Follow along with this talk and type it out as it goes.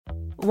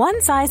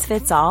One size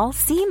fits all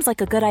seems like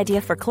a good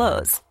idea for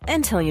clothes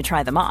until you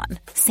try them on.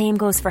 Same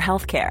goes for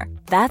healthcare.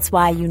 That's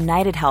why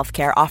United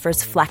Healthcare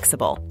offers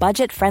flexible,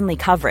 budget-friendly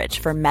coverage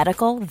for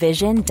medical,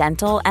 vision,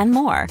 dental, and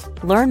more.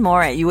 Learn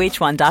more at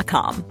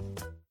uh1.com.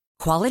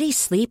 Quality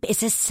sleep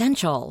is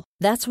essential.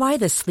 That's why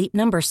the Sleep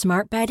Number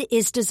Smart Bed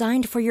is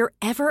designed for your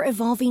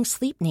ever-evolving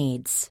sleep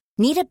needs.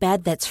 Need a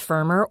bed that's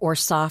firmer or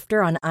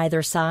softer on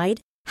either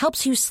side?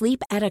 Helps you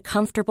sleep at a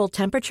comfortable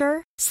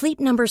temperature? Sleep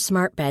Number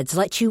Smart Beds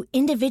let you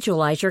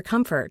individualize your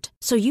comfort,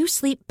 so you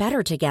sleep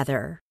better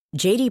together.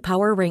 J.D.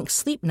 Power ranks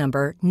Sleep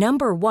Number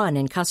number 1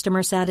 in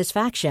customer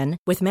satisfaction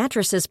with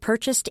mattresses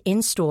purchased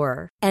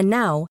in-store. And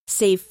now,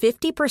 save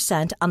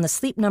 50% on the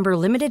Sleep Number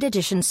Limited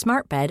Edition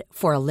Smart Bed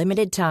for a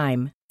limited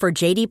time. For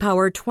J.D.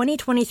 Power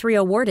 2023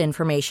 award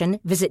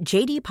information, visit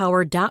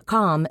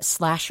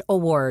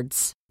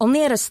jdpower.com/awards.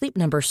 Only at a Sleep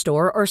Number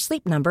store or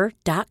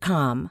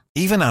sleepnumber.com.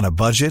 Even on a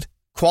budget,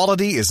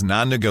 quality is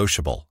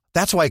non-negotiable.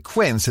 That's why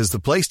Quince is the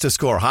place to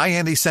score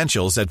high-end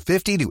essentials at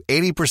 50 to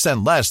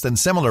 80% less than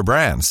similar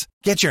brands.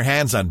 Get your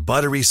hands on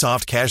buttery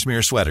soft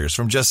cashmere sweaters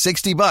from just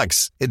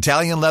 $60,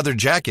 Italian leather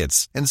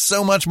jackets, and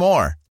so much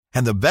more.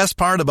 And the best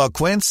part about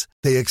Quince,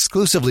 they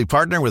exclusively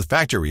partner with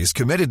factories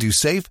committed to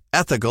safe,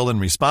 ethical, and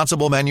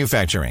responsible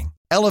manufacturing.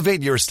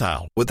 Elevate your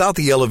style without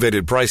the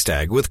elevated price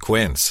tag with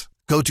Quince.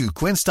 Go to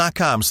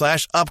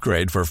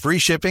quince.com/upgrade for free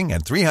shipping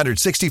and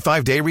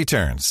 365-day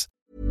returns.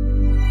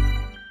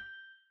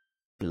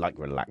 Like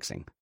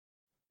relaxing.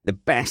 The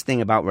best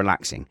thing about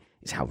relaxing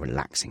is how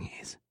relaxing it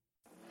is.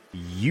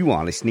 You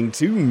are listening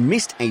to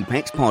Missed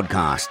Apex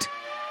Podcast.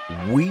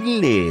 We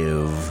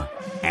live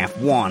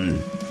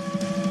F1.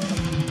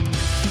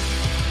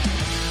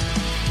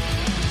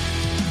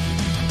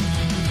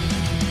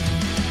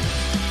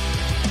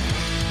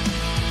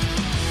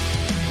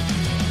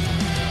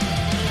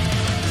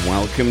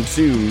 Welcome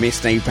to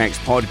Missed Apex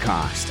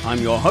Podcast. I'm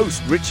your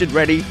host, Richard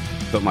Reddy,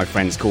 but my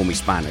friends call me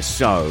Spanner,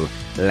 so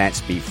let's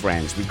be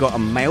friends. We've got a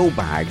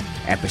mailbag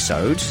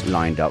episode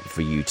lined up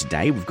for you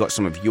today. We've got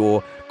some of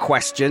your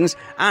questions,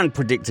 and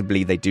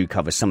predictably, they do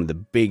cover some of the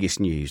biggest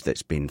news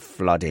that's been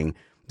flooding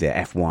the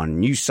F1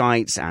 news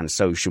sites and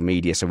social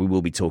media. So we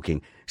will be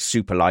talking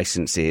super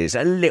licenses,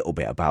 a little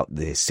bit about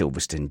the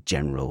Silverstone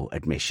general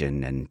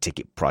admission and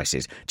ticket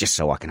prices, just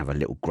so I can have a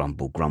little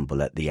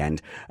grumble at the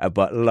end.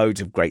 But loads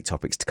of great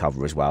topics to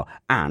cover as well.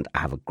 And I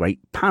have a great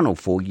panel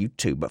for you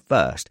too. But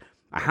first,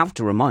 I have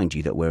to remind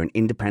you that we're an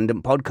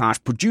independent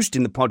podcast produced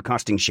in the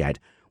podcasting shed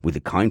with the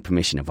kind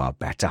permission of our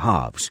better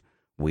halves.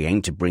 We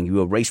aim to bring you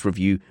a race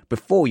review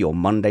before your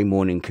Monday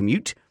morning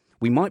commute.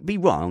 We might be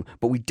wrong,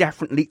 but we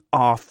definitely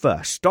are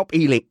first. Stop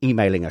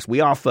emailing us.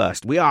 We are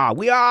first. We are.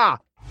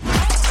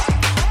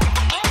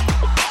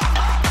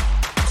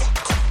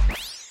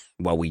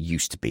 Well, we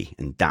used to be,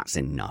 and that's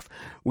enough.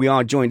 We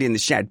are joined in the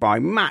shed by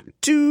Matt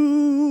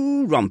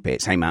Two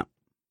Rumpets. Hey, Matt.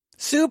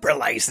 Super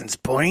license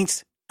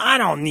points? I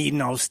don't need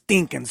no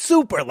stinking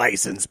super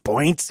license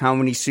points. How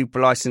many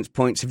super license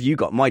points have you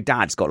got? My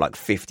dad's got like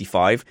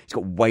 55. He's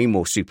got way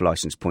more super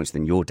license points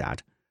than your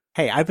dad.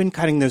 Hey, I've been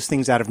cutting those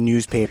things out of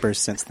newspapers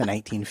since the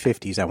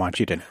 1950s, I want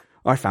you to know.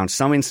 I found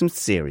some in some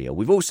cereal.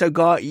 We've also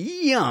got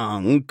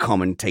young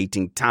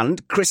commentating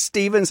talent, Chris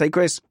Stevens. Hey,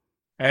 Chris.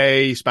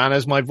 Hey,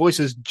 Spanners, my voice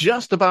has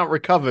just about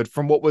recovered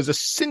from what was a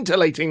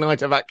scintillating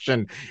night of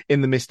action in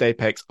the Missed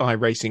Apex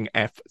iRacing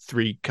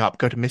F3 Cup.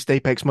 Go to Missed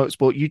Apex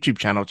Motorsport YouTube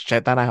channel to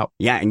check that out.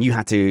 Yeah, and you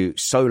had to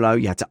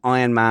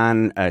Iron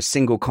Man, a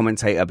single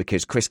commentator,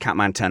 because Chris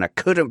Catman Turner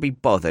couldn't be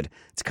bothered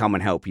to come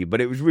and help you. But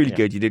it was really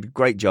good. You did a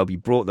great job. You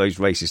brought those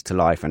races to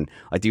life, and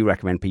I do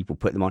recommend people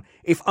put them on,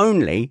 if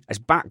only as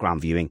background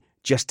viewing,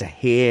 just to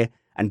hear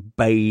and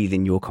bathe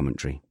in your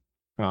commentary.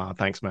 Ah,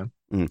 thanks, man.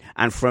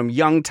 And from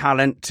young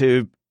talent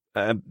to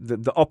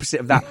the opposite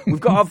of that,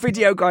 we've got our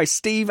video guy,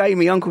 Steve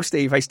Amy, Uncle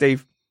Steve. Hey,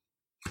 Steve.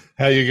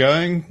 How you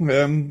going?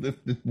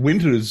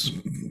 Winter is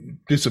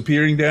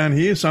disappearing down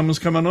here. Summer's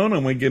coming on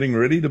and we're getting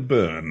ready to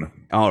burn.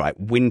 All right.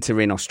 Winter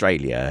in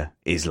Australia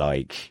is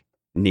like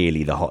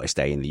nearly the hottest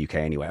day in the UK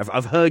anyway.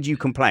 I've heard you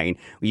complain.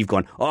 You've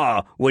gone,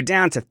 we're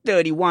down to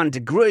 31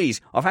 degrees.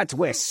 I've had to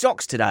wear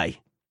socks today.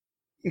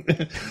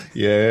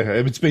 Yeah,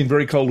 it's been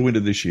very cold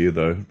winter this year,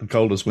 though. The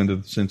coldest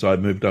winter since I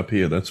moved up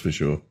here, that's for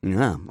sure.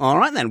 Yeah. All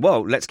right, then.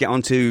 Well, let's get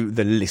on to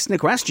the listener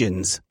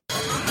questions.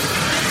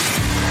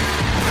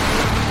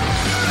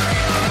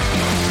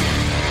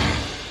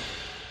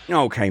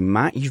 Okay,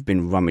 Matt, you've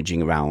been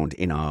rummaging around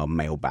in our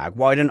mailbag.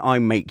 Why don't I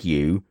make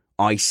you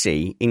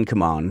IC in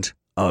command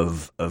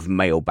of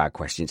mailbag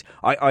questions?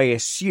 I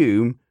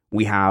assume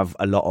we have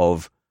a lot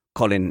of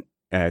Colton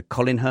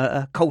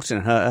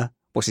Herter.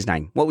 What's his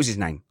name? What was his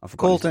name? I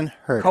forgot. Colton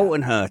Herter.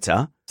 Colton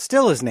Herter.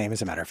 Still his name,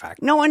 as a matter of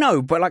fact. No, I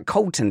know, but like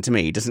Colton to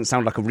me doesn't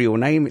sound like a real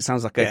name. It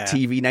sounds like a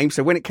TV name.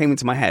 So when it came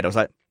into my head, I was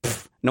like,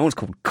 no one's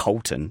called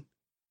Colton.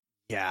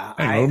 Yeah.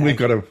 Hang on, we've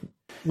got an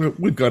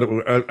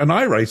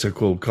iRacer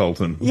called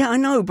Colton. Yeah, I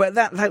know, but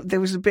that there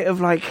was a bit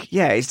of like,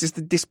 it's just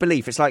the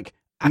disbelief. It's like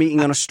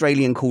meeting an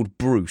Australian called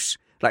Bruce.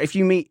 Like if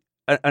you meet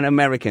an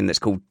American that's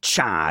called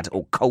Chad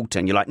or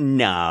Colton, you're like,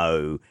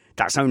 no,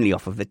 That's only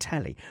off of the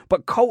telly.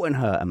 But Colton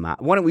Herter,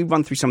 Matt, why don't we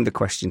run through some of the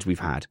questions we've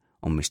had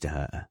on Mr.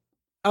 Herter?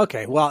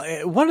 Okay, well,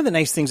 one of the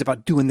nice things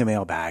about doing the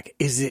mailbag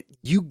is that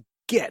you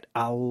get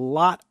a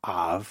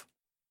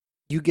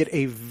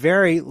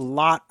very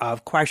lot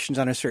of questions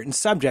on a certain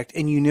subject,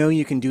 and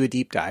you can do a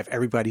deep dive.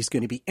 Everybody's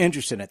going to be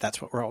interested in it.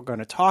 That's what we're all going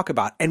to talk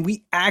about. And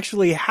we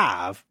actually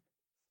have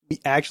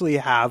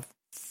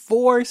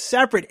 4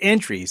 separate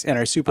entries in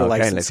our super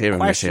license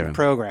question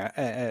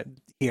program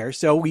here.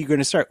 So we're going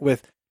to start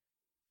with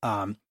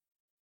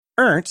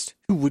Ernst,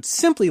 who would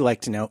simply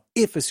like to know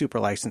if a super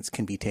license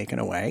can be taken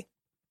away.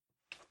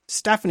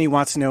 Stephanie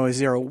wants to know, is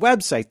there a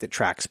website that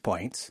tracks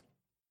points?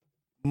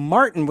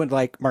 Martin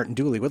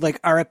Dooley would like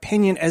our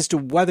opinion as to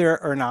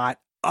whether or not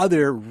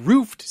other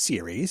roofed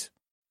series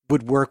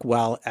would work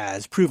well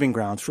as proving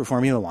grounds for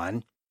Formula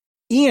One.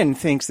 Ian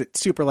thinks that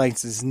super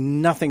license is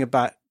nothing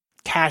about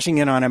cashing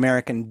in on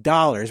American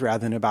dollars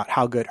rather than about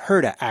how good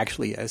Herta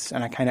actually is.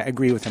 And I kind of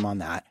agree with him on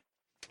that.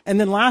 And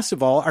then last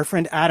of all, our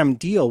friend Adam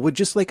Deal would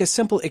just like a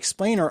simple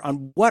explainer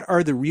on what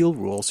are the real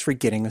rules for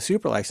getting a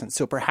super license.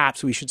 So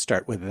perhaps we should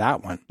start with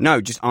that one. No,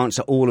 just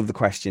answer all of the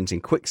questions in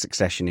quick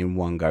succession in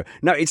one go.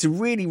 No, it's a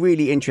really,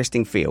 really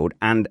interesting field.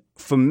 And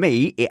for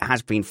me, it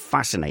has been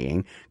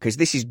fascinating because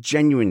this is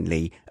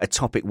genuinely a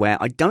topic where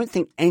I don't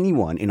think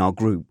anyone in our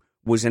group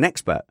was an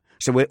expert.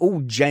 So we're all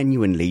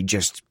genuinely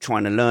just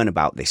trying to learn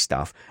about this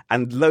stuff.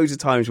 And loads of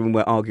times when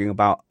we're arguing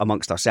about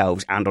amongst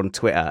ourselves and on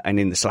Twitter and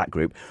in the Slack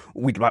group,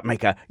 we'd like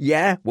make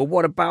well,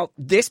 what about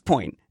this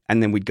point?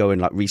 And then we'd go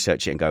and like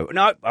research it and go,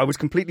 no, I was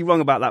completely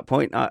wrong about that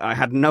point. I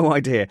had no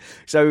idea.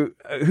 So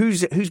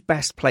who's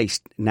best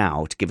placed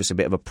now to give us a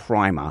bit of a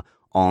primer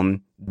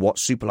on what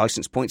super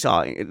license points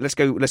are? Let's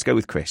go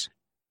with Chris.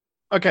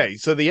 Okay,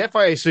 so the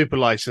FIA super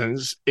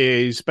license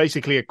is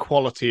basically a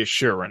quality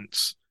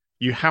assurance.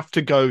 You have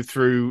to go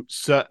through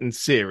certain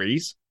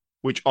series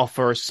which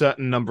offer a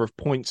certain number of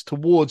points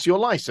towards your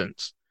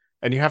license.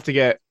 And you have to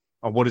get,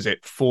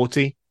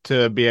 40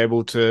 to be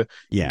able to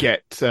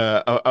get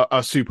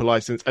a super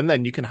license. And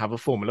then you can have a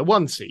Formula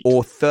One seat.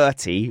 Or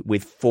 30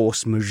 with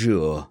force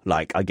majeure.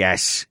 Like, I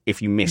guess,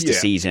 if you missed a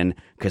season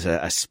because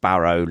a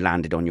sparrow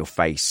landed on your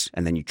face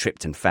and then you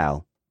tripped and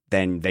fell,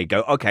 then they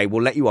go, okay,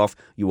 we'll let you off.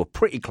 You were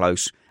pretty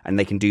close. And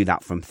they can do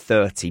that from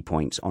 30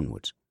 points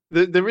onwards.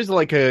 There is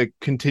like a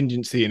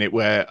contingency in it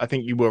where I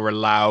think you were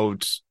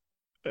allowed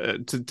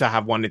to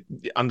have one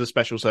under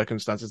special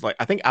circumstances. Like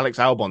I think Alex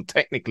Albon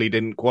technically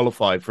didn't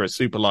qualify for a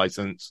super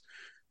license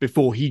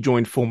before he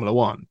joined Formula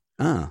One.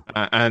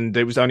 And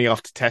it was only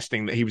after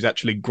testing that he was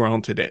actually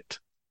granted it.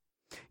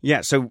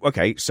 Yeah. So,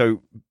 okay.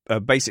 So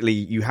basically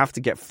you have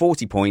to get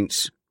 40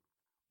 points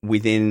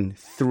within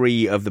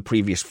 3 of the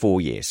previous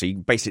 4 years. So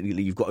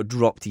you've got a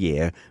dropped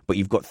year, but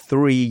you've got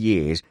 3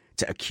 years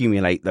to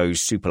accumulate those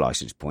super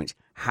license points.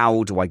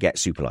 How do I get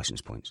super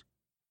license points?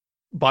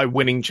 By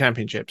winning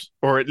championships,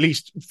 or at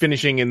least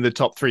finishing in the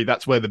top 3.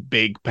 That's where the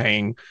big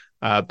paying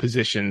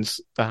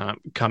positions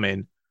come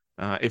in.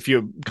 If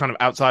you're kind of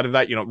outside of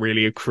that, you're not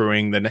really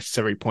accruing the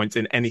necessary points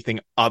in anything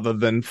other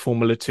than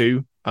Formula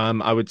 2,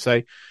 I would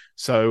say.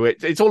 So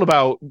it's all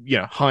about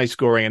high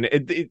scoring,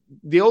 and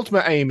the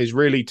ultimate aim is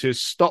really to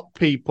stop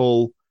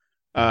people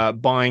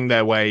buying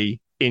their way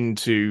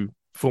into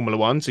Formula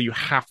One. So you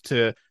have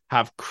to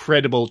have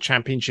credible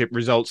championship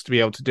results to be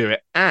able to do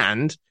it.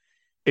 And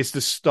it's to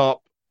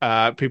stop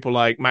people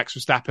like Max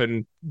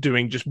Verstappen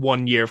doing just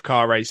 1 year of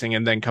car racing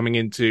and then coming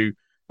into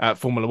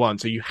Formula One.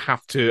 So you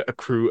have to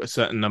accrue a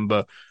certain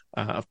number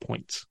of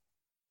points.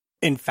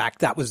 In fact,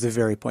 that was the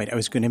very point I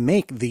was going to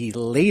make. The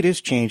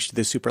latest change to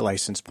the super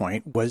license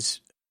point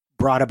was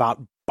brought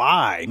about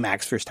by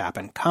Max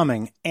Verstappen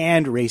coming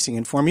and racing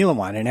in Formula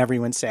One, and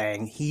everyone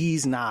saying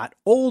he's not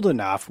old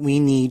enough.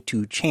 We need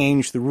to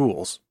change the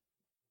rules.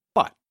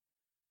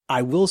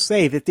 I will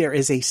say that there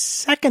is a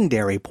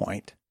secondary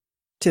point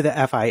to the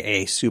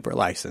FIA super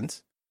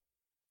license,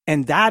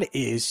 and that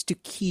is to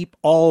keep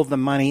all the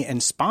money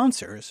and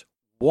sponsors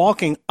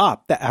walking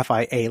up the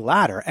FIA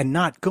ladder and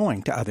not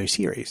going to other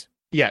series.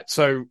 Yeah,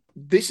 so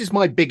this is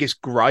my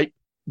biggest gripe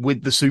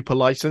with the super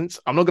license.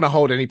 I'm not going to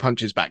hold any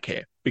punches back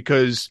here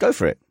because... Go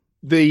for it.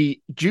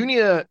 The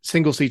junior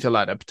single-seater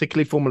ladder,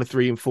 particularly Formula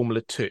 3 and Formula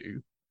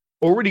 2,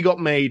 already got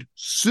made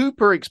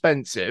super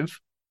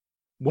expensive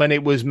when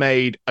it was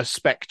made a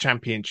spec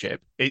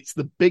championship. It's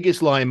the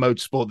biggest lie in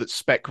motorsport that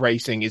spec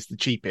racing is the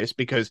cheapest,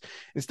 because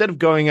instead of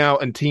going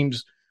out and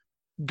teams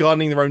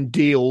garnering their own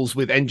deals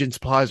with engine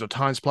suppliers or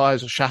tire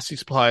suppliers or chassis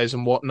suppliers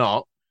and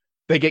whatnot,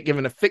 they get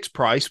given a fixed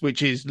price,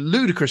 which is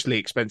ludicrously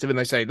expensive. And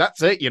they say,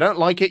 that's it. You don't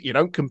like it. You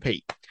don't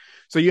compete.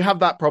 So you have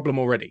that problem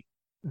already.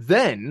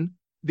 Then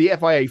the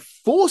FIA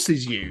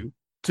forces you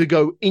to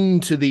go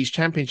into these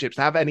championships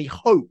to have any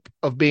hope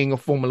of being a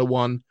Formula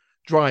One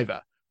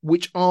driver,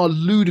 which are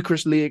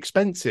ludicrously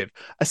expensive.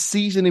 A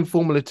season in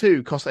Formula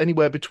 2 costs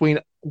anywhere between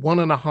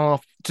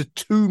 1.5 to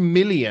 2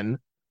 million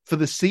for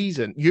the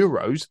season,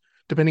 euros,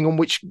 depending on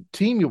which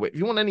team you're with. If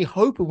you want any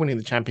hope of winning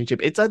the championship,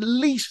 it's at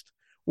least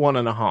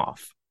 1.5.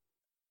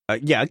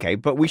 Yeah, okay,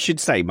 but we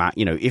should say, Matt,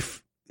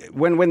 if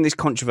when this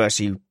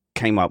controversy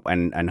came up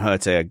and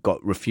Herta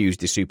got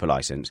refused his super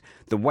license,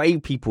 the way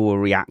people were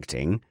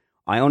reacting,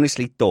 I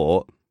honestly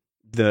thought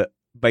that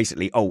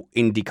basically,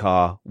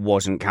 IndyCar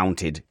wasn't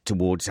counted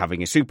towards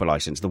having a super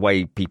license, the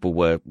way people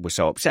were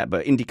so upset.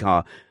 But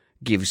IndyCar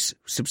gives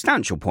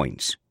substantial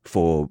points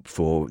for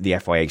the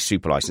FIA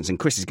super license. And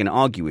Chris is going to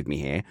argue with me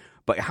here,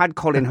 but had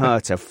Colin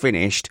Herta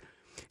finished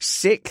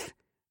 6th,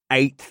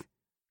 8th,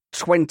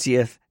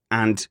 20th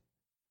and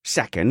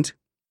 2nd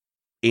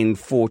in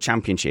 4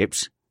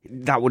 championships,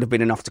 that would have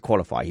been enough to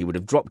qualify. He would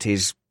have dropped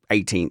his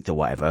 18th or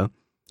whatever.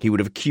 He would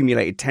have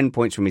accumulated 10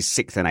 points from his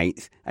 6th and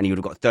 8th, and he would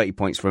have got 30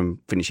 points from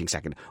finishing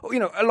 2nd. Or,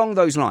 along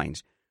those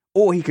lines.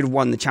 Or he could have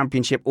won the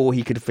championship, or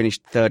he could have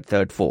finished 3rd,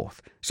 4th.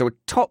 So a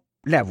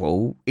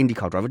top-level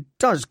IndyCar driver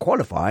does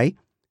qualify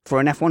for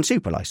an F1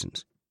 super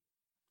license.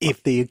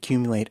 If they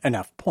accumulate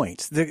enough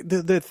points.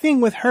 The thing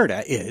with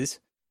Herta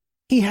is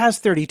he has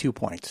 32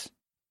 points.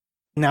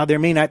 Now, there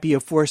may not be a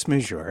force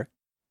majeure.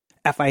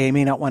 FIA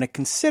may not want to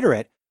consider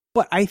it.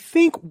 But I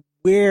think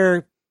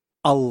where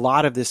a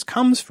lot of this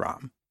comes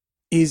from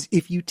is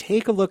if you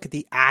take a look at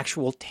the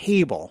actual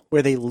table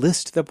where they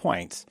list the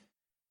points,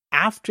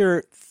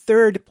 after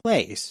 3rd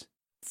place,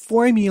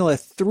 Formula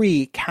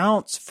 3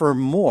 counts for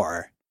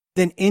more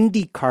than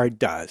IndyCar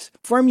does.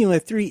 Formula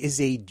 3 is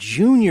a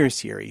junior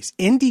series.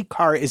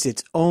 IndyCar is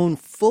its own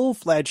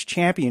full-fledged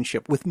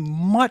championship with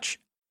much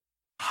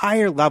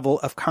higher level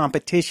of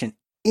competition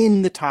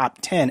in the top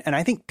 10. And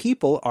I think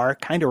people are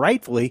kind of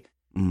rightfully,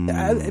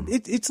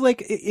 it's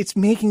like it's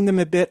making them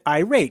a bit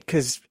irate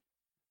because,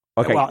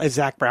 well, as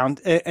Zach Brown,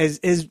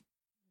 as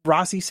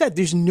Rossi said,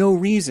 there's no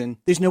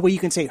way you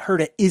can say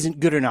Herta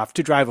isn't good enough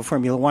to drive a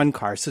Formula One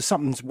car. So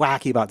something's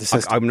wacky about the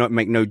system. I'm not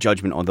make no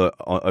judgment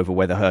over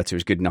whether Herta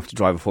is good enough to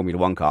drive a Formula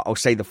One car. I'll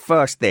say the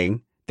first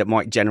thing that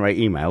might generate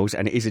emails,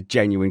 and it is a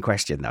genuine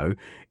question though,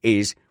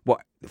 is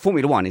what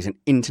Formula One is an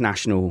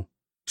international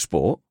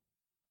sport.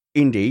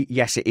 Indy,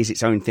 yes, it is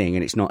its own thing,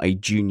 and it's not a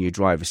junior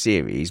driver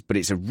series, but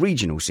it's a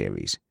regional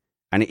series.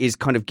 And it is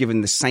kind of given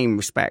the same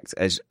respect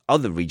as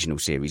other regional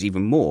series,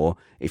 even more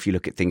if you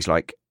look at things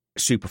like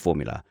Super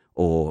Formula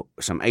or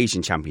some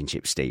Asian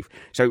championships, Steve.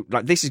 So,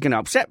 like, this is going to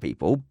upset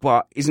people,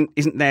 but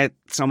isn't there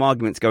some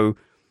argument to go,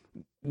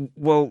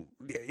 well,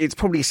 it's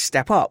probably a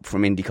step up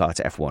from IndyCar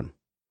to F1?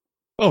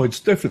 Oh, it's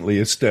definitely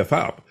a step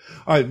up.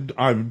 I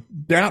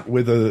doubt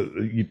whether,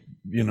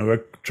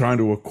 trying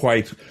to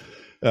equate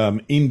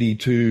Indy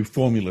to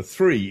Formula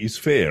 3 is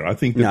fair. I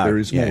think that there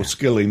is more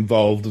skill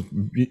involved,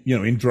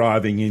 in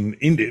driving in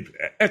Indy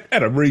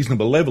at a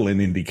reasonable level in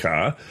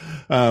IndyCar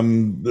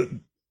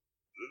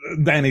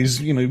than is,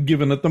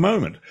 given at the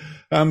moment.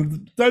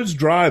 Those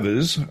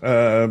drivers,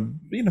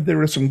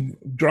 there are some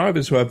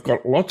drivers who have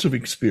got lots of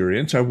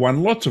experience, have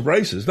won lots of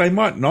races. They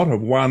might not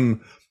have won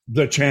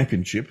the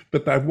championship,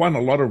 but they've won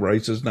a lot of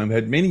races and they've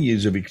had many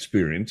years of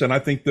experience. And I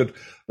think that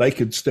they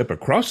could step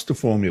across to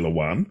Formula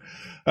One.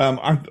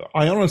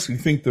 I honestly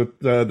think that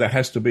there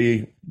has to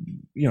be,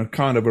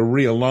 kind of a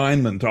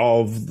realignment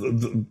of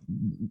the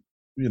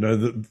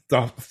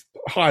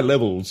high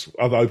levels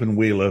of open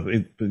wheeler,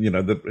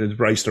 that is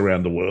raced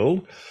around the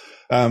world.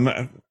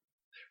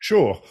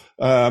 Sure,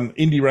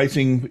 Indy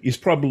racing is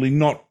probably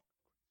not,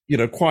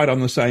 quite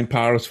on the same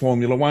par as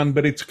Formula One,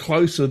 but it's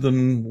closer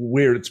than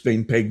where it's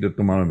been pegged at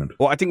the moment.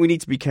 Well, I think we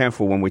need to be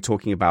careful when we're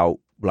talking about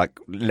like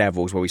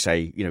levels where we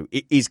say,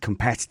 it is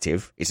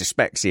competitive. It's a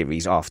spec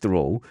series after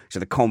all. So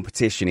the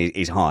competition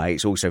is high.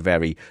 It's also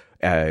very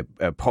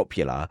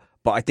popular.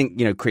 But I think,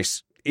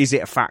 Chris, is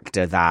it a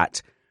factor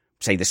that,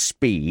 say, the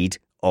speed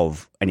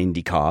of an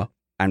Indy car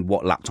and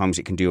what lap times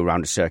it can do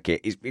around a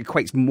circuit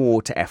equates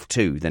more to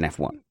F2 than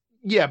F1?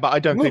 Yeah, but I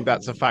don't think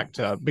that's a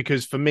factor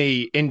because for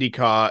me,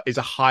 IndyCar is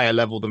a higher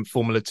level than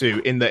Formula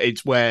 2 in that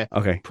it's where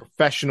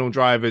professional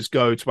drivers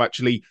go to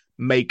actually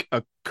make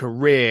a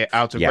career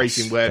out of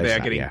racing where they are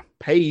getting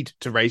paid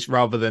to race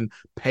rather than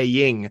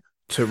paying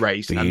to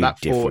race. And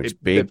that's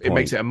it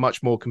makes it a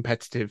much more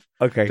competitive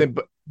thing.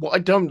 But what I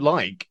don't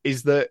like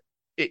is that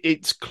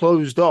it's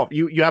closed off.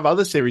 You have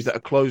other series that are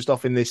closed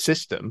off in this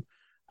system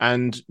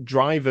and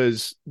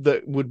drivers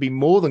that would be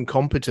more than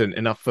competent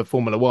enough for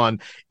Formula One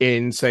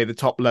in, say, the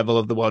top level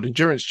of the World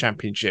Endurance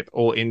Championship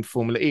or in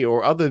Formula E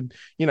or other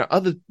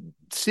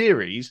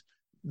series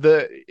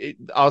that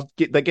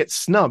get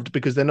snubbed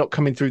because they're not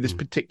coming through this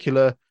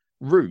particular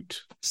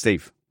route.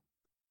 Steve?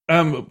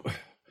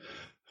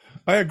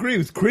 I agree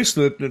with Chris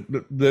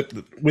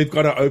that we've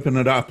got to open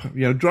it up.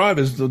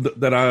 Drivers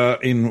that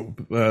are in,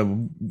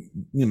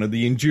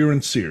 the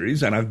endurance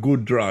series and are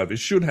good drivers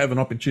should have an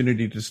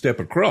opportunity to step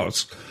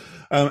across.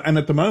 And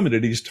at the moment,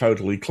 it is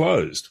totally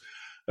closed.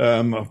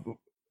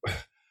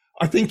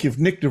 I think if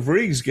Nick de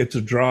Vries gets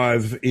a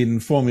drive in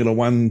Formula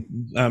One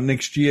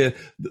next year,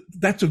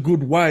 that's a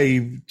good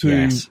way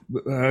to,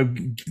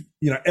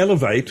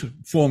 elevate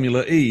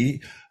Formula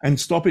E and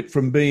stop it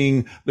from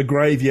being the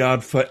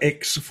graveyard for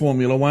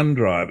ex-Formula One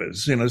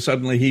drivers.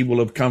 Suddenly he will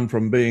have come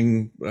from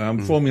being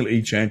Formula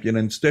E champion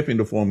and step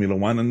into Formula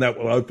One, and that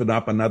will open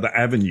up another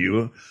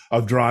avenue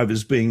of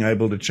drivers being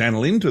able to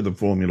channel into the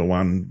Formula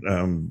One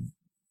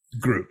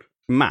group.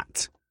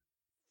 Matt,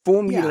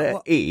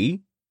 Formula E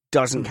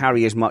doesn't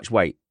carry as much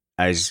weight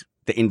as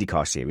the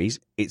IndyCar series.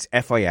 It's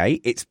FIA.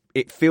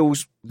 It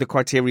fills the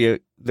criteria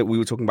that we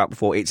were talking about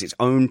before. It's its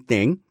own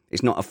thing.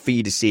 It's not a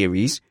feeder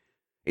series.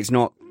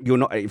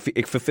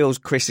 It fulfills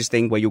Chris's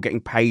thing where you're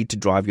getting paid to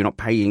drive. You're not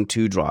paying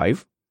to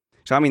drive.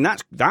 So, I mean,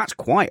 that's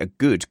quite a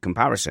good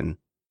comparison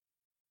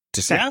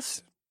to say.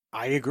 Yes,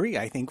 I agree.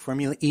 I think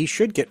Formula E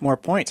should get more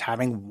points.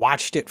 Having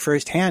watched it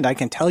firsthand, I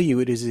can tell you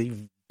it is a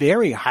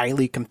very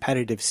highly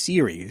competitive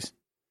series.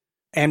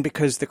 And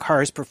because the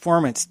car's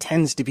performance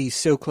tends to be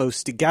so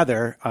close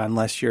together,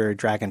 unless you're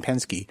Dragon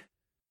Penske,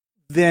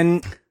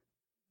 then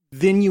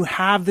you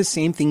have the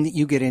same thing that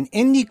you get in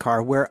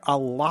IndyCar, where a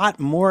lot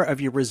more of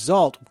your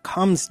result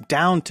comes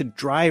down to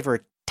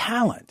driver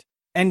talent.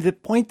 And the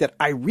point that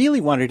I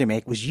really wanted to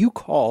make was you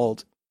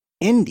called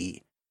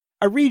Indy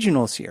a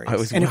regional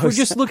series. And if we're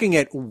just looking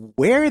at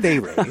where they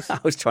race,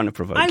 I was trying to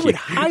provoke you. I would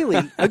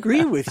highly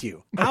agree with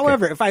you. Okay.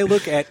 However, if I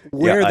look at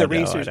where the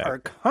racers are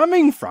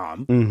coming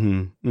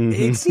from,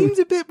 it seems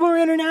a bit more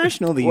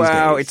international these days.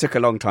 Well, it took a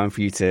long time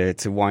for you to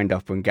wind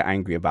up and get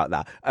angry about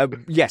that.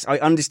 Yes, I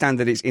understand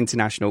that it's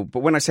international, but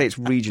when I say it's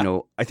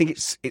regional, I think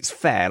it's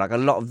fair. Like, a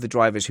lot of the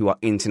drivers who are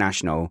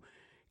international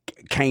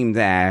came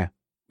there,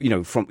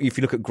 from, if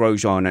you look at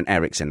Grosjean and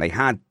Ericsson,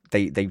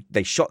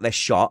 they shot their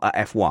shot at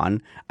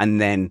F1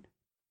 and then,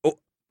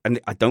 and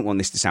I don't want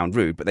this to sound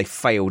rude, but they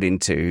failed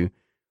into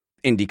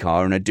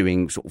IndyCar and are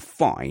doing sort of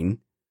fine.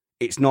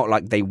 It's not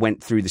like they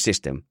went through the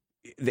system.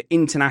 The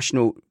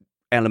international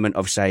element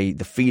of, say,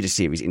 the feeder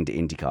series into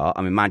IndyCar,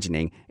 I'm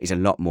imagining, is a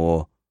lot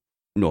more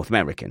North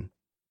American.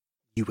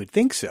 You would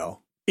think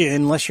so.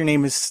 Unless your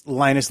name is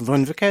Linus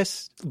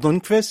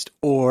Lundqvist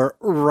or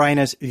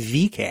Rinus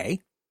VK.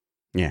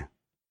 Yeah.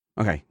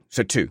 Okay,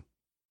 so 2.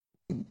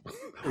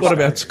 What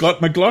about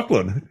Scott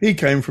McLaughlin? He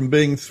came from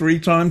being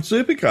 3-time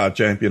supercar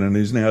champion and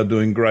is now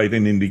doing great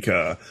in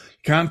IndyCar.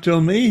 Can't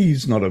tell me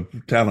he's not a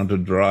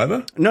talented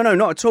driver. No,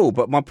 not at all.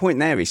 But my point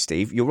there is,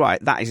 Steve, you're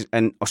right. That is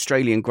an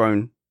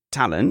Australian-grown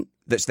talent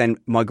that's then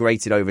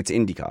migrated over to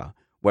IndyCar.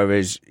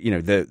 Whereas,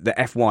 the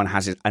F1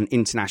 has an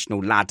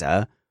international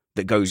ladder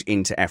that goes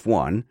into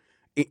F1.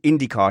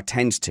 IndyCar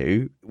tends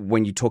to,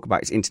 when you talk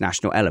about its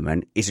international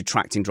element, is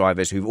attracting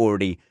drivers who've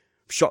already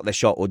shot their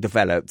shot or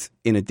developed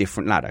in a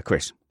different ladder.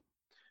 Chris?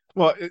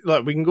 Well,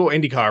 look, we can go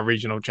IndyCar a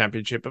regional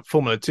championship, but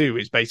Formula 2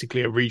 is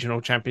basically a regional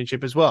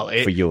championship as well.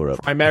 It for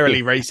Europe.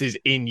 Primarily races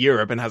in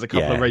Europe and has a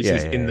couple of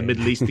races in the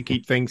Middle East to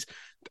keep things,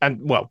 and,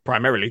 well,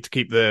 primarily to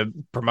keep the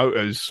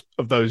promoters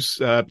of those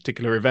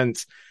particular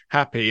events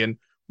happy. And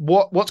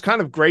what's kind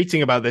of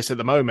grating about this at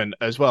the moment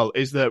as well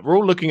is that we're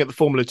all looking at the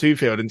Formula 2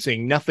 field and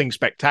seeing nothing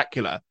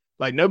spectacular.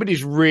 Like,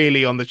 nobody's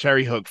really on the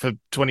cherry hook for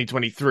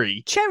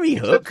 2023. Cherry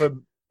hook?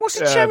 What's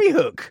a cherry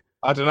hook?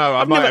 I don't know.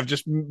 I might have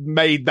just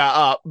made that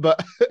up,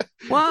 but...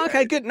 Well,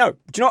 okay, good. No, do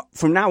you know what?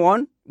 From now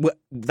on,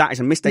 that is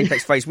a missed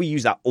Apex phrase. We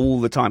use that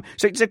all the time.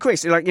 So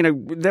Chris,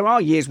 there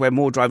are years where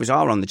more drivers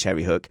are on the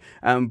cherry hook,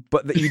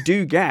 but that you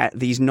do get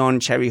these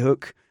non-cherry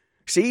hook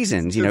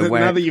seasons,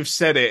 where... Now that you've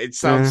said it, it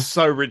sounds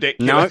so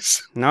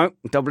ridiculous. No,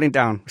 doubling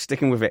down,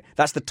 sticking with it.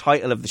 That's the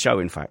title of the show,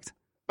 in fact.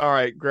 All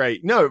right,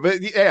 great. No,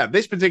 but yeah,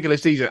 this particular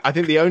season, I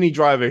think the only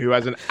driver who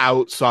has an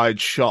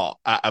outside shot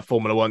at a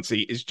Formula 1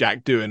 seat is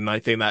Jack Doohan, and I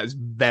think that is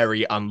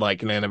very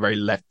unlikely and a very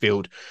left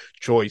field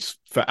choice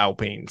for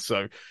Alpine.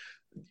 So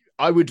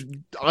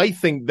I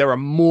think there are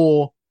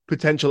more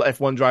potential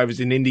F1 drivers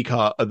in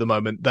IndyCar at the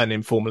moment than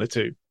in Formula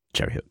 2.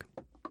 Cherry hook.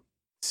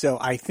 So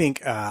I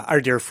think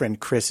our dear friend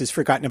Chris has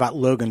forgotten about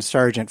Logan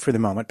Sargent for the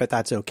moment, but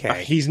that's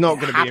okay. He's not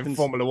going to be in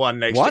Formula 1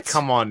 next year.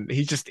 Come on,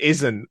 he just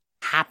isn't.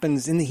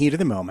 Happens in the heat of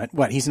the moment.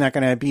 What, he's not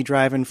going to be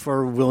driving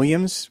for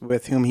Williams,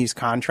 with whom he's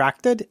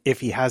contracted,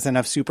 if he has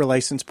enough super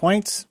license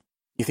points?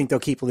 You think they'll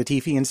keep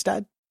Latifi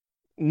instead?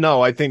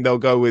 No, I think they'll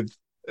go with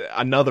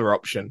another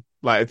option.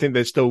 Like, I think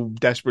they're still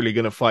desperately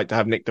going to fight to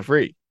have Nick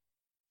DeVries.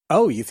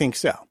 Oh, you think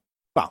so?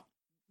 Well,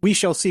 we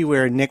shall see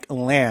where Nick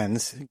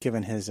lands,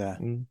 given his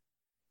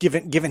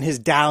given his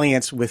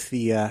dalliance with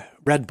the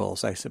Red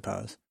Bulls, I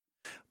suppose.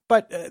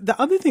 But the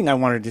other thing I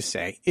wanted to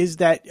say is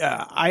that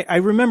I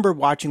remember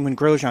watching when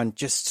Grosjean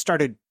just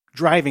started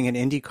driving an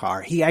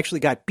IndyCar. He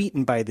actually got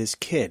beaten by this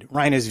kid,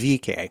 Rinus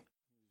VK.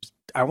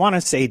 I want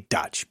to say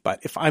Dutch, but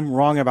if I'm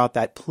wrong about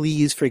that,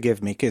 please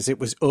forgive me, because it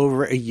was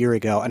over a year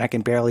ago and I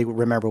can barely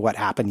remember what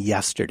happened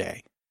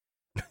yesterday.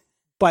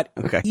 But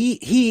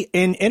he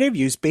in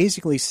interviews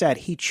basically said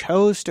he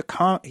chose to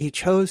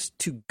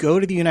go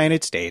to the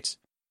United States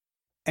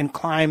and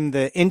climb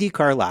the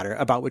IndyCar ladder,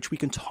 about which we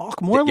can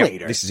talk more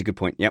later. This is a good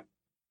point. Yep.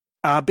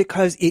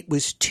 Because it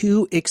was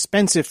too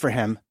expensive for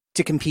him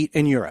to compete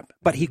in Europe,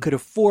 but he could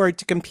afford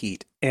to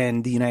compete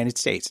in the United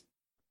States.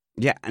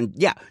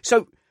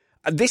 So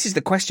this is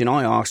the question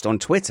I asked on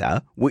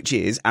Twitter, which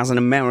is, as an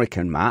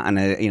American, Matt, and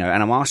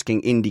and I'm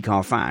asking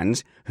IndyCar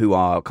fans who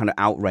are kind of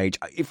outraged.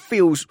 It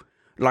feels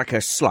like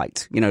a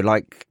slight,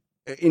 like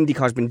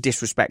IndyCar's been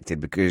disrespected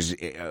because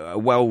a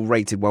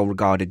well-rated,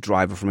 well-regarded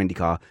driver from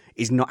IndyCar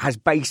has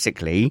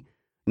basically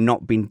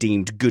not been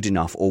deemed good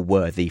enough or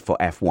worthy for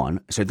F1.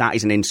 So that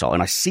is an insult,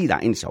 and I see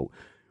that insult.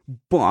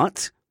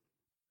 But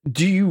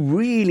do you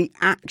really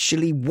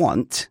actually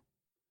want,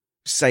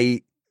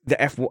 say, the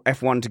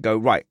F1 to go,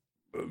 right,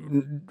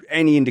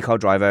 any IndyCar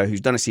driver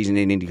who's done a season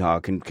in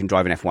IndyCar can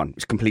drive an F1.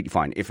 It's completely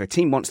fine. If a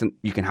team wants them,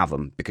 you can have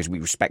them because we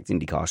respect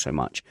IndyCar so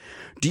much.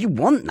 Do you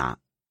want that?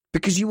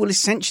 Because you will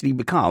essentially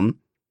become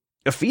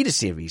a feeder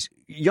series.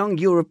 Young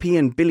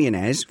European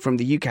billionaires from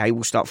the UK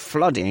will start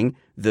flooding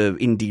the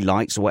Indy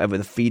Lights or whatever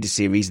the feeder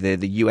series, the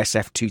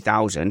USF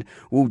 2000,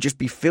 will just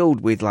be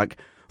filled with like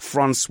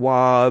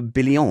Francois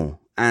Billion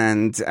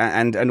and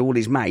all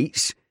his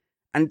mates.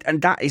 And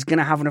that is going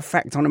to have an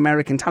effect on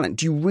American talent.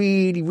 Do you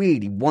really,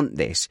 really want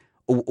this?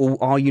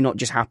 Or are you not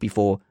just happy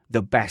for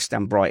the best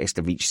and brightest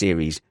of each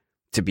series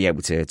to be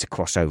able to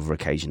cross over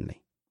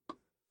occasionally?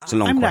 It's a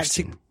long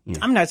question.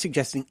 I'm not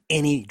suggesting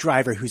any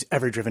driver who's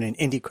ever driven an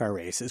IndyCar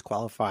race is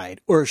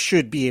qualified or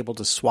should be able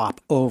to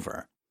swap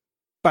over.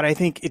 But I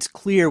think it's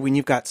clear when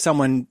you've got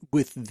someone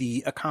with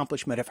the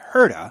accomplishment of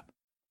Herta,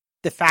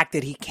 the fact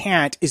that he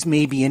can't is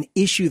maybe an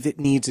issue that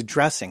needs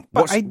addressing.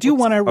 But I do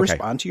want to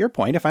respond to your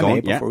point, if I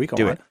may, before we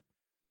go on.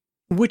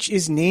 Which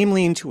is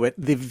namely into it,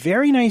 the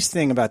very nice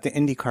thing about the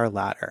IndyCar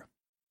ladder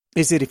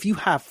is that if you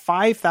have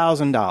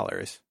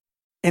 $5,000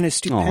 and a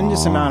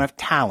stupendous amount of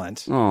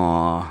talent,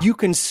 you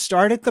can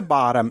start at the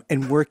bottom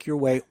and work your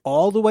way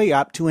all the way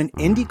up to an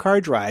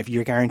IndyCar drive.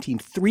 You're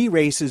guaranteed 3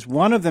 races,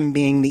 one of them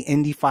being the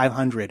Indy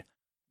 500,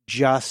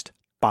 just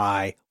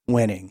by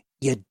winning.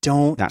 You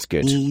don't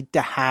need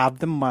to have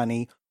the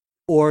money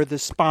or the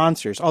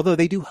sponsors, although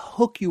they do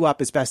hook you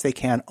up as best they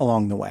can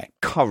along the way.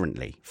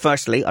 Currently,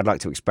 firstly, I'd like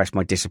to express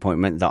my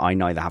disappointment that I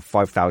neither have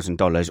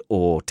 $5,000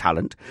 or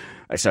talent,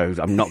 so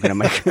I'm not going to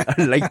make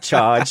a late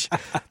charge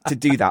to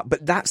do that.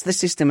 But that's the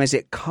system as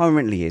it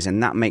currently is,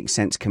 and that makes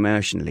sense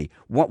commercially.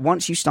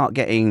 Once you start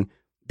getting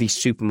these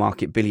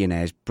supermarket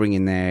billionaires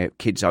bringing their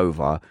kids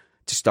over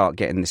to start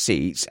getting the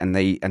seats, and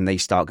they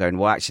start going,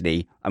 well,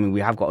 actually, I mean,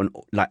 we have got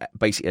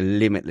basically a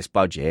limitless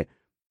budget.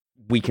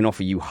 We can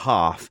offer you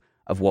half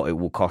of what it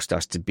will cost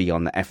us to be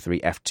on the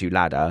F3, F2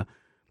 ladder.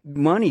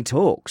 Money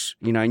talks,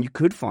 and you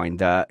could find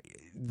that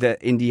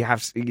Indy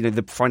has,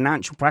 the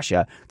financial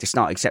pressure to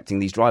start accepting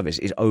these drivers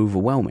is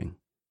overwhelming.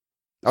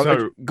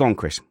 Go on,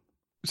 Chris.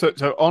 So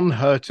on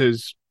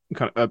Herta's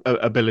kind of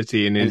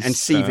ability in his and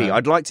CV,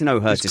 I'd like to know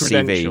Herta's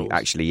CV.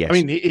 Actually, yes. I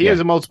mean, he is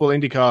a multiple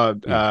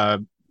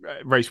IndyCar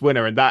race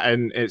winner, and that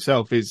in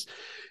itself is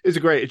a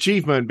great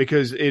achievement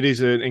because it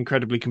is an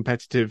incredibly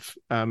competitive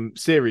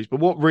series.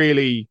 But what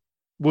really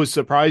was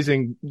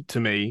surprising to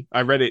me,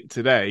 I read it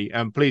today,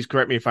 and please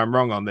correct me if I'm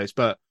wrong on this,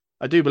 but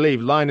I do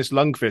believe Linus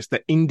Lundqvist,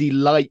 the Indy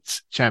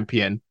Lights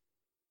champion,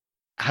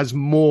 has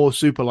more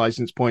super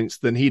license points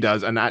than he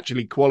does and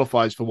actually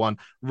qualifies for one,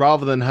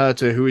 rather than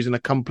Herta, who is an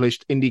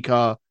accomplished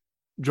IndyCar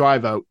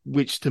driver,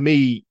 which to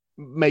me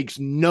makes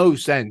no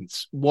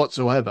sense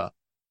whatsoever.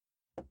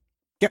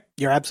 Yep,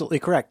 you're absolutely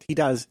correct. He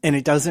does, and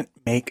it doesn't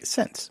make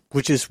sense,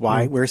 which is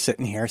why we're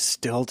sitting here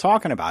still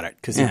talking about it,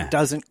 because it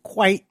doesn't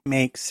quite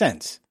make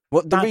sense.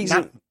 Well,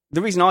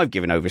 the reason I've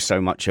given over so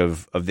much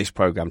of this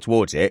program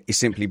towards it is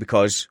simply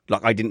because,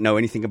 I didn't know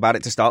anything about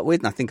it to start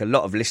with, and I think a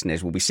lot of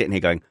listeners will be sitting here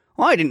going,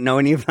 I didn't know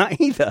any of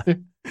that either.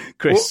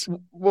 Chris?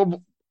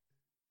 Well,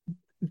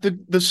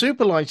 the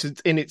super license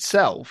in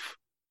itself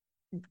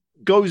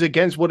goes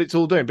against what it's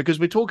all doing, because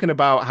we're talking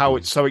about how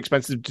it's so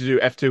expensive to do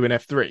F2 and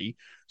F3,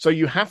 so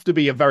you have to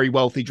be a very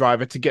wealthy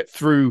driver to get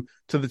through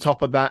to the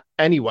top of that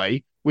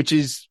anyway, which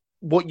is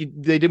what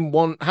they didn't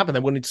want happen.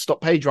 They wanted to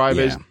stop pay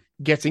drivers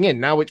getting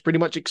in. Now it's pretty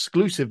much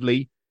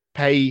exclusively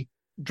pay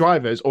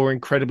drivers or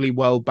incredibly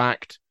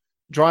well-backed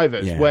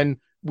drivers,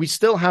 when we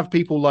still have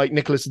people like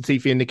Nicholas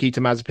Latifi and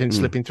Nikita Mazepin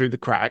slipping through the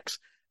cracks,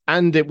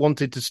 and it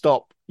wanted to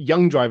stop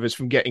young drivers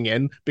from getting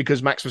in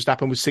because Max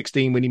Verstappen was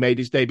 16 when he made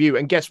his debut.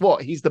 And guess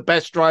what? He's the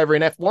best driver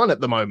in F1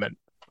 at the moment.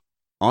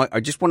 I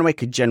just want to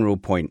make a general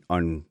point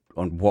on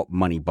what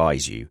money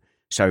buys you.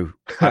 So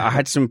I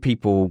had some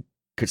people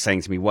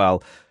saying to me,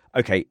 well,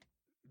 okay,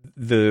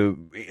 the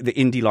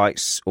Indy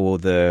Lights or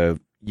the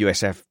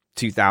USF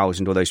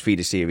 2000 or those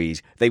feeder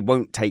series, they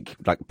won't take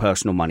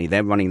personal money.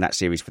 They're running that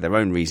series for their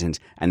own reasons,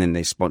 and then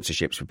there's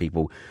sponsorships for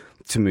people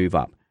to move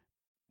up.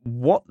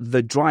 What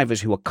the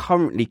drivers who are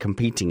currently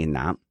competing in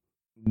that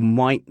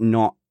might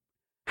not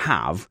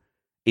have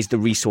is the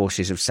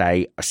resources of,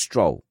 say, a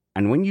Stroll.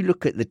 And when you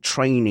look at the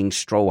training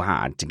Stroll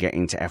had to get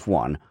into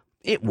F1,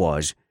 it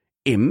was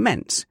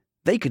immense.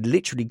 They could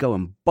literally go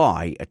and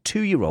buy a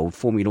 2-year-old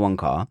Formula One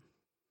car,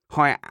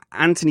 hire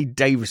Anthony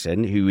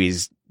Davison, who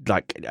is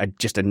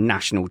just a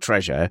national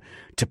treasure,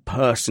 to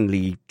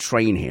personally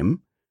train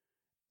him.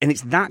 And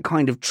it's that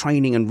kind of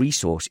training and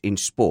resource in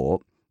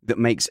sport that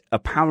makes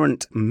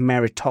apparent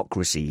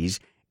meritocracies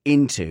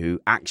into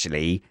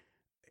actually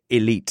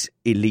elite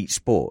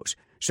sports.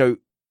 So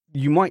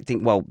you might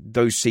think, well,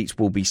 those seats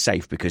will be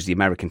safe because the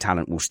American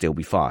talent will still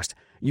be fast.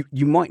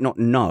 You might not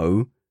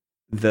know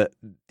that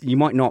you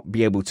might not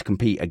be able to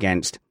compete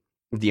against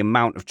the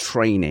amount of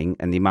training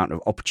and the amount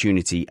of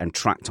opportunity and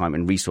track time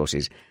and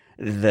resources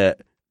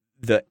that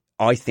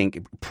I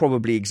think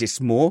probably exists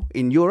more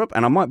in Europe.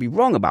 And I might be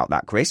wrong about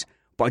that, Chris,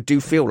 But I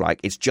do feel like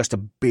it's just a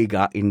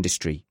bigger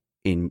industry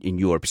in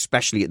Europe,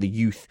 especially at the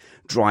youth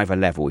driver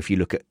level, if you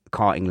look at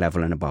karting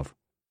level and above.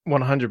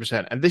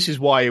 100%. And this is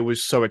why it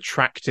was so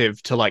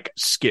attractive to like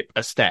skip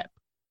a step,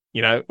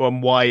 you know,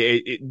 and why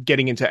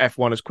getting into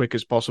F1 as quick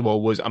as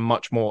possible was a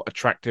much more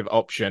attractive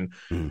option.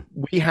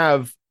 We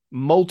have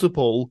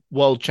multiple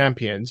world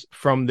champions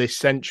from this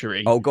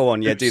century. Oh, go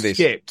on. Yeah, do this.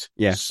 Skipped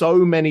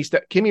so many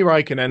steps. Kimi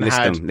Raikkonen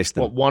list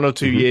them. What, 1 or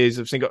 2 years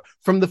of single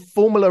from the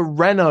Formula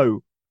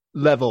Renault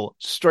level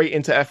straight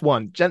into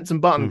F1. Jenson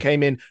Button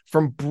came in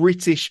from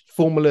British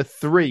Formula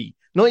 3,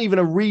 not even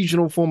a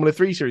regional Formula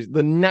 3 series,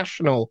 the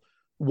national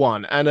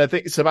one. And I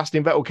think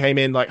Sebastian Vettel came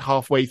in like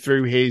halfway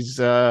through his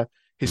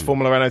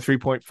Formula Renault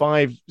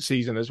 3.5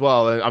 season as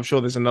well. And I'm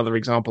sure there's another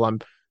example I'm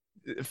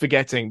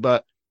forgetting,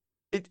 but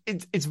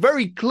it's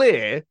very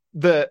clear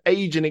that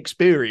age and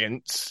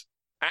experience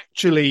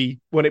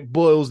actually, when it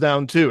boils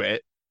down to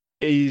it,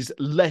 is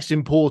less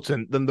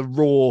important than the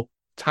raw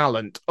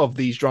talent of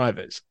these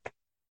drivers.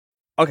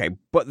 Okay,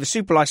 but the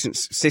super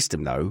license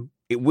system, though,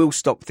 it will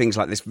stop things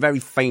like this very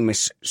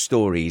famous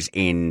stories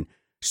in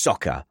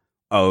soccer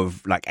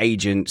of like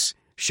agents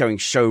showing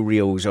show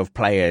reels of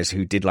players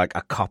who did like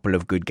a couple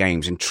of good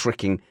games and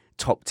tricking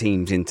top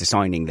teams into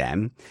signing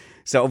them.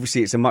 So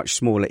obviously it's a much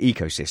smaller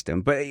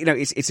ecosystem, but you know,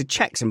 it's a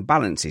checks and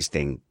balances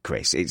thing,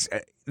 Chris. It's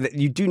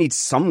you do need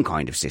some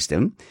kind of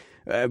system,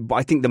 but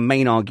I think the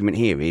main argument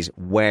here is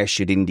where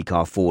should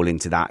IndyCar fall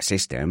into that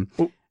system?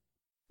 Well,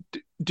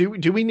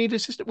 do we need a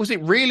system? Was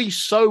it really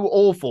so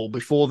awful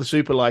before the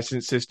super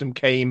license system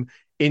came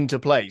into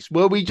place?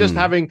 Were we just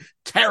having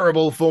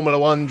terrible Formula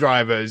One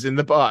drivers in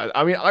the past?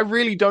 I mean, I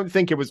really don't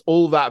think it was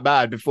all that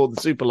bad before the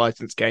super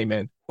license came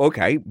in.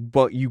 Okay,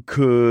 but you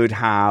could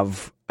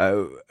have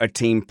a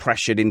team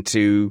pressured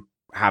into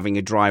having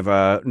a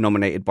driver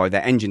nominated by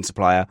their engine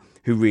supplier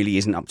who really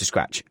isn't up to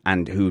scratch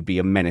and who would be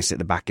a menace at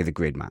the back of the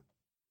grid, Matt.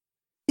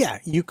 Yeah,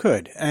 you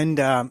could. And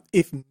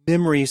if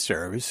memory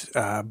serves,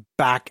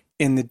 back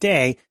in the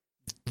day,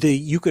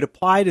 you could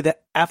apply to the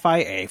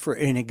FIA for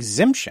an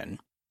exemption.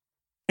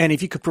 And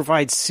if you could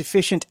provide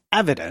sufficient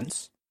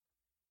evidence,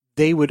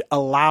 they would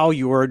allow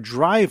your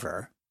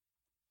driver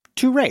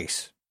to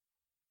race.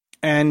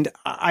 And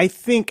I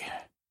think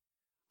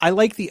I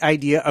like the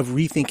idea of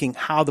rethinking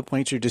how the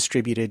points are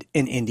distributed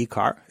in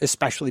IndyCar,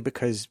 especially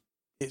because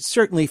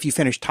certainly if you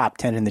finish top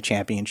 10 in the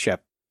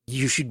championship,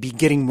 you should be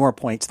getting more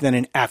points than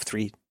an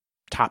F3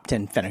 top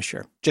 10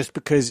 finisher, just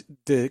because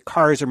the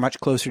cars are much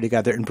closer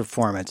together in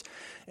performance,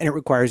 and it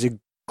requires a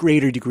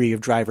greater degree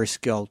of driver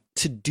skill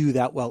to do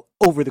that well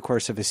over the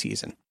course of a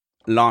season.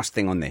 Last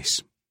thing on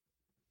this,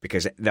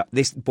 because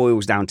this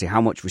boils down to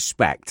how much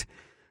respect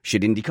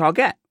should IndyCar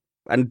get.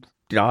 And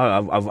you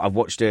know, I've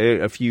watched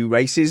a few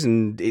races,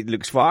 and it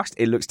looks fast.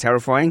 It looks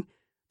terrifying.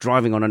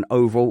 Driving on an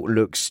oval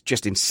looks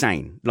just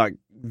insane. Like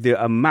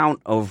the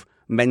amount of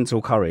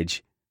mental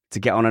courage to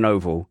get on an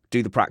oval,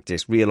 do the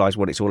practice, realize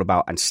what it's all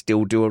about, and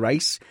still do a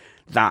race,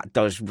 that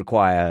does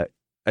require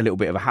a little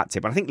bit of a hat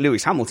tip. And I think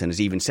Lewis Hamilton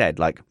has even said,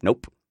 like,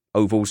 nope,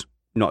 ovals,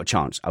 not a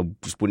chance. I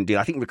just wouldn't do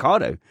that. I think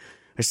Ricciardo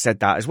has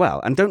said that as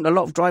well. And don't a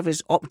lot of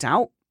drivers opt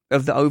out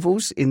of the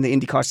ovals in the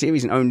IndyCar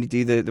series and only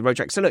do the road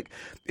track? So look,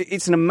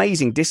 it's an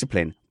amazing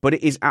discipline, but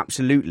it is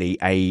absolutely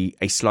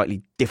a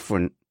slightly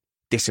different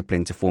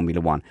discipline to Formula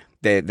One.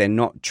 They're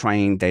not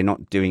trained. They're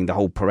not doing the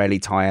whole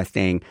Pirelli tyre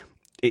thing.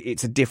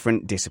 It's a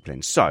different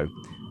discipline. So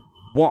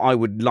what I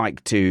would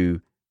like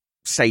to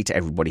say to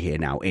everybody here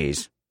now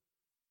is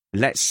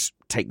let's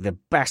take the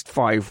best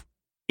 5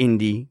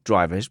 Indy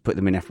drivers, put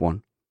them in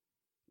F1.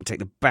 Take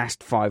the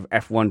best 5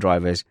 F1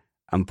 drivers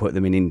and put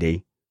them in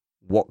Indy.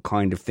 What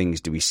kind of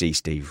things do we see,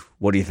 Steve?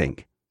 What do you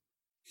think?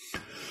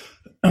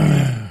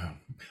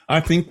 I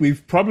think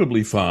we've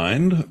probably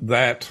find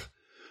that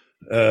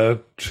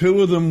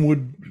 2 of them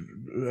would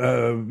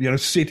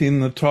sit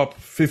in the top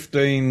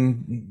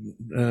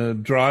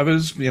 15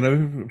 drivers,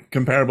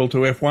 comparable to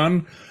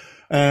F1.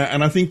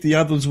 And I think the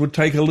others would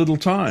take a little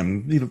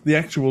time. The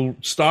actual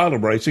style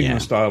of racing, the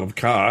style of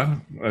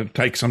car,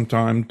 takes some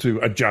time to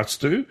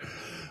adjust to.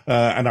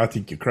 And I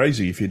think you're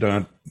crazy if you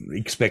don't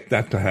expect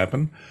that to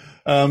happen.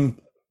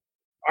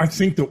 I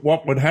think that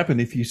what would happen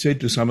if you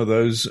said to some of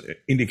those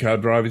IndyCar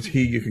drivers,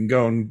 here, you can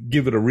go and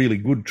give it a really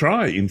good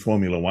try in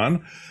Formula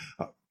One,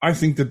 I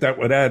think that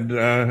would add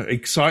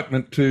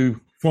excitement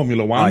to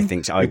Formula One. I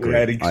think so. I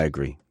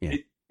agree. Yeah.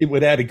 It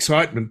would add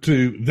excitement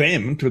to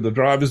them, to the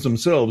drivers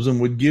themselves,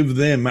 and would give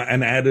them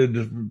an added,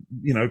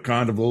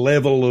 kind of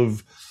level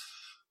of,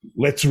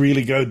 let's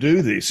really go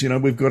do this.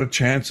 We've got a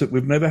chance that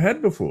we've never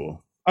had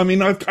before. I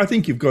mean, I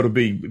think you've got to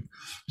be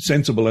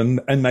sensible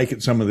and make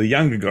it some of the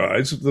younger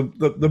guys.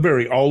 The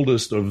very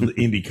oldest of the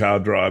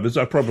IndyCar drivers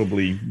are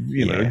probably,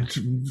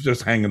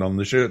 just hanging on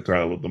the shirt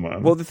tail at the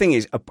moment. Well, the thing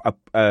is,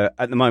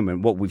 at the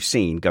moment, what we've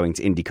seen going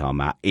to IndyCar,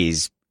 Matt,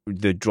 is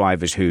the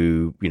drivers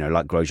who,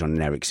 like Grosjean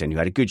and Ericsson, who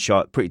had a good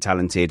shot, pretty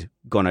talented,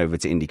 gone over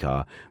to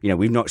IndyCar.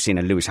 We've not seen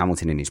a Lewis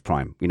Hamilton in his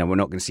prime. We're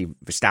not going to see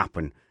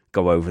Verstappen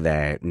go over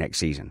there next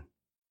season.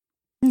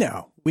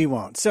 No, we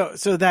won't. So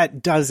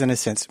that does, in a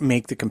sense,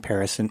 make the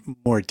comparison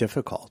more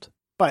difficult.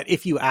 But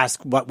if you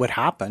ask what would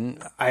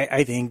happen,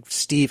 I think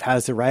Steve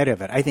has the right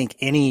of it. I think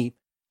any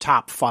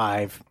top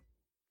 5,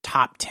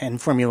 top 10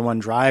 Formula One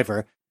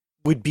driver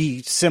would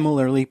be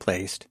similarly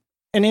placed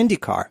in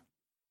IndyCar.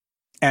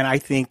 And I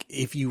think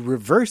if you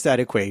reverse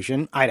that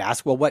equation, I'd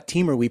ask, well, what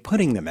team are we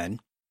putting them in?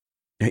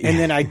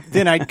 And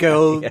then I'd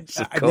go, yes,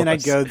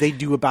 they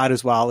do about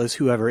as well as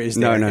whoever is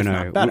there.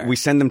 No. We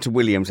send them to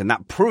Williams, and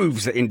that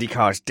proves that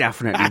IndyCar is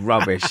definitely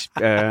rubbish.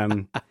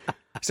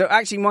 So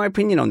actually, my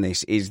opinion on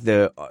this is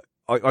that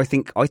I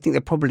think they're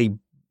probably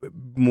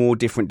more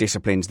different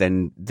disciplines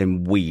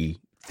than we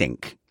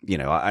think.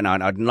 And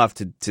I'd love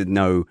to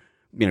know,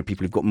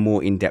 people who've got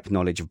more in-depth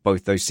knowledge of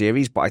both those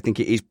series. But I think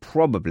it is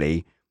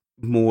probably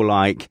more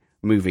like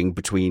moving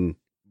between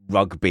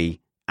rugby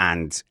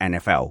and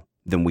NFL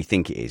than we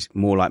think it is.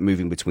 More like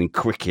moving between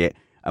cricket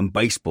and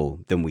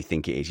baseball than we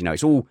think it is.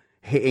 It's all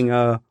hitting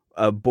a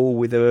ball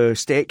with a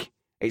stick.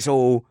 It's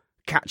all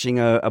catching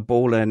a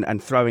ball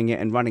and throwing it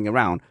and running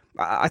around.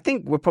 I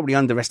think we're probably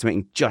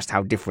underestimating just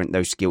how different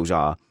those skills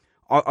are.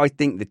 I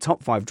think the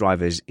top 5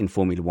 drivers in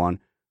Formula One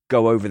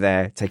go over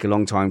there, take a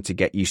long time to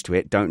get used to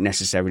it, don't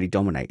necessarily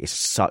dominate. It's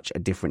such a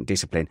different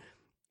discipline.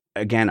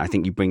 Again, I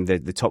think you bring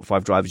the top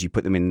 5 drivers, you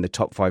put them in the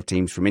top 5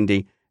 teams from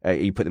Indy,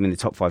 you put them in the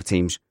top 5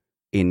 teams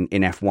in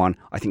F1,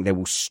 I think they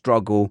will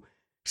struggle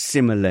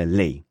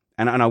similarly.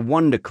 And I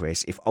wonder,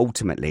 Chris, if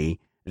ultimately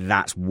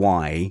that's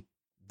why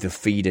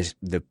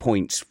the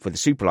points for the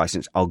super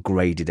license are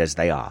graded as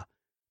they are.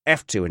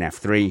 F2 and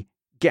F3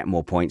 get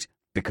more points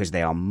because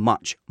they are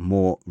much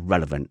more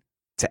relevant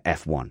to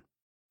F1.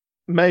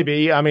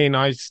 Maybe. I mean,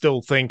 I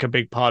still think a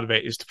big part of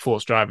it is to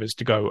force drivers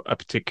to go a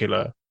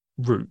particular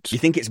route. You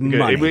think it's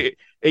money?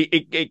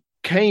 It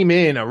came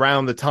in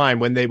around the time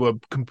when they were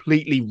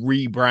completely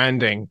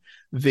rebranding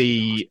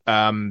the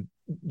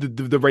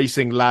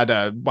racing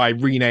ladder by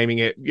renaming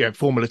it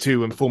Formula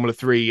 2 and Formula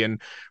 3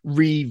 and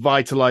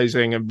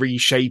revitalizing and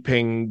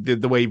reshaping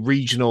the way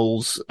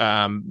regional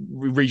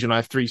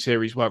F3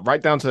 series work,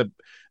 right down to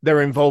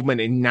their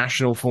involvement in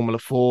national Formula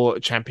 4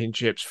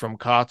 championships from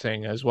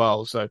karting as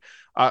well. So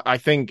I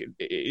think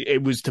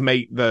it was to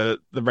make the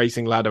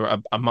racing ladder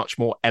a much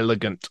more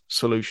elegant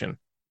solution.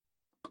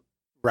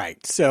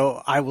 Right.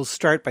 So I will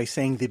start by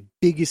saying the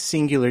biggest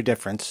singular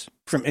difference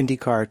from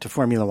IndyCar to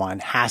Formula One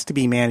has to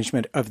be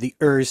management of the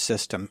ERS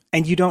system.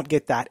 And you don't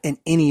get that in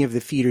any of the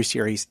feeder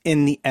series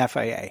in the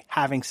FIA.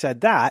 Having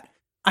said that,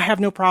 I have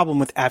no problem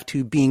with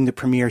F2 being the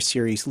premier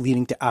series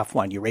leading to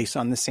F1. You race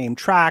on the same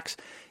tracks,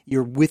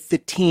 you're with the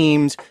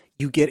teams,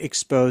 you get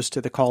exposed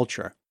to the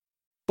culture.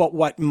 But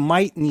what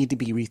might need to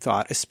be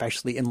rethought,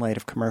 especially in light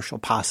of commercial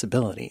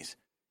possibilities,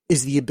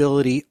 is the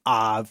ability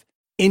of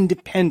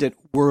independent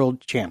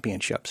world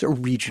championships or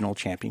regional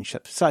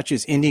championships, such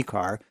as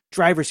IndyCar.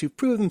 Drivers who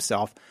prove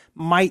themselves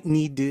might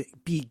need to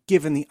be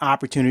given the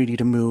opportunity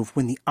to move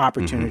when the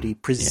opportunity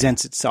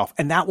presents itself.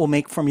 And that will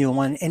make Formula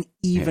One an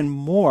even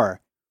more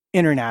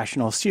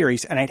international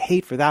series. And I'd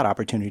hate for that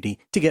opportunity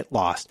to get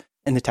lost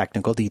in the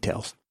technical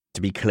details.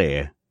 To be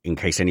clear, in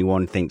case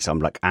anyone thinks I'm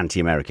like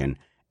anti-American,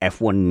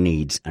 F1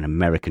 needs an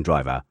American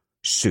driver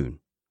soon,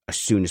 as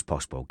soon as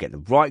possible. Get the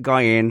right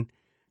guy in,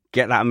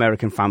 get that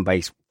American fan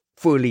base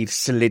fully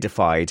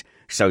solidified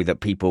so that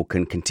people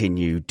can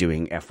continue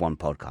doing F1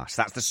 podcasts.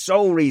 That's the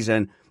sole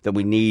reason that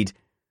we need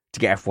to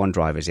get F1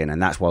 drivers in.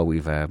 And that's why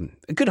we've a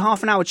good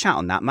half an hour chat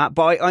on that, Matt.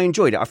 But I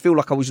enjoyed it. I feel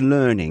like I was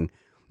learning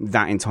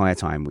that entire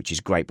time, which is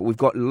great. But we've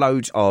got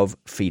loads of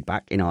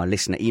feedback in our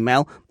listener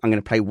email. I'm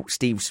going to play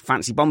Steve's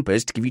fancy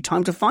bumpers to give you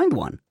time to find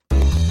one.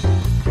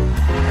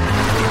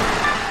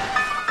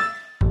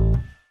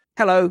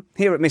 Hello,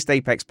 here at Missed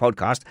Apex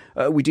Podcast,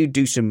 we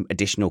do some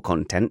additional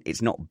content.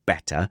 It's not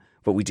better,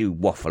 but we do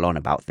waffle on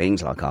about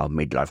things like our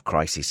midlife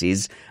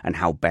crises and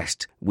how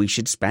best we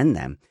should spend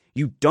them.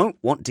 You don't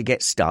want to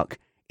get stuck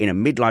in a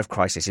midlife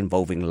crisis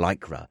involving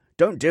Lycra.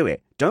 Don't do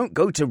it. Don't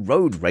go to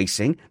road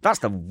racing. That's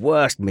the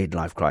worst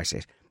midlife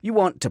crisis. You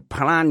want to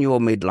plan your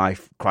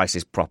midlife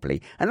crisis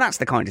properly, and that's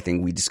the kind of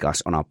thing we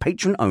discuss on our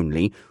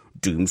patron-only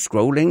Doom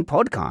Scrolling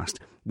podcast.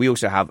 We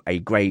also have a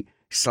great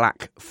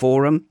Slack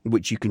forum,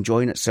 which you can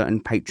join at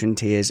certain patron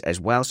tiers as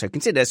well. So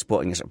consider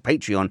supporting us at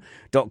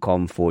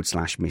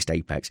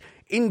patreon.com/missedapex.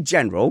 In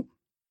general,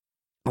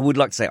 I would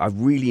like to say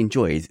I've really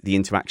enjoyed the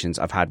interactions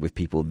I've had with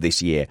people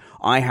this year.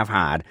 I have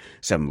had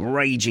some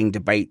raging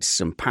debates,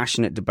 some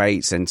passionate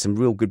debates, and some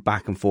real good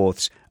back and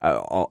forths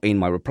in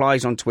my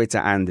replies on Twitter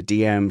and the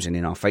DMs and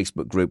in our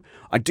Facebook group.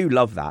 I do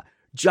love that.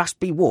 Just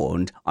be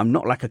warned, I'm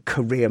not like a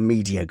career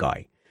media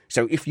guy.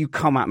 So if you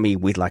come at me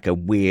with like a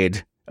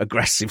weird,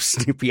 aggressive,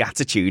 snippy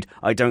attitude,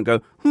 I don't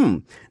go,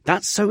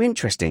 that's so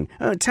interesting.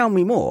 Tell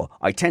me more.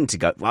 I tend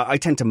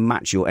to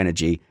match your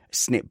energy,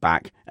 snip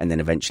back, and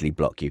then eventually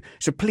block you.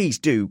 So please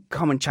do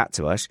come and chat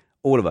to us,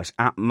 all of us,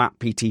 at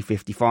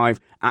MattPT55,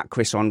 at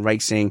Chris on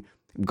Racing.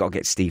 We've got to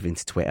get Steve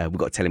into Twitter. We've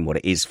got to tell him what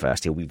it is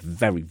first. He'll be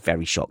very,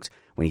 very shocked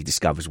when he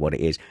discovers what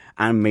it is.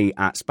 And me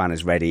at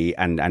Spanners Ready,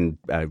 and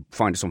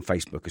find us on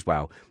Facebook as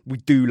well. We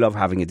do love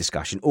having a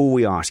discussion. All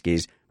we ask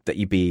is that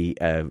you be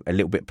a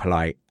little bit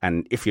polite,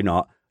 and if you're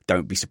not,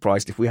 don't be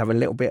surprised if we have a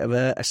little bit of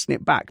a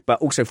snip back. But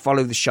also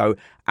follow the show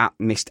at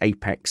Missed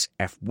Apex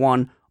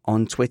F1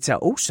 on Twitter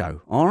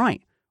also. All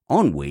right,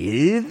 on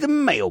with the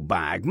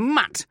mailbag.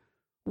 Matt,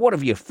 what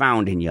have you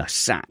found in your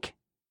sack?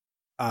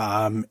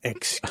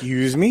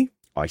 Excuse me?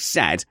 I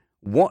said,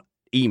 what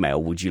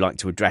email would you like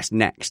to address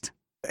next?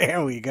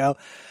 There we go.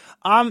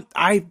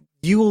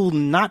 You will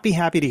not be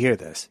happy to hear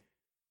this.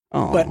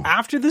 Oh. But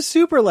after the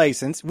super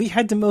license, we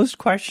had the most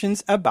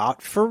questions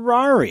about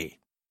Ferrari.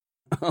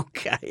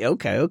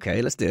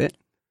 Okay. Let's do it.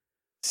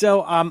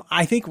 So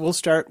I think we'll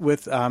start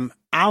with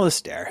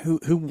Alistair,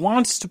 who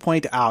wants to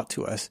point out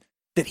to us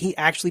that he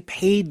actually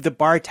paid the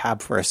bar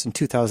tab for us in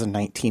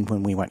 2019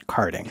 when we went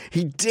karting.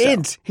 He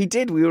did. So. He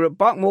did. We were at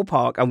Buckmore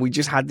Park and we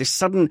just had this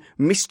sudden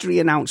mystery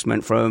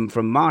announcement from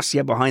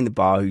Marcia behind the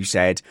bar who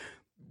said,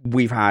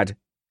 we've had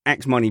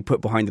X money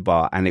put behind the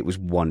bar, and it was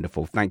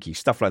wonderful. Thank you.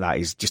 Stuff like that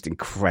is just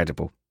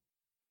incredible.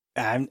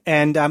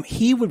 And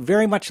he would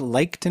very much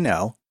like to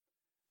know,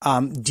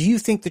 do you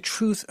think the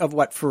truth of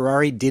what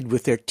Ferrari did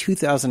with their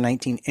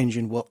 2019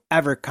 engine will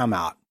ever come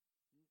out?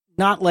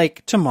 Not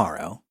like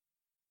tomorrow,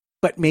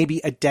 but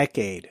maybe a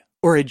decade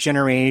or a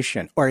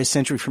generation or a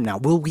century from now.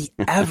 Will we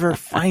ever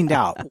find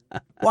out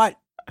what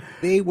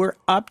they were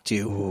up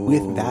to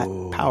with that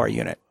power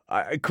unit?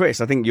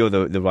 Chris, I think you're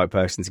the right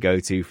person to go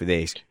to for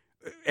this.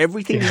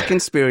 Everything is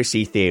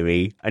conspiracy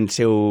theory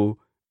until,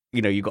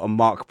 you've got a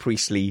Mark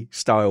Priestley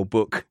style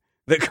book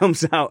that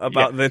comes out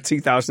about the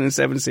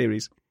 2007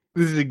 series.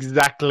 This is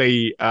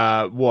exactly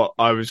what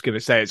I was going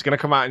to say. It's going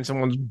to come out in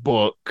someone's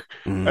book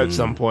at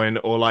some point,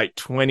 or like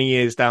 20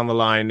 years down the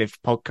line,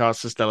 if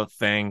podcasts are still a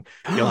thing,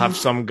 you'll have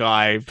some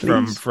guy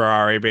from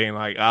Ferrari being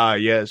like,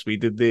 yes, we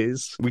did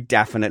this. We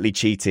definitely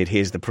cheated.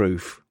 Here's the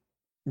proof.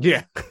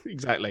 Yeah,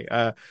 exactly.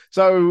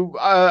 No,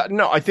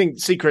 I think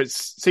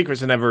secrets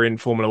are never in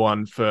Formula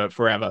One for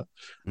forever.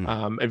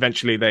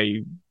 Eventually,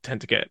 they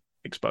tend to get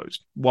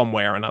exposed one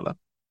way or another.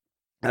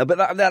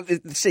 But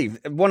Steve,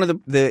 one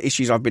of the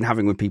issues I've been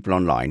having with people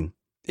online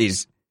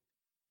is,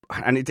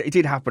 and it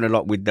did happen a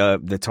lot with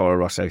the Toro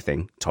Rosso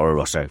thing. Toro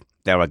Rosso,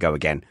 there I go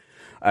again,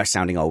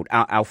 sounding old.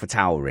 Alpha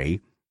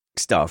Tauri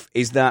stuff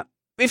is that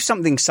if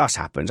something sus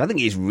happens, I think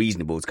it is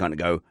reasonable to kind of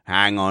go,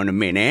 hang on a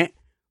minute.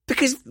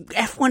 Because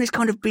F1 has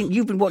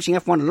you've been watching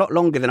F1 a lot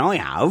longer than I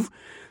have.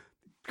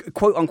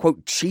 Quote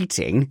unquote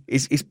cheating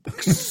is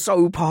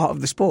so part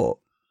of the sport.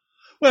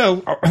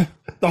 Well,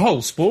 the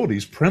whole sport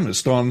is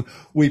premised on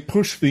we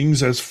push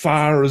things as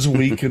far as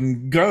we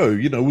can go.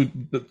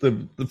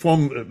 The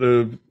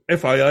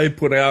FIA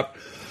put out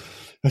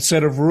a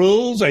set of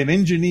rules, and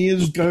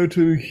engineers go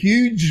to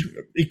huge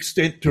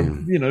extent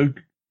to,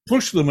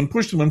 push them.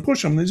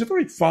 There's a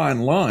very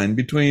fine line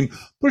between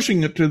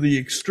pushing it to the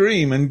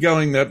extreme and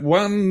going that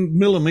 1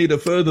 millimeter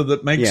further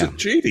that makes it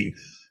cheating.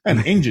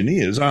 And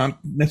engineers aren't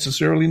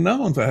necessarily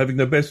known for having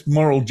the best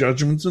moral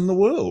judgments in the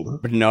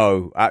world. But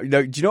no,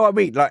 do you know what I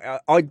mean? Like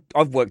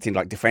I've worked in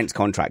like defense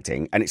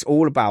contracting, and it's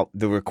all about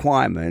the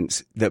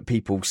requirements that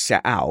people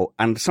set out.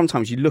 And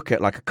sometimes you look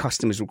at like a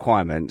customer's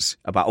requirements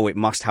about, it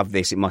must have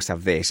this,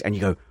 and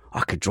you go, I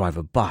could drive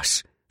a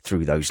bus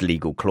through those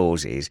legal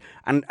clauses.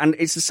 And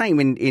it's the same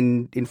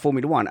in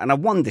Formula One. And I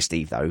wonder,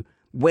 Steve, though,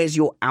 where's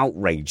your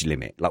outrage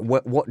limit? Like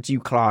what do you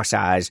class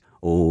as,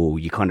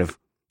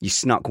 you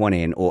snuck one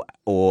in,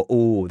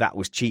 or that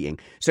was cheating?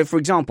 So, for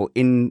example,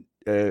 in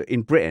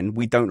Britain,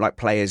 we don't like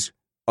players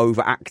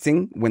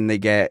overacting when they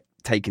get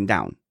taken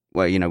down,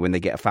 when they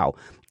get a foul.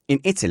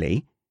 In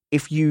Italy,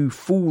 if you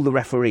fool the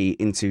referee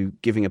into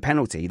giving a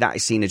penalty, that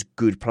is seen as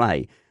good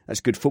play.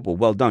 That's good football.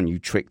 Well done, you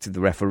tricked the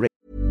referee.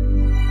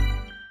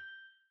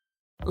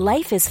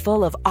 Life is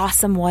full of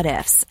awesome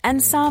what-ifs,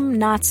 and some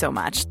not so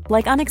much,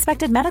 like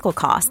unexpected medical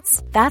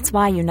costs. That's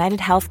why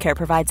United Healthcare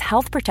provides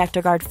Health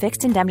Protector Guard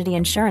fixed indemnity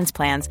insurance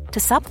plans to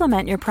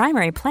supplement your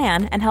primary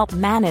plan and help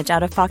manage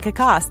out-of-pocket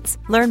costs.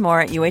 Learn more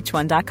at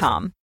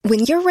UH1.com. When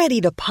you're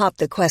ready to pop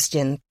the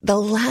question, the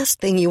last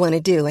thing you want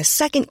to do is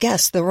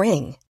second-guess the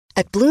ring.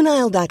 At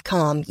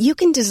BlueNile.com, you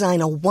can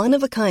design a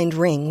one-of-a-kind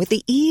ring with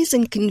the ease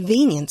and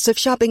convenience of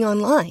shopping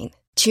online.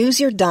 Choose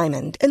your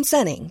diamond and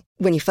setting.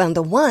 When you find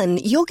the one,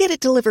 you'll get it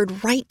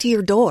delivered right to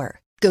your door.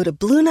 Go to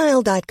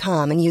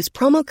BlueNile.com and use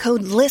promo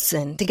code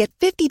LISTEN to get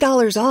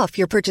 $50 off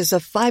your purchase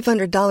of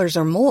 $500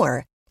 or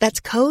more.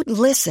 That's code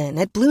LISTEN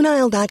at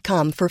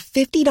BlueNile.com for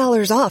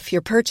 $50 off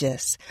your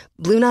purchase.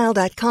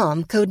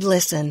 BlueNile.com, code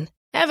LISTEN.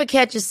 Ever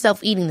catch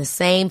yourself eating the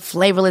same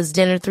flavorless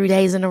dinner 3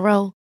 days in a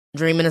row?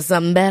 Dreaming of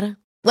something better?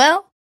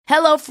 Well,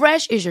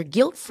 HelloFresh is your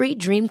guilt-free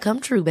dream come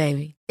true,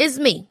 baby. It's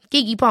me,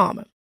 Keke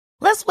Palmer.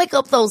 Let's wake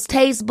up those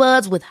taste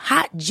buds with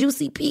hot,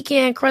 juicy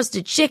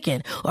pecan-crusted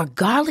chicken or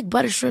garlic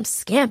butter shrimp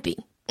scampi.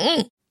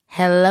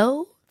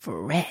 Hello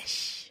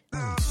Fresh.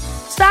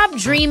 Stop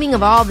dreaming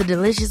of all the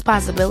delicious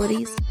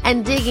possibilities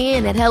and dig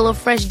in at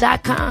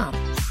HelloFresh.com.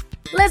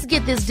 Let's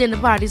get this dinner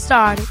party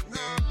started.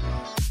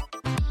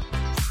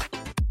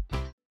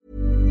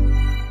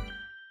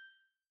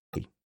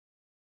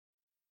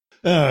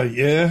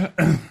 Yeah.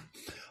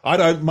 I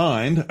don't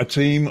mind a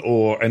team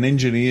or an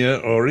engineer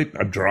or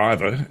a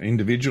driver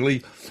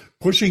individually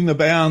pushing the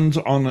bounds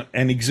on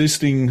an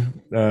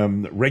existing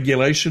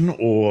regulation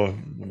or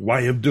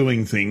way of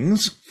doing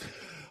things.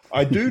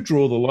 I do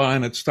draw the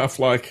line at stuff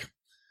like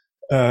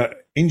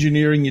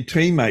engineering your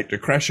teammate to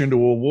crash into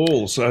a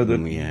wall so that,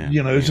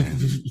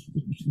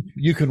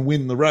 you can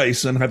win the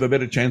race and have a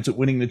better chance at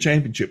winning the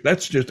championship.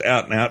 That's just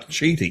out and out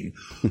cheating.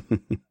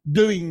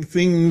 Doing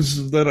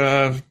things that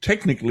are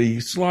technically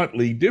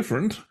slightly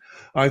different,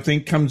 I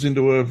think, comes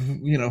into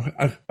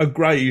a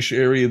greyish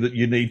area that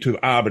you need to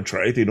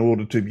arbitrate in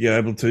order to be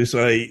able to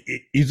say,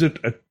 is it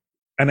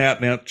an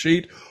out and out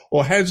cheat,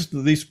 or has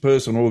this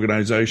person,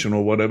 organisation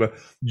or whatever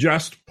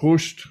just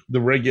pushed the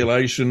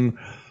regulation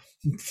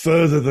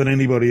further than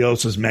anybody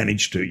else has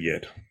managed to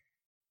yet?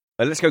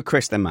 Let's go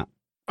Chris then, Matt.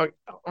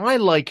 I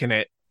liken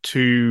it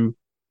to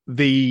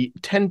the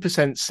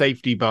 10%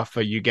 safety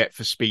buffer you get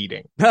for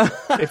speeding.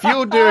 If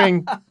you're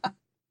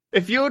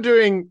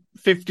doing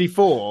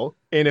 54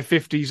 in a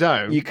 50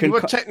 zone, you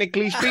are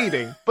technically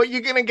speeding, but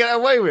you're going to get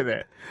away with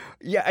it.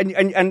 Yeah,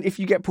 and if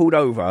you get pulled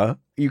over,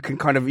 you can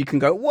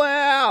go,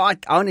 well, I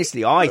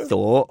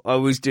thought I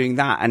was doing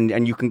that,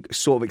 and you can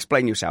sort of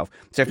explain yourself.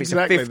 So if it's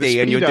a 50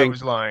 and you're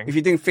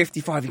doing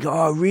 55, you go,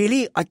 oh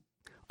really?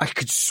 I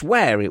could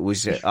swear it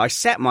was. I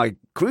set my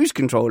cruise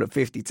control at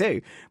 52,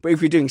 but if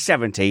you're doing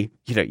 70,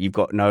 you've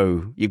got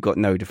no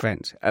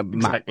defense.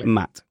 Exactly.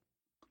 Matt.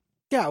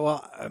 Yeah,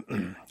 well,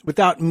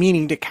 without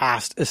meaning to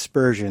cast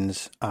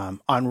aspersions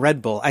on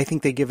Red Bull, I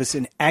think they give us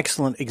an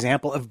excellent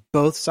example of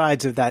both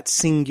sides of that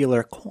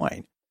singular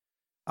coin.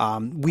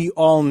 We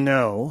all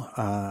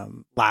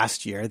know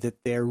last year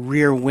that their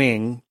rear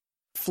wing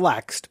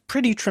flexed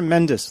pretty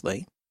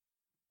tremendously,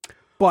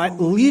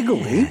 but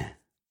legally. Yeah.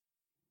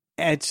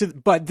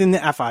 But then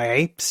the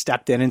FIA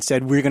stepped in and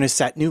said, we're going to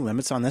set new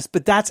limits on this.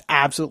 But that's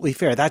absolutely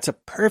fair. That's a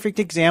perfect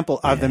example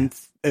of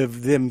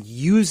them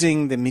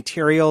using the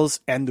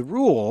materials and the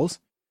rules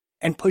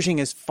and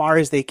pushing as far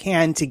as they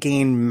can to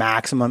gain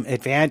maximum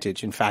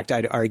advantage. In fact,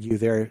 I'd argue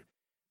their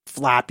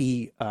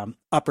flappy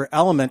upper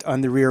element on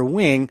the rear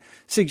wing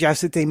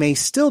suggests that they may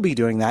still be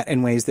doing that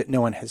in ways that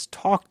no one has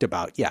talked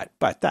about yet.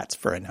 But that's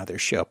for another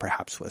show,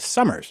 perhaps with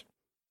Summers.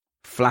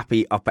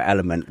 Flappy upper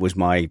element was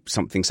my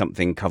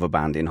something cover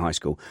band in high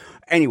school.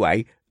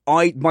 Anyway,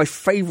 my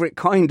favourite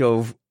kind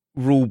of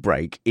rule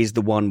break is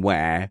the one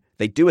where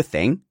they do a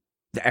thing,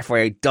 the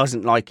FIA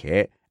doesn't like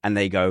it, and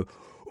they go,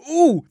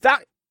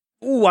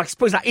 I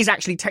suppose that is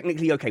actually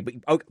technically okay,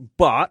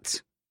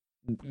 but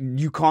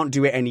you can't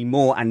do it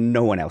anymore, and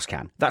no one else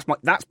can.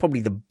 That's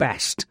probably the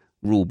best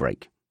rule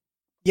break.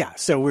 Yeah,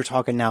 so we're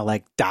talking now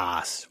like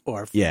DAS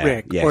or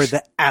Frick or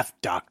the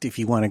F-duct if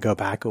you want to go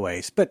back a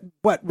ways. But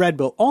what Red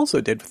Bull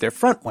also did with their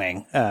front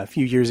wing a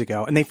few years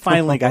ago, and they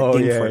finally got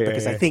for it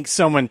because I think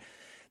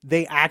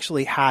they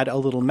actually had a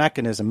little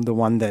mechanism, the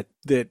one that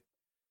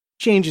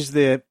changes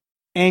the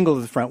angle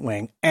of the front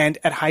wing, and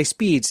at high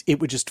speeds, it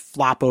would just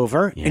flop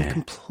over and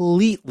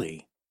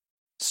completely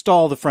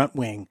stall the front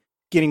wing,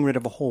 getting rid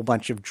of a whole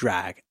bunch of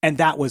drag. And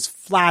that was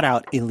flat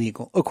out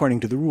illegal, according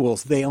to the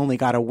rules. They only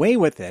got away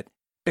with it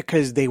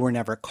because they were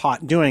never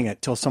caught doing it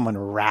till someone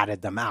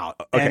ratted them out.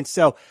 Okay. And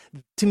so,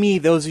 to me,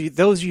 those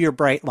are your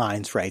bright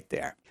lines right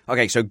there.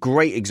 Okay, so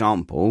great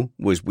example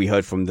was we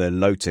heard from the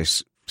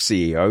Lotus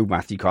CEO,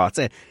 Matthew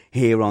Carter,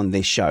 here on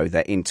this show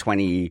that in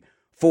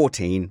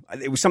 2014,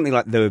 it was something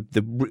like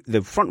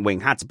the front wing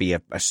had to be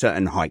a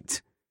certain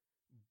height,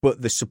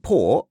 but the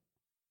support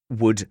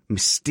would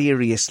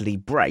mysteriously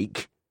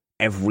break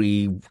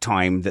every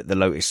time that the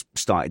Lotus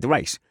started the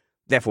race.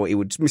 Therefore, it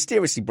would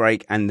mysteriously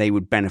break and they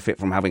would benefit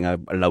from having a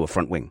lower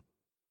front wing.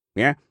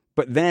 Yeah?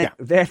 But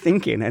their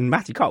thinking, and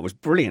Matthew Carter was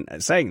brilliant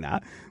at saying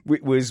that,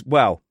 was,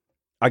 well,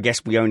 I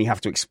guess we only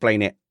have to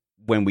explain it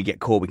when we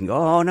get caught. We can go,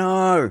 oh,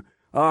 no,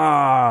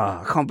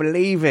 I can't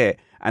believe it.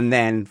 And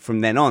then from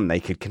then on, they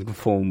could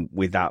conform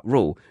with that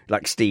rule.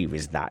 Like, Steve,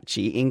 is that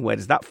cheating? Where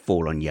does that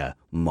fall on your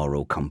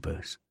moral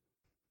compass?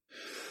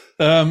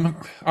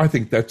 I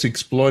think that's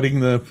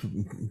exploiting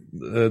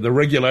the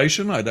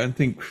regulation. I don't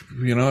think,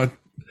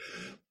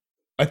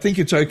 I think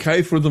it's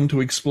okay for them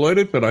to exploit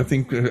it, but I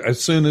think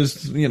as soon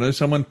as,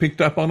 someone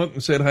picked up on it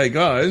and said, hey,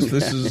 guys,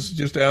 this is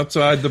just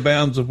outside the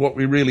bounds of what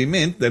we really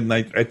meant, then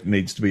it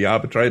needs to be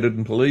arbitrated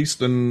and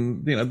policed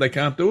and, they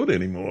can't do it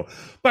anymore.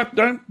 But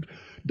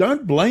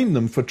don't blame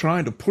them for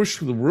trying to push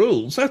the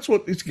rules. That's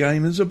what this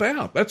game is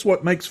about. That's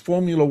what makes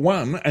Formula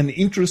One an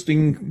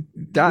interesting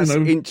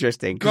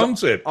interesting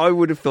concept. I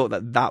would have thought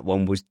that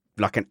one was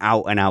like an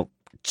out-and-out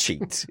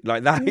cheat.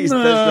 Like that is...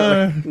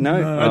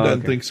 No, I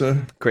don't think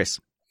so. Chris?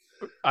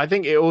 I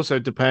think it also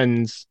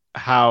depends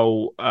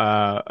how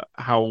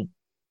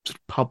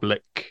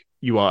public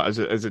you are as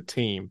a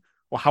team,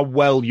 or how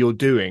well you're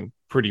doing,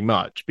 pretty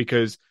much,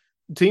 because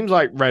teams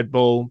like Red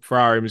Bull,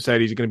 Ferrari,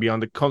 Mercedes are going to be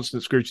under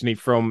constant scrutiny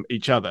from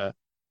each other.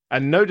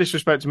 And no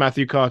disrespect to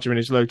Matthew Carter and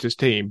his Lotus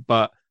team,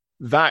 but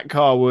that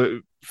car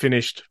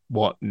finished,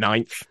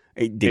 ninth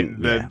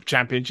in the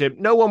championship.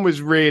 No one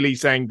was really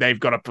saying they've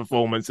got a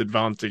performance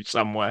advantage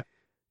somewhere.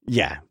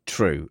 Yeah,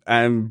 true.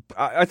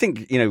 I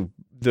think,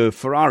 the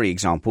Ferrari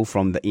example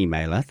from the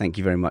emailer, thank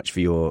you very much for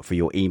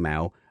your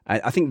email,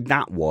 I think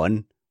that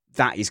one,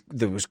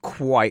 there was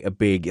quite a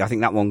big, I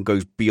think that one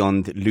goes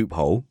beyond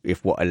loophole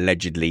if what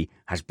allegedly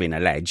has been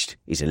alleged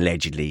is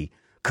allegedly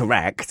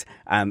correct.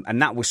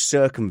 And that was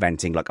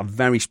circumventing like a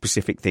very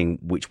specific thing,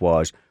 which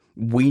was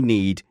we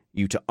need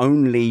you to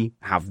only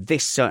have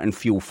this certain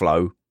fuel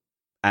flow.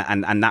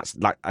 And that's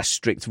like a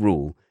strict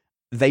rule.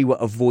 They were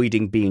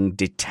avoiding being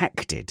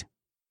detected.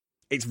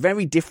 It's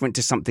very different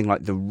to something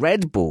like the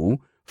Red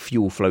Bull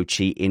fuel flow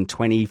cheat in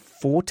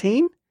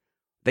 2014.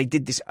 They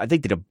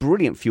did a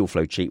brilliant fuel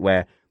flow cheat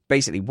where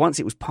basically once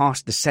it was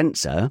past the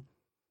sensor,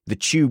 the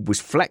tube was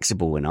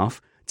flexible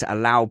enough to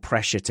allow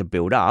pressure to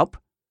build up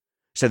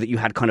so that you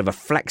had kind of a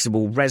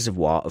flexible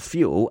reservoir of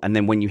fuel. And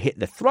then when you hit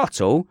the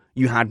throttle,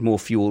 you had more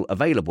fuel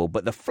available.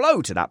 But the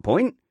flow to that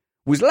point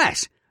was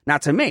less. Now,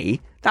 to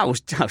me, that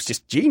was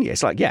just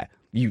genius. Like, yeah,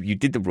 you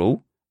did the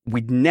rule.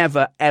 We'd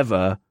never,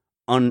 ever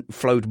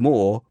flowed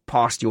more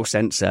past your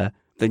sensor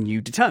than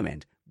you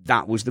determined.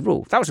 That was the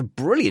rule. That was a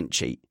brilliant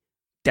cheat.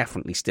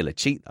 Definitely still a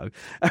cheat, though.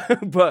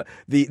 But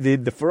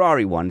the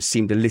Ferrari one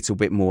seemed a little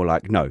bit more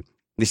like, no,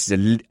 this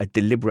is a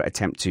deliberate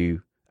attempt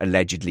to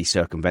allegedly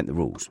circumvent the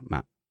rules,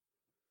 Matt.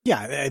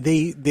 Yeah,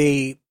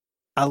 they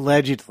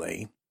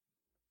allegedly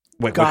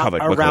we're got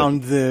covered.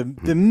 around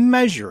the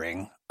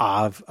measuring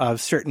of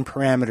certain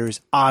parameters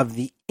of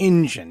the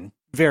engine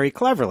very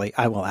cleverly,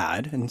 I will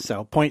add. And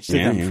so points to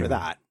them for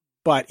that.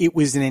 But it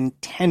was an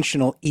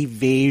intentional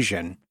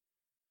evasion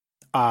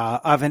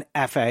of an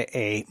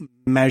FAA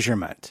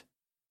measurement.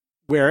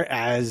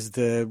 Whereas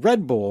the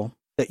Red Bull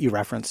that you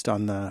referenced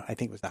on the, I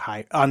think it was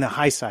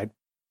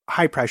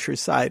high pressure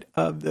side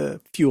of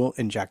the fuel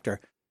injector,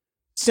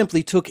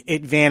 simply took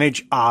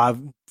advantage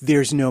of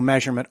there's no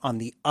measurement on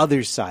the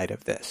other side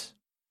of this.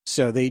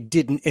 So they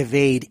didn't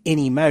evade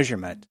any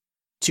measurement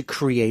to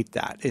create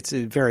that. It's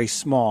a very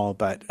small,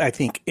 but I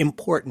think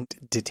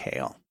important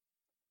detail.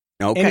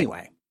 Okay.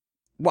 Anyway.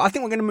 Well, I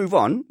think we're going to move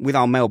on with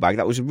our mailbag.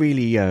 That was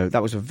really,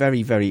 that was a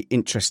very, very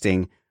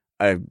interesting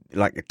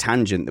like a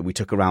tangent that we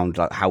took around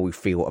like how we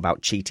feel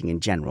about cheating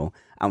in general.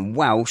 And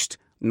whilst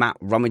Matt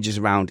rummages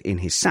around in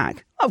his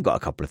sack, I've got a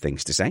couple of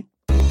things to say.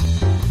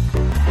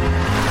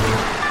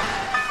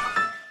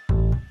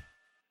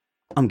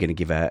 I'm going to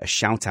give a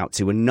shout out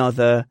to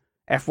another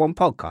F1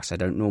 podcast. I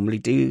don't normally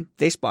do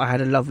this, but I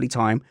had a lovely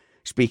time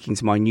speaking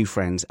to my new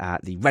friends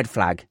at the Red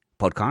Flag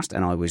podcast,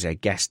 and I was a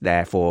guest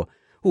there for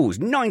it was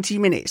 90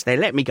 minutes. They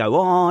let me go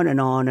on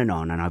and on and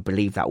on, and I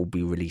believe that will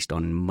be released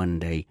on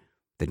Monday,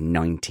 the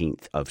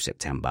 19th of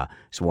September.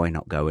 So why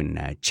not go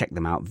and check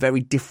them out? Very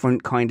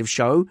different kind of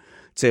show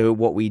to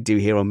what we do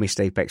here on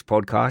Missed Apex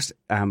podcast.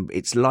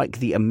 It's like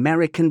the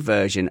American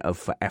version of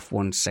For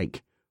F1's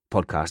Sake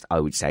podcast, I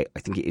would say. I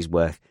think it is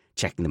worth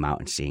checking them out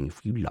and seeing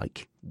if you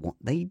like what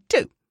they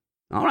do.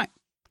 All right,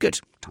 good.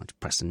 Time to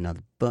press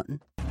another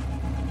button.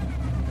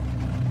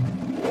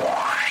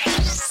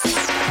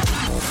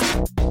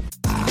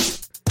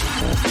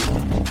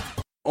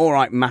 All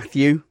right,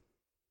 Matthew.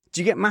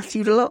 Do you get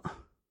Matthewed a lot?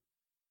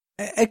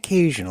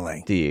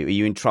 Occasionally. Do you? Are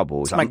you in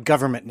trouble? It's my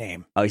government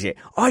name. Oh, is it?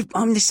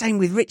 I'm the same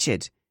with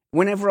Richard.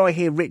 Whenever I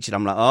hear Richard,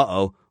 I'm like,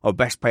 uh-oh, I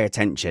best pay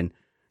attention.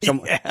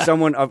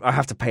 Someone, I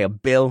have to pay a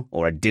bill,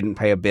 or I didn't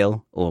pay a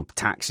bill, or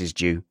tax is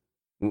due.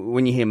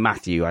 When you hear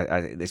Matthew,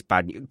 it's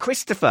bad news.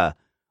 Christopher.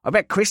 I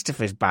bet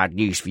Christopher's bad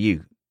news for you.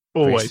 Chris.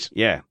 Always.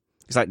 Yeah.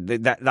 It's like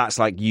that's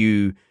like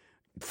you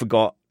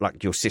forgot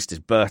like your sister's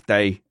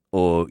birthday,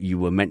 or you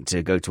were meant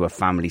to go to a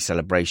family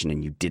celebration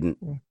and you didn't.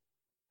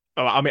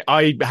 I mean,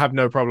 I have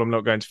no problem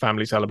not going to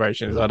family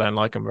celebrations. I don't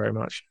like them very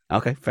much.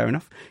 Okay, fair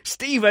enough.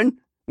 Stephen,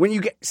 when you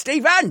get...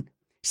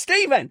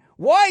 Stephen,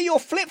 why are your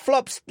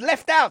flip-flops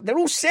left out? They're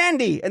all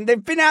sandy and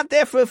they've been out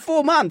there for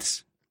 4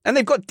 months and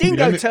they've got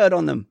dingo turd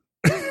on them.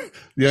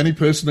 The only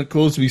person that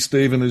calls me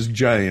Stephen is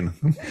Jane.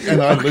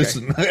 And I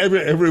listen.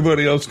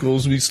 Everybody else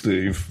calls me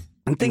Steve.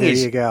 And thing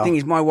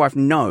is, my wife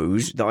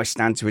knows that I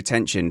stand to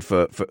attention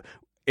for...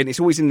 And it's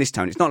always in this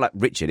tone. It's not like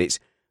Richard. It's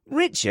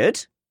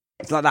Richard.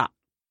 It's like that.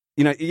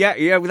 You know,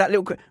 yeah, with that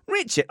little...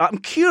 Richard, I'm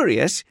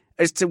curious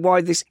as to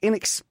why this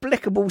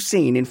inexplicable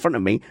scene in front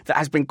of me that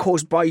has been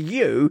caused by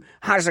you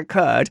has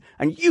occurred,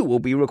 and you will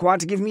be required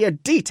to give me a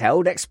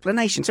detailed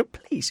explanation. So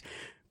please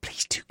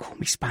do call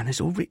me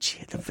Spanners or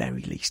Richie at the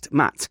very least.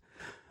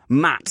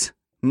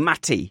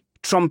 Matty,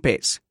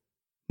 trumpets,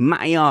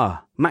 Matty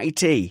R, Matty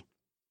T.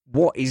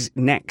 What is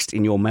next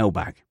in your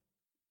mailbag?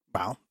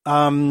 Well,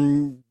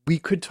 we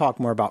could talk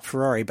more about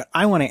Ferrari, but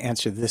I want to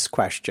answer this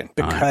question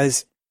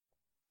because...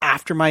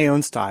 After My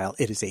Own Style,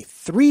 it is a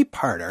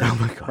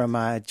 3-parter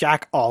from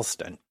Jack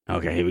Alston.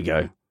 Okay, here we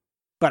go.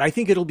 But I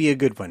think it'll be a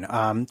good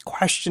one.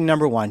 Question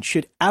number 1,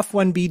 should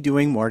F1 be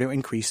doing more to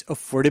increase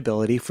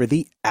affordability for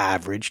the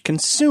average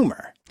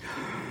consumer?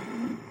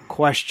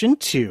 Question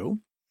 2,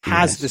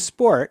 has the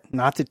sport,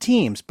 not the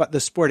teams, but the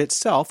sport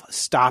itself,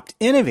 stopped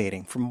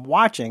innovating from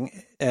watching?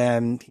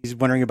 He's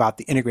wondering about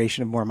the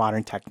integration of more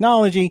modern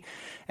technology.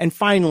 And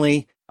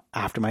finally,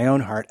 after my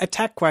own heart, a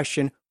tech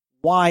question,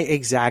 why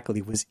exactly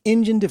was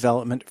engine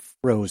development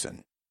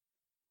frozen?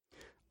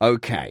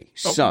 Okay,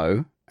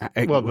 so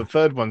Well, the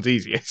third one's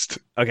easiest.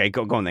 Okay,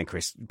 go on then,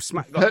 Chris.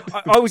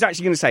 I was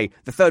actually going to say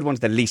the third one's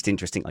the least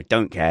interesting. I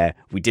don't care.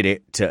 We did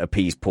it to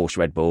appease Porsche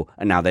Red Bull,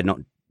 and now they're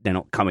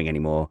not coming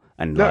anymore.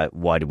 And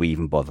why do we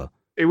even bother?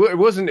 It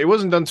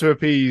wasn't done to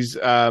appease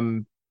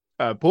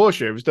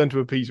Porsche. It was done to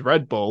appease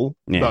Red Bull,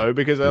 though,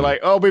 because they're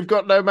like, oh, we've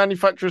got no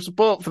manufacturer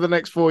support for the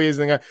next 4 years.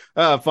 And they go,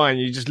 oh, fine,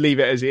 you just leave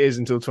it as it is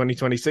until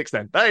 2026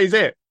 then. That is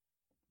it.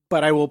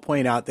 But I will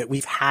point out that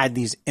we've had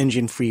these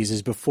engine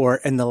freezes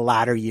before in the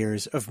latter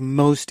years of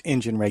most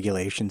engine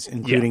regulations,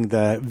 including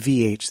the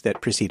V8s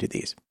that preceded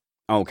these.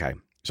 Okay.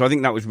 So I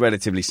think that was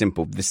relatively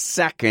simple. The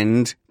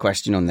second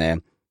question on there,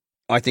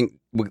 I think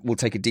we'll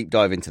take a deep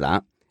dive into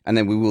that. And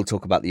then we will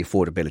talk about the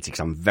affordability,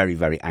 because I'm very,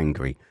 very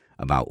angry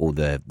about all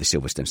the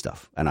Silverstone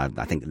stuff. And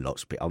I think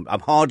lots of people, I'm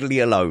hardly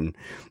alone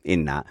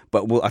in that.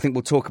 But I think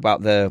we'll talk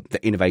about the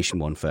innovation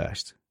one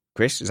first.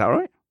 Chris, is that all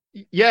right?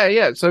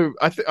 Yeah. So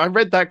I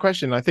read that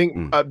question. I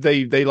think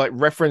they like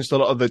referenced a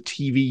lot of the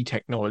TV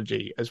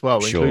technology as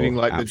well, including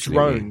like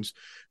absolutely. The drones.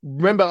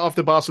 Remember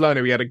after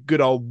Barcelona, we had a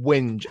good old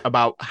whinge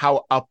about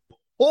how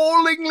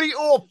appallingly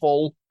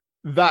awful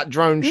that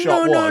drone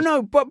shot was.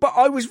 No. But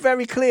I was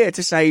very clear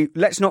to say,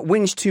 let's not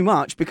whinge too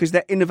much, because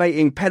they're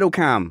innovating pedal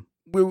cam,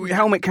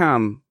 helmet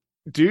cam.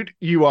 Dude,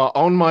 you are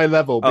on my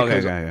level,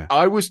 because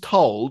I was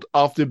told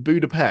after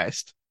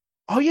Budapest,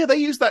 oh yeah, they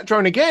used that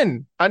drone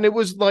again, and it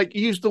was like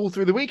used all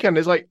through the weekend.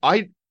 It's like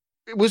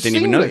it was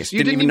seamless.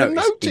 You didn't even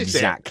notice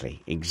it.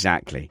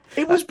 Exactly.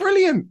 It was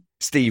brilliant.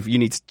 Steve, you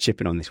need to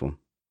chip in on this one.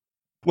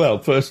 Well,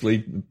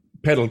 firstly,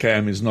 pedal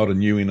cam is not a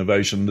new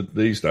innovation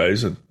these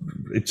days.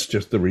 It's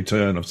just the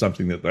return of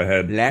something that they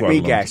had quite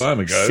a long time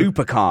ago.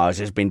 Supercars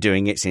has been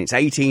doing it since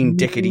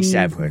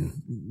 18-7.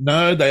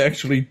 No, they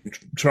actually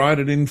tried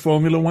it in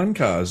Formula One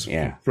cars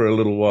for a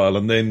little while,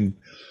 and then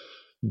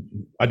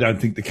I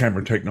don't think the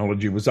camera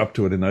technology was up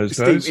to it in those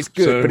days. It's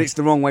good, but it's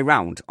the wrong way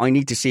round. I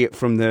need to see it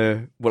from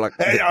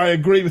I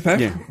agree with that.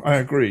 Yeah. I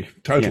agree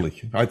totally.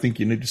 Yeah. I think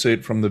you need to see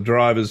it from the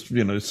driver's,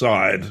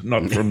 side,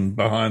 not from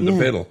behind the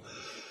pedal.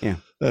 Yeah.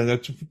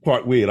 That's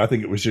quite weird. I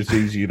think it was just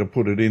easier to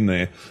put it in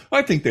there.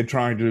 I think they're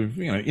trying to,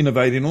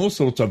 innovate in all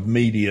sorts of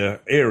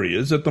media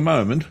areas at the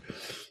moment.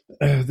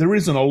 There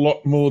isn't a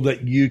lot more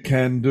that you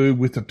can do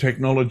with the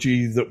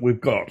technology that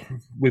we've got.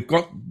 We've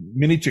got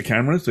miniature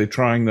cameras. They're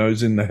trying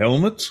those in the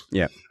helmets.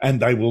 Yeah. And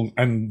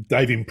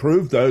they've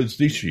improved those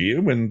this year,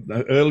 when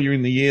earlier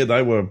in the year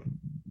they were,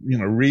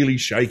 really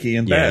shaky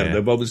and bad. Yeah.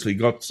 They've obviously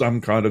got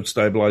some kind of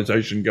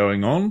stabilization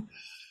going on.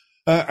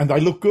 And they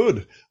look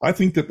good. I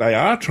think that they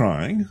are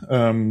trying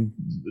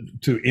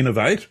to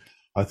innovate.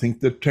 I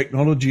think that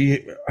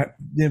technology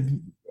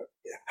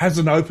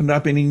hasn't opened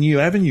up any new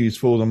avenues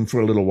for them for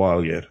a little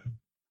while yet.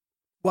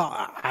 Well,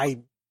 I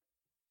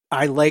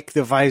like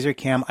the visor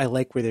cam. I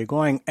like where they're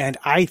going. And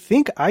I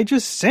think I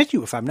just sent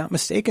you, if I'm not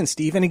mistaken,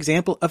 Steve, an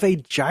example of a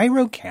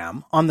gyro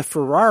cam on the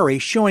Ferrari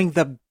showing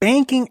the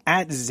banking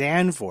at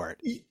Zandvoort.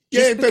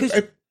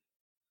 Yeah,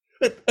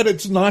 and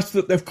it's nice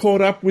that they've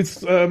caught up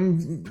with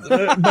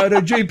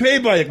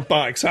MotoGP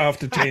bikes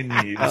after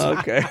 10 years.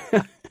 Okay.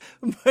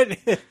 But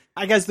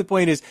I guess the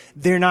point is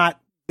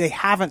they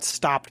haven't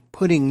stopped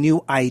putting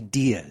new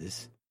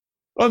ideas.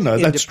 Oh, no,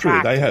 that's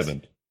true. They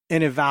haven't.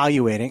 And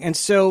evaluating. And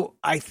so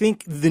I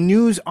think the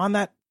news on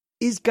that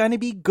is going to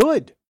be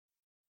good.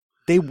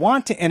 They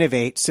want to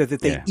innovate so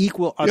that they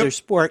equal other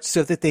sports,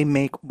 so that they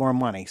make more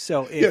money.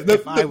 So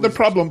the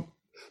problem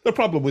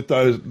with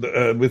those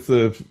with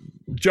the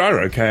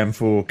gyrocam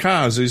for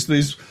cars is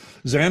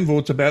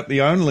Zandvoort's about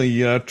the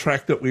only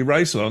track that we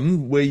race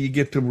on where you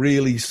get to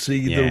really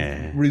see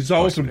the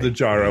result of the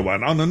gyro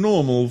one. On a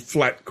normal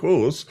flat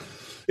course,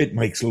 it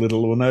makes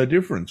little or no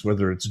difference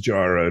whether it's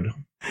gyroed.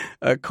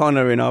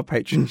 Connor in our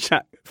patron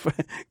chat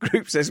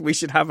group says we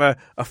should have a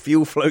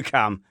fuel flow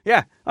cam.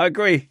 Yeah, I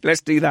agree.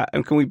 Let's do that.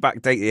 And can we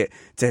backdate it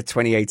to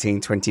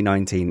 2018,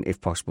 2019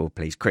 if possible,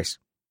 please? Chris?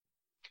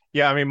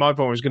 Yeah, I mean, my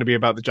point was going to be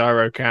about the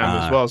gyro cam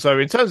as well. So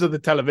in terms of the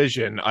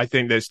television, I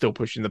think they're still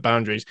pushing the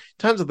boundaries. In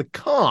terms of the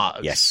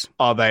cars,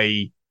 are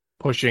they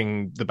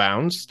pushing the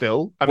bounds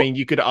still? I mean,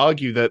 you could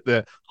argue that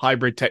the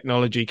hybrid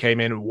technology came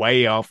in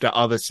way after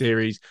other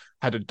series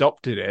had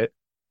adopted it,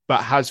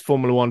 but has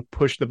Formula One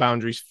pushed the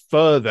boundaries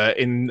further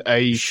in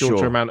a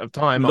shorter amount of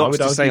time? Lots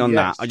to say on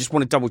that. I just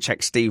want to double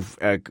check, Steve.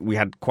 We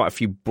had quite a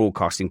few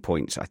broadcasting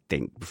points, I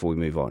think, before we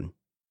move on.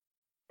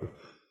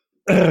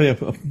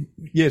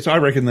 Yes, I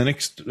reckon the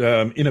next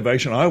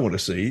innovation I want to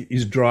see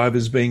is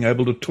drivers being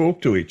able to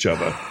talk to each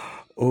other.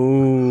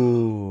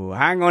 Oh,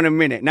 hang on a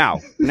minute. Now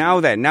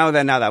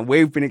then.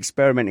 We've been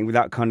experimenting with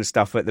that kind of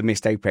stuff at the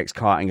Missed Apex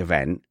karting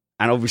event.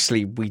 And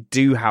obviously we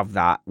do have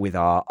that with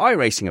our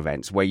iRacing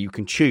events, where you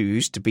can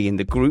choose to be in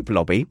the group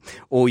lobby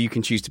or you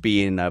can choose to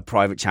be in a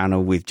private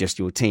channel with just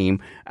your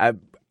team. I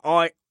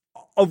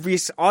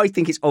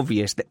think it's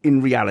obvious that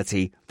in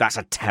reality, that's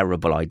a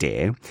terrible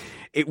idea.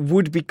 It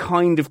would be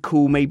kind of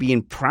cool maybe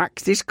in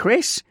practice,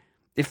 Chris,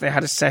 if they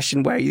had a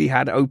session where you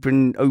had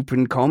open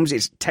comms.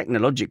 It's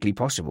technologically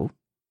possible.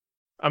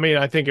 I mean,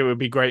 I think it would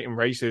be great in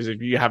races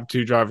if you have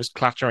two drivers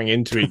clattering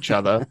into each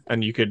other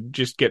and you could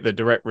just get the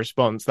direct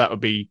response. That'd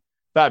be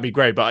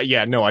great. But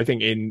yeah, no, I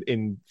think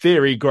in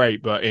theory,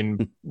 great, but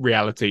in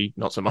reality,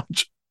 not so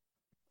much.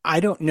 I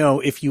don't know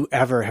if you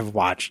ever have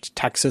watched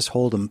Texas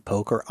Hold'em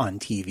poker on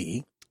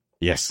TV.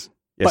 Yes,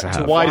 but I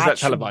have. Why is that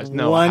televised?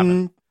 No, I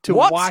haven't.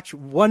 Watch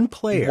one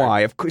player.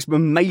 Why? Of course, it's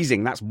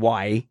amazing. That's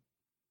why.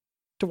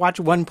 To watch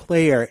one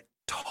player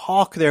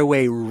talk their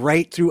way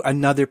right through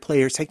another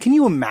player's head. Can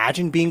you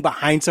imagine being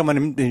behind someone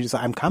and just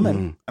like, I'm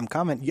coming.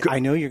 I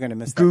know you're going to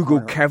miss that Google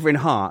corner.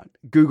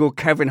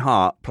 Kevin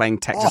Hart playing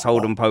Texas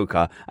Hold'em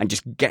poker and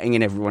just getting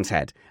in everyone's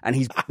head. And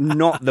he's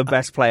not the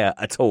best player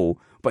at all,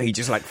 but he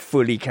just like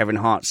fully Kevin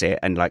Hart's it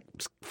and like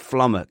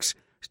flummox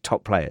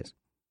top players.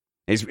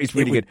 It's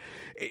really good.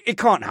 It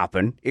can't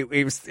happen.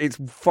 It's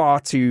far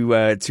too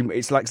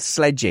it's like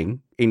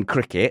sledging in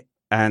cricket.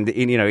 And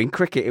in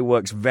cricket, it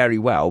works very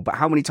well. But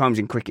how many times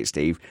in cricket,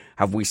 Steve,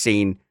 have we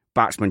seen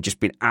batsmen just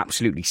been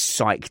absolutely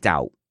psyched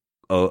out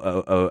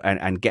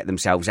and get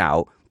themselves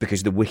out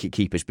because the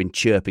wicketkeeper's been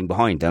chirping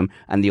behind them,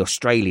 and the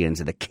Australians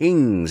are the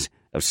kings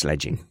of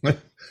sledging?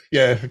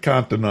 Yeah, I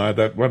can't deny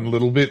that one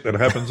little bit that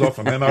happens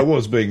often. And I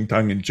was being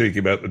tongue-in-cheek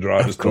about the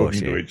drivers talking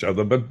to each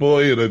other. But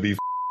boy, it'd be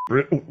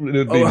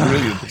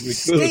brilliant.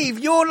 Steve,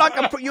 you're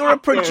you're a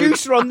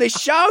producer on this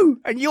show,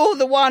 and you're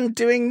the one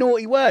doing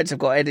naughty words. I've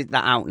got to edit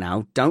that out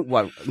now. Don't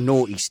worry,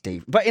 naughty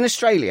Steve. But in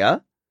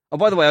Australia, oh,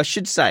 by the way, I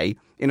should say,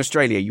 in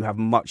Australia, you have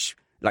much,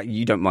 like,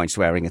 you don't mind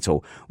swearing at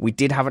all. We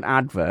did have an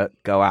advert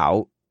go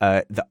out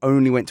that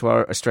only went to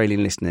our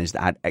Australian listeners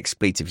that had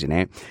expletives in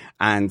it,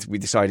 and we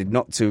decided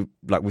not to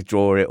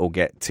withdraw it or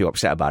get too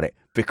upset about it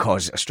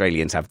because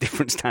Australians have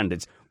different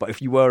standards. But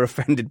if you were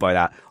offended by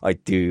that, I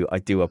do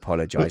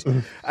apologise.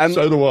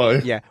 So do I.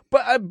 Yeah,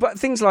 but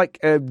things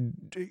like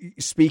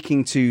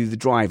speaking to the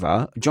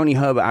driver, Johnny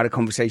Herbert had a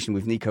conversation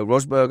with Nico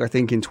Rosberg, I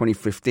think, in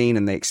 2015,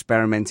 and they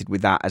experimented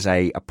with that as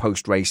a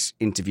post-race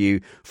interview.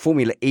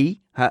 Formula E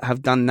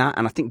have done that,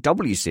 and I think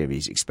W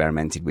Series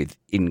experimented with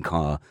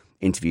in-car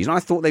interviews, and I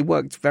thought they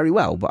worked very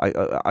well, but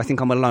I think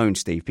I'm alone,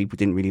 Steve. People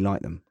didn't really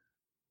like them.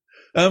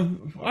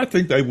 I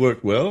think they work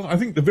well. I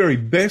think the very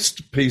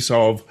best piece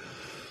of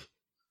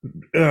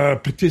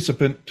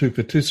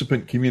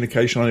participant-to-participant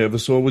communication I ever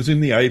saw was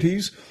in the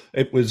 80s.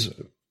 It was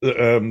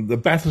the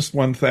Bathurst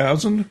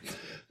 1000.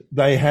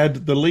 They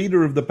had the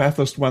leader of the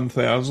Bathurst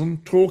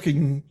 1000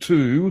 talking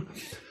to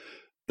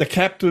the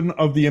captain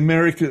of the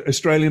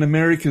Australian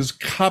America's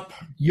Cup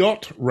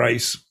yacht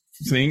race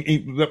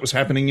thing that was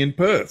happening in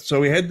Perth. So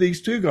we had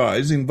these two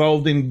guys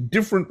involved in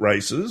different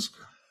races,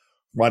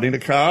 one in a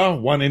car,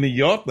 one in a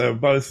yacht. They were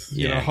both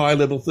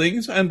high-level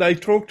things, and they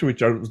talked to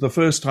each other. It was the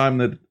first time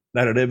that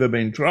had ever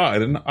been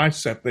tried, and I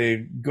sat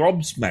there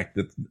gobsmacked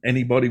that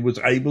anybody was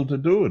able to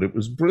do it. It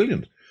was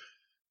brilliant.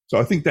 So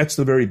I think that's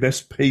the very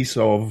best piece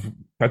of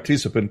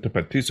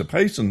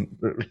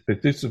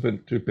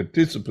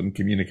participant-to-participant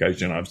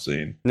communication I've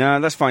seen. No,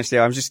 that's fine, Steve.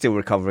 I'm just still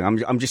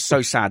recovering. I'm just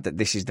so sad that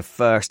this is the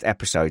first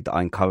episode that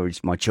I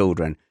encouraged my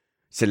children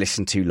to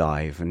listen to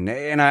live,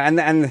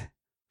 and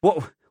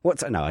what?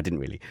 No, I didn't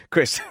really,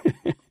 Chris.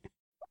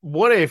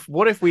 What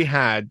if we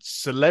had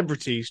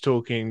celebrities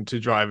talking to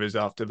drivers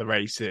after the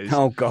races?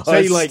 Oh God!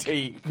 Say like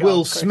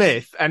Will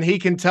Smith, and he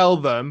can tell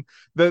them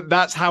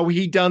that's how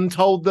he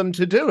told them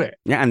to do it.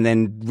 Yeah, and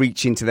then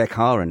reach into their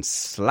car and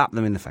slap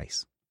them in the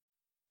face.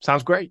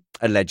 Sounds great.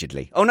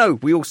 Allegedly. Oh no,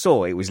 we all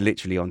saw it was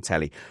literally on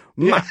telly.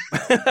 Yeah.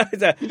 We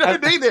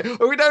don't need it.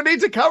 We don't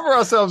need to cover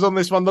ourselves on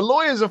this one. The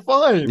lawyers are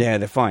fine. Yeah,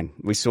 they're fine.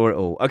 We saw it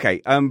all.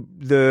 Okay.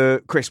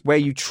 Chris, where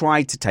you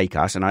tried to take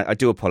us, and I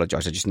do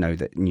apologise. I just knew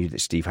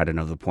that Steve had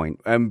another point.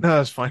 No,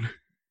 that's fine.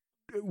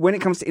 When it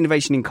comes to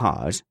innovation in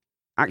cars,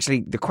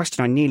 actually, the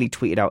question I nearly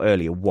tweeted out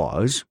earlier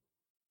was,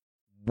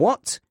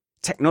 what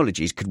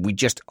technologies could we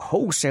just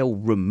wholesale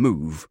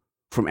remove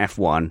from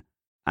F1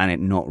 and it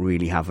not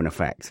really have an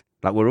effect?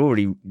 Like, we're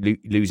already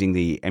losing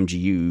the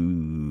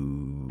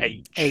MGU...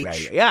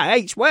 H. Yeah,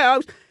 H. Well,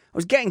 I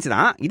was getting to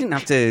that. You didn't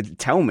have to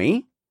tell me.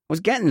 I was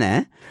getting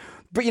there.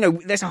 But,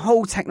 there's a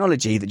whole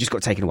technology that just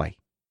got taken away.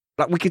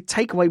 Like, we could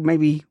take away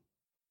maybe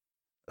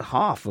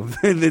half of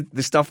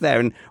the stuff there.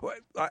 And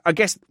I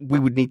guess we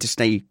would need to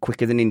stay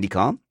quicker than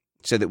IndyCar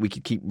so that we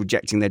could keep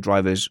rejecting their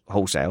drivers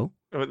wholesale.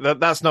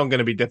 That's not going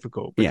to be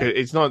difficult because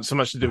it's not so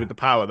much to do with the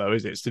power, though,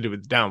 is it? It's to do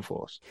with the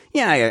downforce.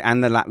 Yeah,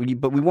 and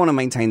but we want to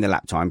maintain the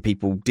lap time.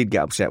 People did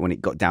get upset when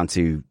it got down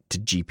to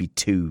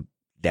GP2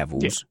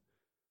 levels,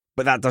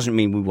 but that doesn't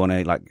mean we want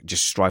to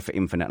just strive for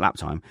infinite lap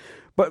time.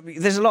 But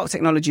there's a lot of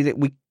technology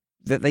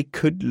that they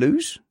could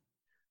lose.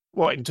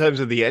 What, in terms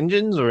of the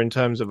engines or in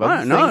terms of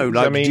other things? I don't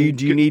know.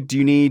 Do you need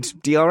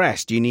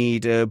DRS? Do you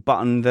need a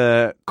button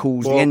that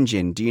cools the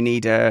engine? Do you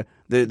need the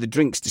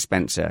drinks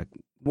dispenser?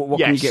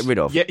 What can you get rid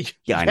of? Yeah,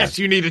 I know. Yes,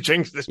 you need a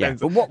drinks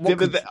dispenser. Yeah,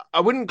 but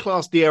I wouldn't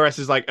class DRS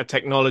as like a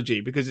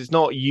technology because it's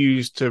not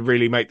used to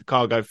really make the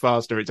car go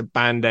faster. It's a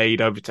band-aid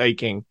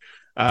overtaking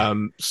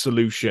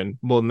solution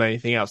more than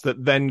anything else.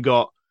 That then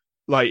got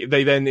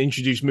they then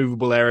introduced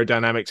movable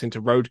aerodynamics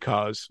into road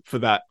cars for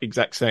that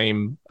exact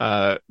same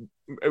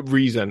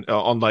reason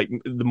on like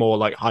the more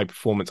like high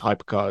performance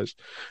hypercars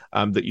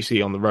that you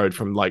see on the road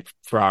from like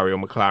Ferrari or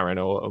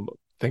McLaren or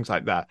things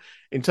like that.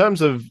 In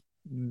terms of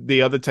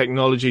the other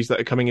technologies that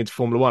are coming into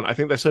Formula One, I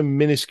think they're so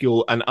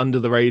minuscule and under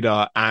the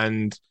radar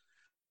and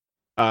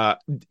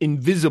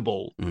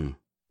invisible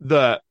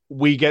that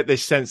we get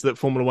this sense that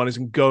Formula One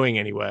isn't going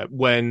anywhere,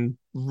 when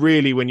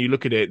really, when you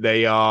look at it,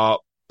 they are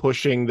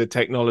pushing the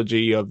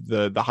technology of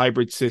the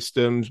hybrid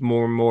systems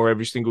more and more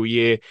every single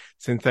year.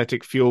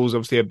 Synthetic fuels,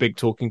 obviously a big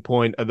talking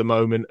point at the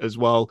moment as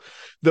well.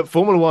 That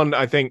Formula One,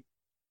 I think,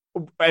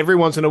 every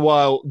once in a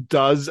while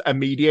does a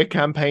media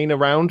campaign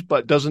around,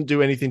 but doesn't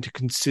do anything to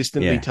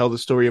consistently tell the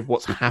story of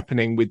what's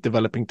happening with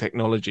developing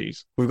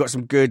technologies. We've got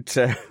some good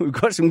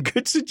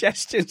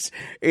suggestions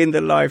in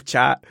the live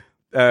chat.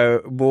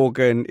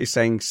 Morgan is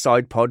saying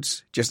side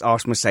pods. Just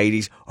ask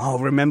Mercedes. Oh,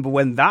 remember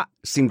when that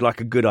seemed like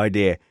a good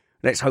idea?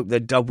 Let's hope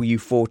the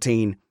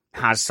W14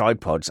 has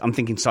side pods. I'm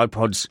thinking side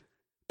pods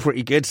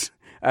pretty good.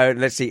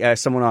 Let's see.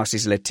 Someone asked,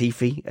 is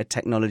Latifi a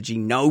technology?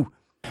 No.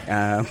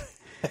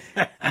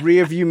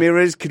 Rear view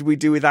mirrors, could we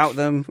do without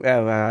them?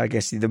 I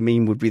guess the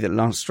meme would be that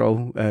Lance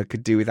Stroll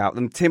could do without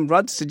them. Tim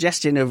Rudd's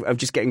suggestion of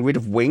just getting rid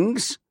of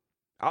wings.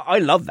 I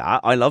love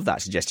that. I love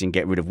that suggestion,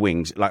 get rid of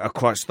wings, like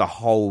across the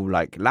whole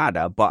like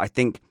ladder. But I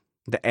think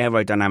the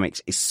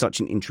aerodynamics is such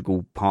an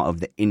integral part of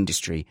the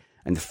industry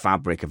and the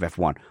fabric of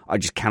F1. I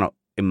just cannot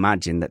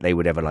imagine that they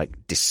would ever like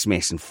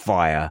dismiss and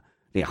fire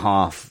the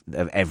half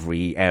of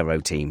every aero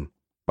team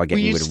by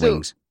getting rid of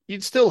wings.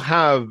 You'd still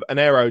have an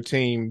aero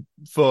team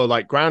for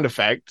like ground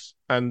effects,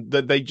 and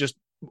that they just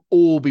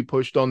all be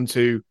pushed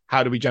onto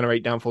how do we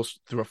generate downforce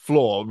through a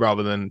floor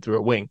rather than through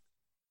a wing.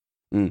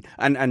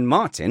 And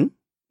Martin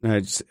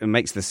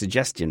makes the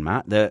suggestion,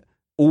 Matt, that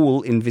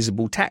all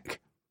invisible tech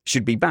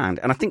should be banned.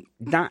 And I think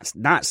that's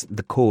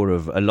the core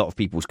of a lot of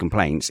people's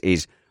complaints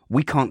is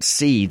we can't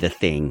see the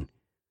thing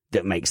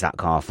that makes that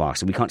car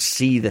faster. We can't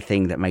see the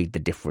thing that made the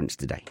difference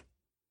today.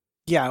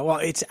 Yeah, well,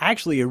 it's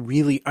actually a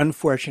really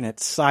unfortunate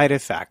side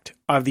effect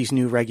of these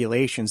new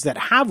regulations that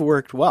have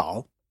worked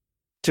well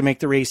to make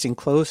the racing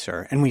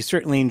closer, and we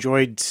certainly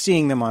enjoyed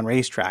seeing them on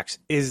racetracks,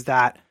 is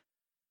that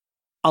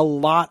a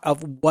lot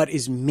of what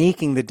is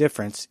making the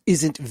difference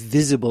isn't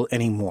visible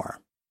anymore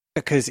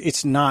because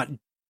it's not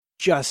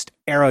just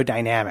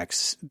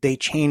aerodynamics. They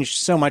changed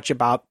so much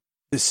about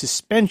the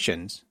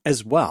suspensions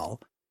as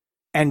well,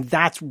 and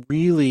that's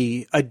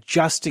really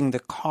adjusting the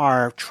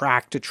car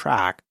track to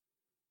track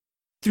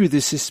through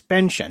the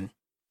suspension.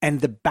 And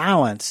the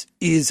balance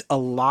is a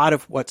lot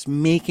of what's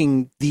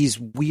making these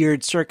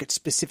weird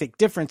circuit-specific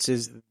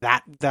differences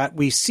that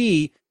we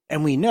see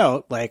and we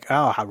know, like,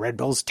 oh, how Red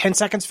Bull's 10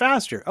 seconds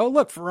faster. Oh,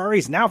 look,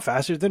 Ferrari's now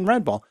faster than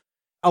Red Bull.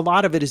 A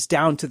lot of it is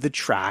down to the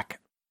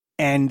track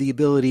and the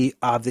ability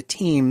of the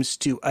teams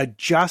to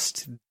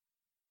adjust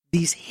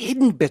these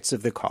hidden bits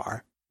of the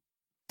car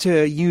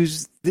to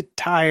use the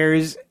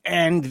tires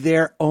and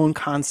their own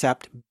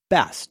concept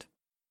best.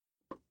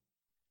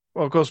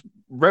 Well, of course,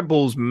 Red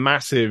Bull's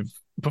massive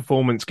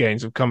performance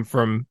gains have come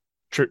from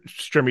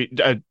trimming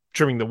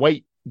the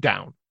weight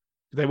down.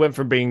 They went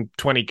from being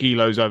 20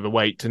 kilos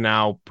overweight to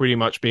now pretty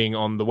much being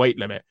on the weight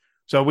limit.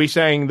 So are we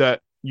saying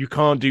that you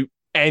can't do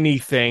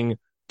anything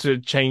to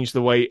change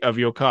the weight of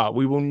your car?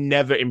 We will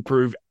never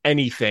improve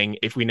anything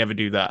if we never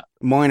do that.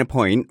 Minor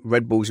point,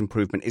 Red Bull's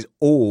improvement is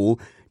all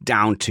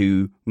down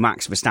to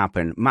Max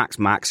Verstappen,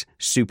 Max,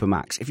 Super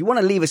Max. If you want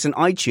to leave us an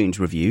iTunes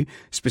review,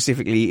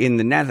 specifically in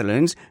the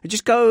Netherlands,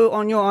 just go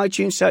on your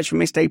iTunes, search for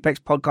Missed Apex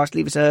Podcast,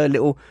 leave us a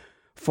little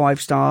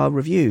 5-star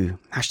review.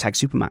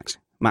 #Supermax.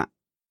 Matt.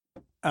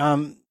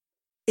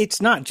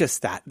 It's not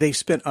just that. They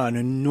spent an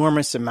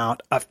enormous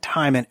amount of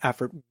time and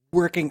effort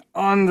working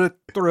on the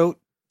throat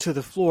to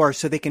the floor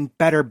so they can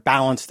better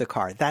balance the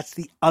car. That's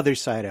the other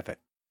side of it.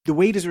 The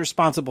weight is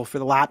responsible for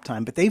the lap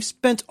time, but they've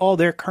spent all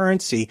their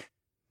currency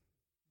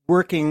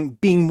working,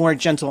 being more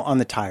gentle on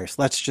the tires.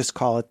 Let's just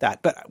call it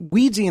that. But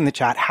Weedsy in the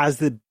chat has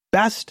the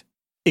best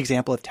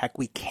example of tech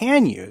we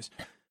can use,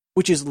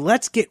 which is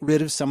let's get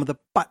rid of some of the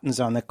buttons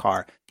on the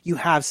car. You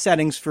have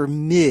settings for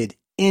mid,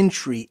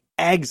 entry,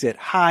 exit,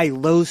 high,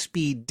 low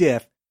speed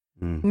diff.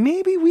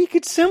 Maybe we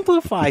could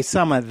simplify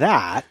some of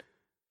that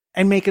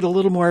and make it a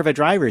little more of a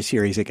driver's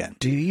series again.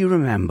 Do you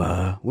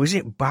remember, was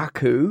it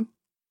Baku?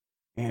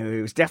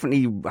 It was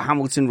definitely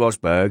Hamilton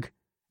Rosberg.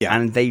 Yeah.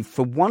 And they,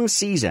 for one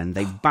season,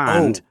 they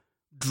banned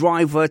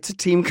driver to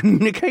team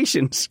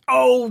communications.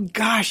 Oh,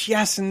 gosh,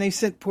 yes. And they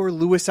sent poor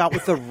Lewis out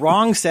with the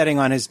wrong setting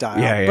on his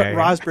dial, but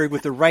Rosberg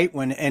with the right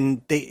one.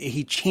 And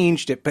he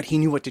changed it, but he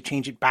knew what to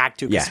change it back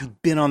to because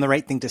he'd been on the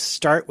right thing to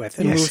start with.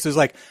 And Lewis was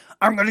like,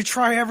 I'm going to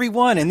try every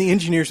one. And the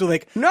engineers were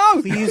like,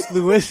 no, please,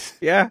 Lewis.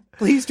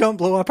 Please don't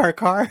blow up our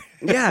car.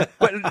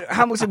 But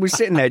Hamilton was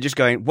sitting there just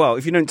going, well,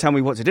 if you don't tell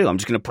me what to do, I'm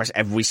just going to press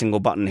every single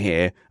button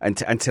here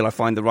until I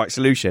find the right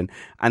solution.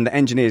 And the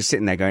engineers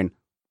sitting there going,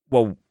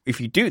 well, if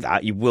you do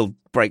that, you will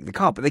break the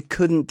car. But they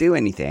couldn't do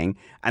anything.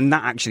 And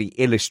that actually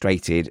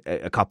illustrated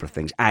a couple of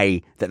things.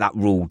 A, that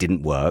rule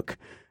didn't work.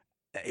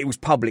 It was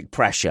public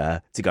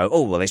pressure to go,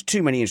 oh, well, there's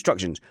too many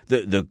instructions.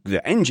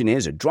 The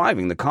engineers are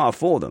driving the car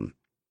for them.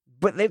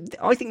 but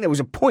I think there was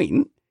a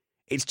point.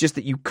 It's just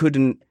that you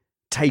couldn't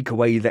take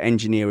away the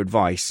engineer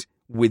advice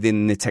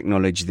within the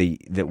technology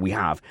that we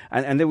have.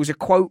 And there was a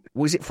quote,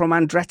 was it from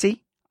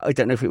Andretti? I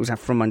don't know if it was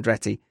from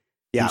Andretti.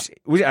 Yeah.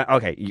 Was it,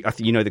 okay, I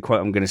think you know the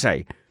quote I'm going to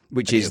say,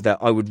 which is that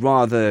I would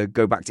rather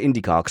go back to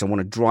IndyCar because I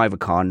want to drive a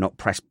car, not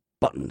press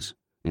buttons.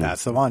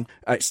 That's the one.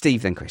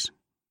 Steve, then Chris.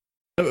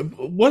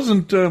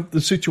 Wasn't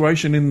the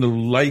situation in the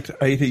late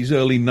 80s,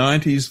 early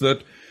 90s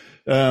that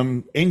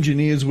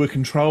engineers were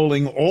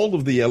controlling all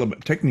of the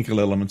technical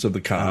elements of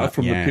the car,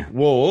 from the pit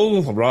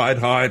wall, the ride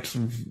height,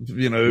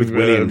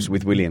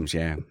 With Williams,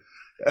 yeah.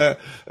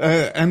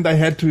 And they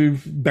had to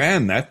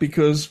ban that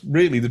because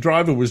really the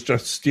driver was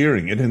just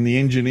steering it and the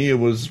engineer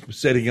was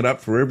setting it up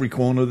for every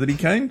corner that he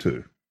came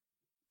to.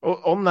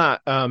 On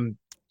that,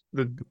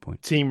 the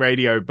team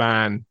radio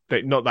ban,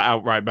 not the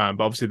outright ban,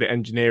 but obviously the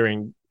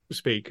engineering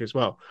speak as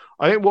well.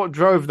 I think what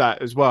drove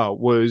that as well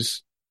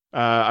was,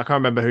 I can't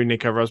remember who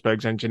Nico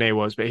Rosberg's engineer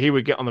was, but he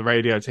would get on the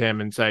radio to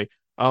him and say,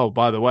 oh,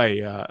 by the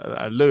way,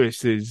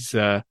 Lewis is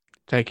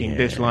taking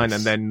this line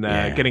and then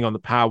getting on the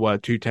power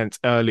 2/10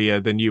 earlier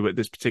than you at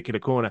this particular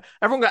corner.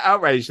 Everyone got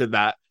outraged at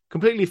that,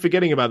 completely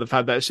forgetting about the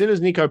fact that as soon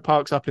as Nico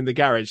parks up in the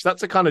garage,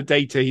 that's the kind of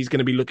data he's going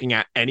to be looking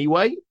at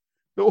anyway.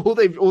 All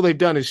they've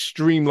done is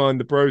streamline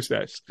the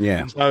process.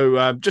 Yeah.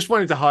 So just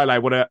wanted to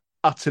highlight what a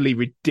utterly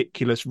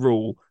ridiculous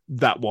rule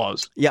that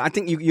was. Yeah, I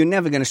think you're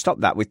never going to stop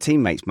that with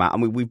teammates, Matt. I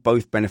mean, we've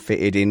both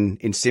benefited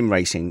in sim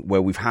racing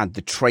where we've had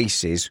the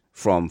traces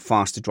from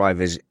faster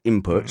drivers'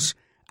 inputs,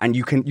 and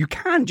you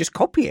can just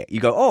copy it.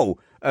 You go,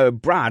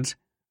 Brad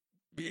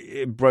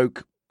hit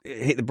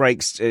the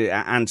brakes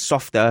and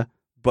softer,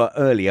 but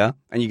earlier,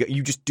 and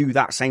you just do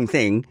that same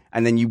thing,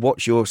 and then you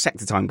watch your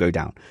sector time go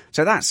down.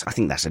 So I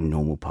think that's a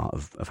normal part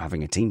of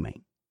having a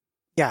teammate.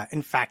 Yeah,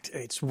 in fact,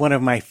 it's one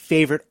of my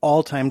favorite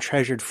all-time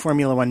treasured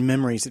Formula One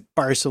memories at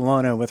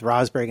Barcelona with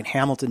Rosberg and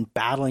Hamilton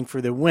battling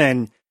for the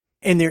win,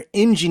 and their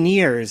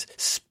engineers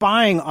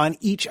spying on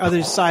each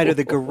other's side of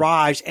the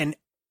garage and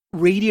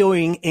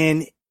radioing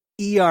in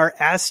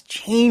ERS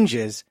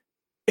changes.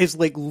 Is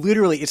like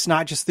literally, it's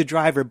not just the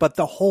driver, but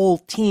the whole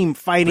team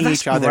fighting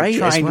each other,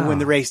 trying to win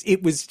the race.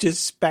 It was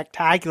just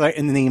spectacular,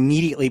 and then they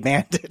immediately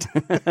banned it.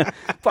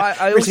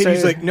 But I also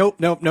was like, nope,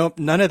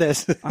 none of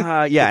this.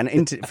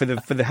 And for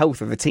the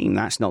health of the team,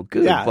 that's not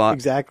good. Yeah, but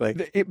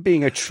exactly. It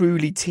being a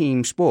truly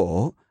team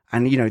sport,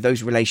 and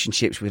those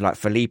relationships with like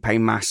Felipe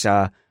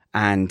Massa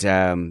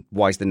and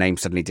why's the name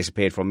suddenly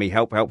disappeared from me?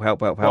 Help!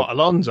 What,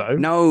 Alonso?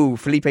 No,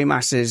 Felipe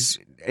Massa's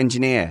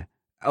engineer.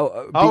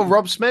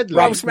 Rob Smedley.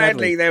 Rob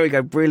Smedley, there we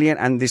go, brilliant.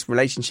 And this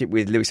relationship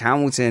with Lewis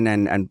Hamilton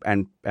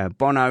and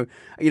Bono,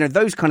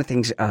 those kind of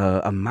things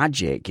are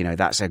magic.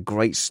 That's a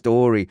great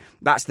story.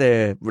 That's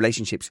the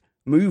relationships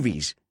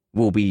movies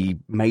will be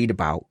made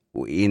about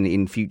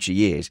in future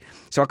years.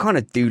 So I kind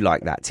of do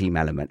like that team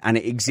element, and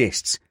it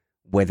exists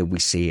whether we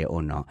see it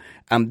or not.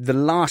 The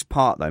last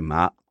part, though,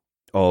 Matt,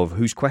 of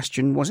whose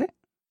question was it?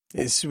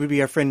 This would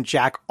be our friend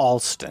Jack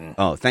Alston.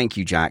 Oh, thank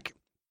you, Jack.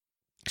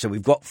 So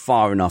we've got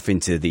far enough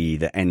into the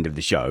end of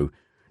the show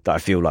that I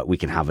feel like we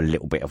can have a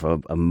little bit of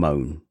a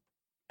moan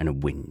and a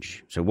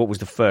whinge. So what was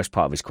the first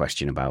part of his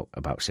question about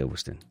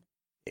Silverstone?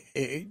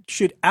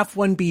 Should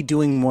F1 be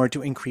doing more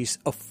to increase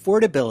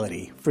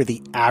affordability for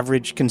the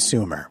average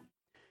consumer?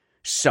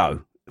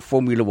 So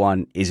Formula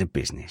One is a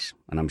business,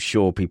 and I'm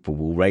sure people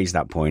will raise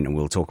that point, and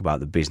we'll talk about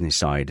the business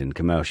side and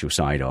commercial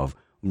side of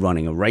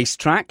running a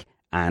racetrack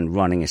and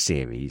running a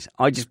series.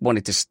 I just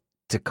wanted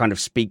to kind of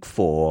speak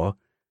for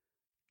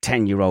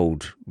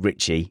 10-year-old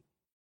Richie,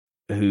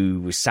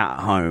 who was sat at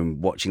home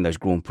watching those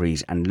Grand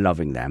Prix and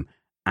loving them,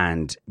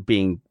 and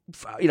being,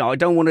 I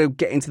don't want to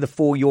get into the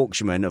four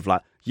Yorkshiremen of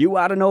like, you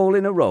had an hole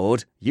in a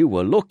road, you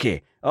were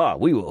lucky. Oh,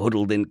 we were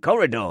huddled in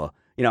corridor.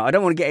 I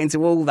don't want to get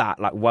into all that,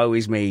 like, woe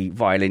is me,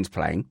 violins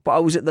playing. But I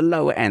was at the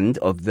lower end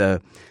of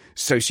the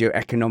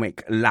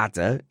socio-economic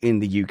ladder in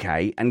the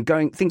UK, and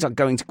things like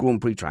going to Grand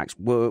Prix tracks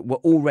were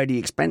already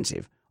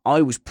expensive.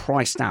 I was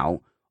priced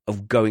out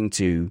of going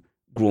to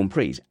Grand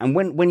Prix. And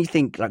when you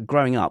think, like,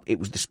 growing up, it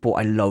was the sport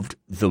I loved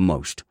the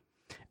most.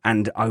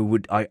 And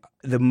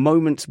the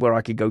moments where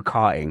I could go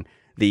karting,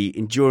 the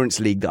endurance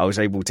league that I was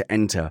able to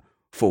enter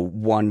for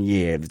 1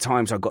 year, the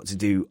times I got to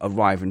do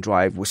arrive and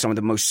drive were some of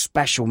the most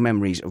special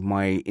memories of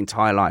my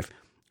entire life.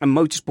 And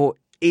motorsport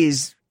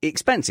is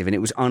expensive, and it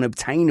was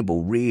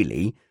unobtainable,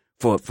 really,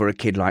 for a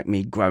kid like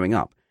me growing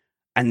up.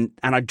 And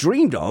I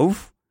dreamed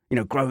of,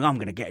 growing up, I'm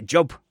going to get a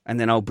job, and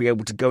then I'll be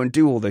able to go and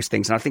do all those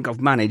things. And I think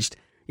I've managed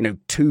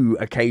 2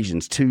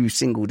 occasions, 2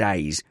 single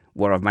days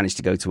where I've managed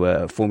to go to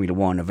a Formula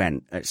One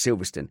event at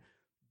Silverstone.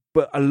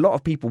 But a lot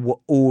of people were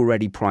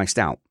already priced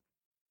out.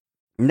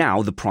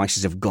 Now the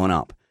prices have gone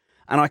up,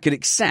 and I could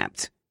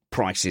accept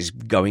prices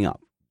going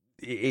up.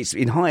 It's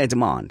in higher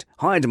demand.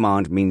 Higher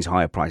demand means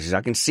higher prices.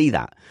 I can see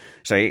that.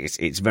 So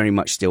it's very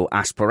much still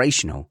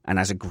aspirational. And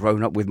as a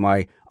grown up with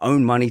my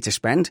own money to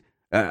spend,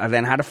 I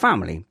then had a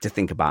family to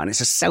think about. And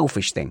it's a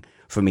selfish thing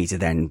for me to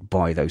then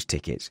buy those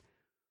tickets.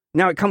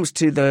 Now it comes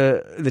to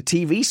the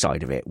TV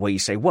side of it, where you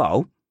say,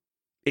 well,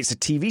 it's a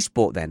TV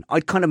sport then.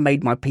 I'd kind of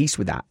made my peace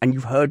with that. And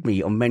you've heard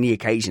me on many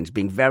occasions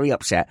being very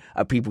upset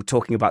at people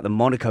talking about the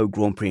Monaco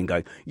Grand Prix and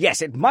going,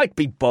 yes, it might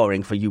be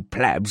boring for you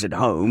plebs at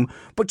home,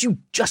 but you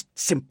just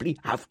simply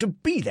have to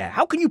be there.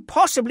 How can you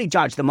possibly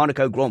judge the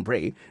Monaco Grand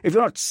Prix if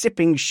you're not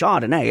sipping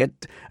Chardonnay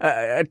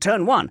at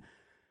turn one?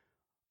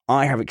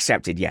 I have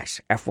accepted,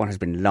 yes, F1 has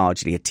been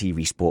largely a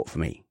TV sport for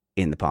me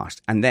in the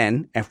past. And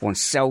then F1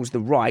 sells the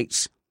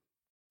rights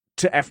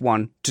to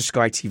F1 to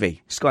Sky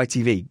TV. Sky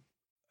TV,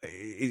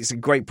 it's a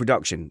great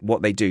production,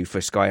 what they do for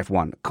Sky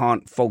F1.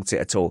 Can't fault it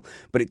at all.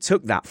 But it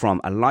took that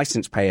from a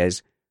license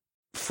payer's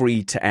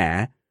free to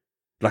air,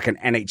 like an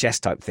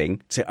NHS type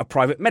thing, to a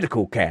private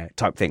medical care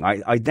type thing.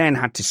 I then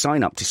had to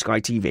sign up to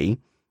Sky TV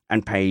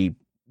and pay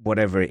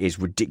whatever it is,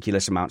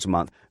 ridiculous amounts a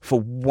month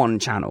for one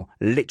channel,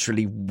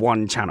 literally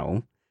one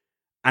channel.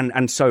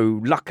 And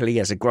so luckily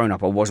as a grown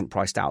up, I wasn't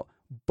priced out.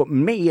 But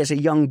me as a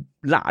young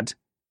lad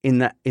in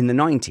the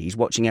 90s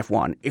watching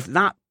F1, if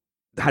that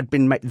had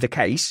been the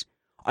case,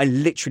 I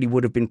literally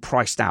would have been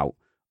priced out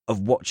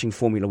of watching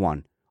Formula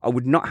One. I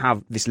would not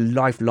have this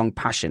lifelong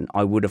passion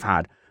I would have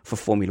had for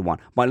Formula One.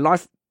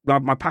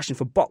 My passion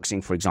for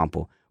boxing, for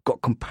example,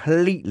 got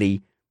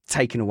completely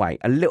taken away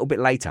a little bit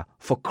later.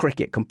 For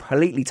cricket,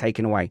 completely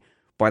taken away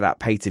by that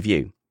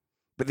pay-to-view.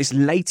 But this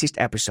latest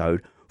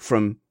episode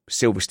from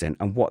Silverstone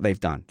and what they've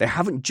done, they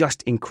haven't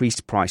just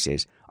increased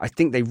prices. I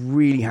think they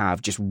really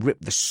have just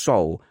ripped the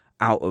soul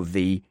out of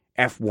the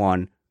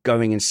F1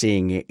 going and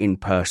seeing it in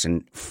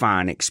person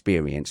fan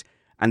experience.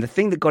 And the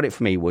thing that got it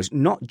for me was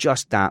not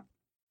just that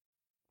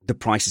the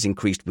prices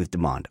increased with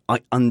demand.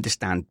 I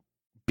understand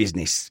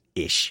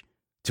business-ish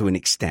to an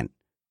extent.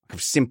 I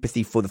have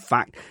sympathy for the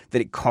fact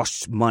that it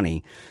costs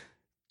money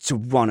to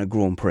run a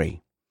Grand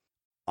Prix.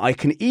 I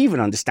can even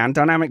understand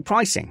dynamic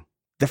pricing.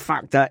 The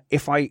fact that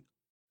if I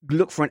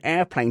look for an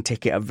airplane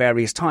ticket at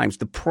various times,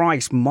 the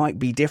price might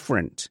be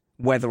different,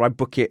 whether I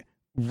book it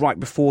right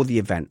before the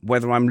event,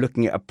 whether I'm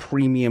looking at a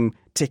premium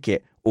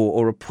ticket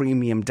or a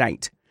premium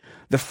date.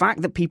 The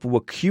fact that people were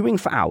queuing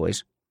for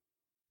hours,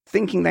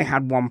 thinking they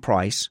had one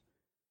price,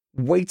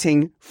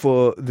 waiting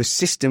for the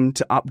system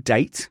to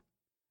update,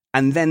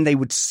 and then they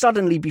would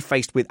suddenly be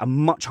faced with a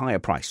much higher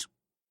price.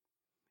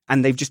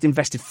 And they've just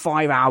invested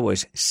 5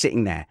 hours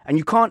sitting there. And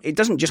it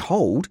doesn't just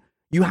hold.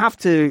 You have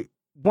to,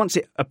 once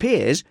it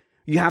appears,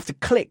 you have to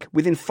click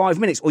within 5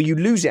 minutes or you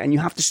lose it and you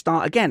have to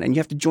start again and you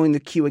have to join the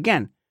queue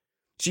again.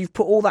 So you've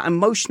put all that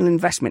emotional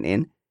investment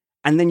in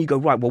and then you go,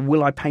 right, well,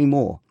 will I pay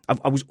more?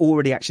 I was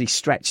already actually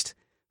stretched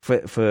for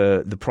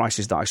the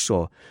prices that I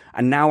saw.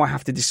 And now I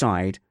have to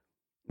decide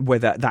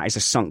whether that is a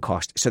sunk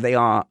cost. So they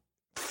are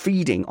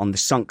feeding on the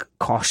sunk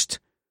cost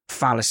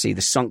fallacy,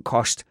 the sunk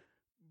cost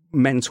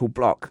mental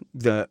block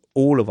that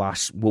all of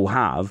us will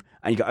have.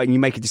 And you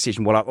make a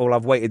decision, well,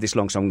 I've waited this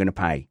long, so I'm going to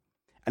pay.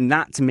 And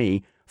that to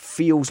me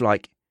feels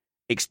like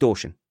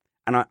extortion.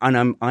 And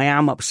I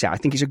am upset. I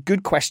think it's a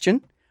good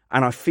question.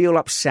 And I feel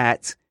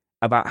upset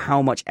about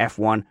how much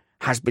F1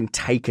 has been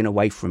taken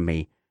away from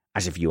me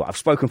as a viewer. I've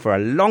spoken for a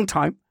long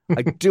time.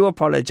 I do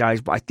apologize,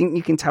 but I think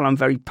you can tell I'm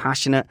very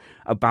passionate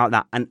about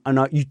that. And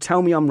you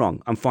tell me I'm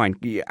wrong. I'm fine.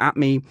 At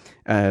me,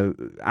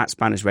 at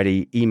Spanners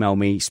Ready, email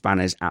me,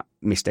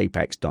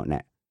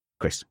 spanners@missedapex.net.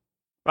 Chris.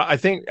 I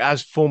think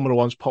as Formula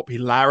One's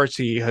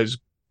popularity has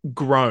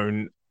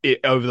grown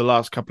over the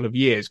last couple of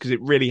years, because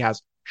it really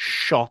has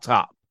shot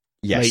up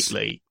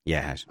lately.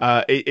 Yeah, it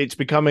has. It's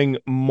becoming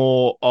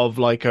more of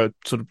like a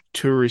sort of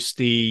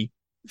touristy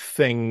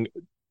thing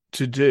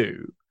to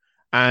do.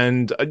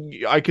 And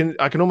I can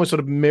almost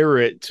sort of mirror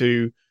it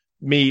to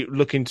me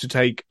looking to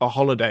take a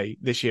holiday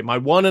this year, my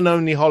one and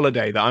only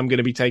holiday that I'm going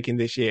to be taking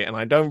this year. And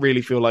I don't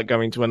really feel like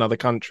going to another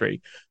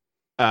country.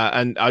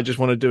 And I just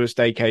want to do a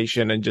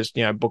staycation and just,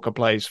 book a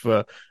place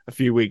for a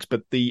few weeks.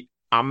 But the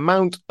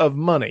amount of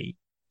money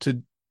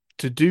to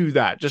do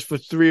that just for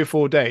 3 or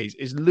 4 days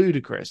is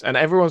ludicrous. And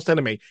everyone's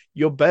telling me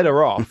you're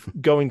better off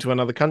going to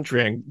another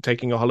country and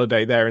taking a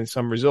holiday there in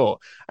some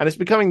resort. And it's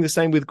becoming the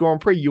same with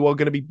Grand Prix. You are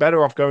going to be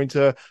better off going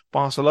to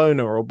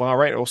Barcelona or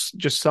Bahrain or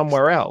just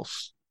somewhere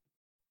else.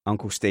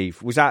 Uncle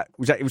Steve, was that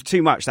it was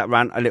too much, that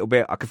rant a little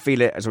bit. I could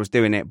feel it as I was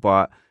doing it,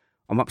 but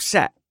I'm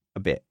upset a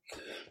bit.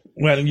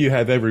 Well, you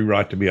have every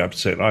right to be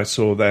upset. I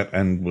saw that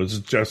and was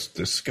just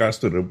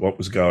disgusted at what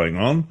was going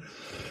on.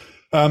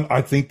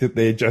 I think that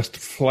they're just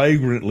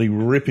flagrantly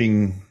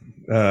ripping,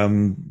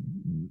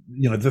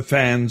 the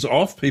fans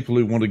off, people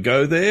who want to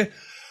go there.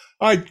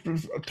 I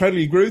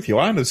totally agree with you.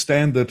 I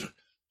understand that,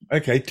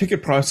 okay,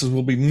 ticket prices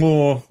will be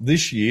more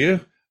this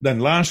year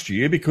than last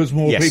year because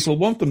more people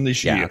want them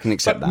this year. I can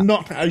accept but that.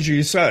 Not, as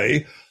you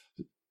say,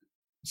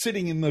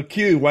 sitting in the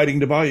queue waiting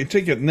to buy your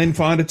ticket and then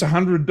find it's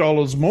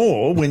 $100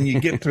 more when you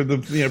get to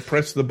the,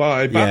 press the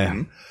buy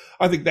button.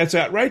 I think that's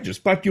outrageous.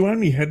 But you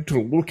only had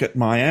to look at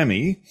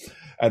Miami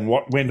and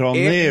what went on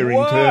there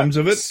in terms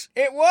of it.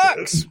 It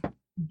works.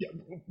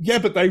 Yeah,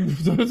 but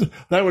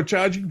they were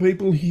charging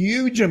people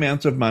huge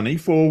amounts of money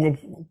for,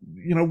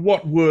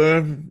 what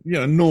were,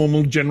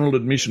 normal general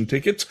admission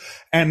tickets,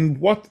 and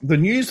what the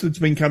news that's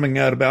been coming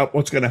out about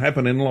what's going to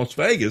happen in Las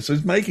Vegas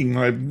is making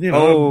my,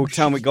 Oh,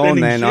 tell me, go on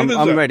then. I'm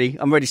ready.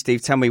 I'm ready,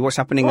 Steve. Tell me what's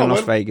happening in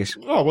Las Vegas.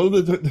 Oh, well,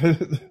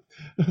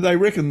 they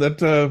reckon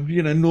that,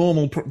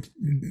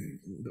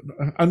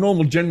 a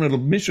normal general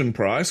admission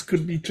price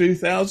could be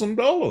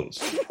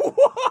 $2,000.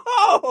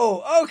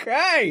 Whoa,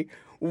 okay.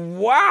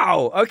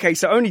 Wow. Okay,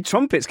 so only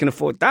trumpets can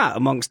afford that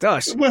amongst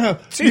us. Well,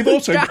 you've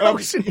also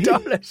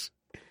 $2,000.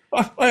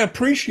 I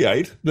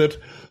appreciate that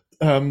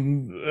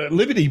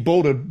Liberty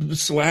bought a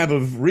slab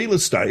of real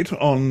estate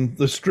on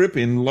the Strip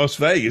in Las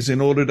Vegas in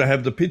order to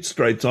have the pit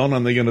straights on,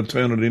 and they're going to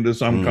turn it into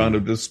some kind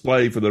of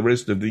display for the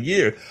rest of the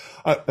year.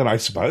 And I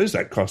suppose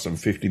that cost them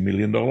 $50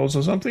 million or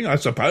something. I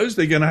suppose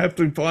they're going to have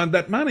to find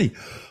that money.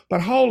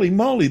 But holy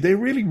moly, they're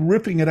really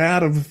ripping it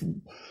out of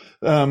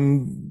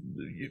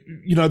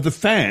the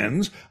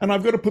fans. And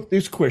I've got to put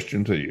this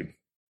question to you.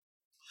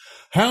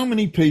 How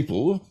many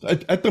people,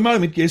 at the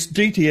moment, yes,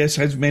 DTS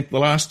has meant the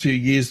last 2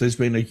 years there's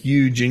been a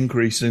huge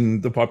increase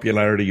in the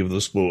popularity of the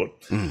sport.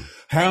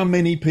 How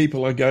many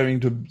people are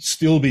going to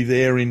still be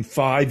there in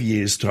 5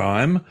 years'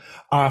 time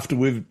after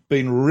we've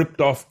been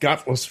ripped off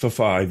gutless for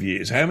 5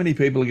 years? How many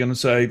people are going to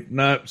say,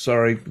 no,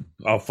 sorry,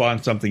 I'll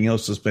find something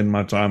else to spend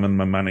my time and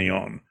my money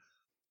on?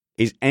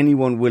 Is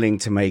anyone willing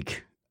to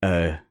make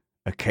a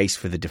case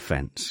for the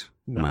defence?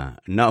 No.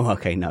 Matt. No,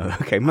 okay, no.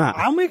 Okay, Matt.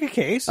 I'll make a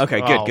case. Okay,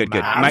 good.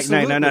 Matt,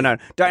 no.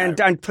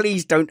 Don't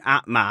please don't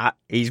at Matt.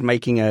 He's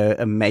making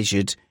a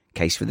measured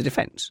case for the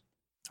defence.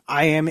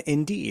 I am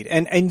indeed.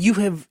 And you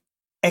have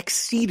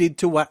acceded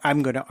to what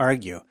I'm going to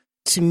argue.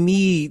 To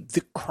me,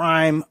 the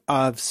crime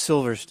of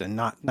Silverstone,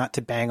 not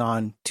to bang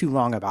on too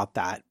long about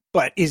that,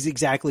 but is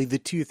exactly the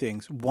two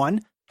things.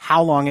 One,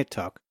 how long it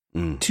took.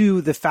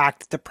 Two, the fact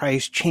that the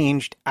price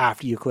changed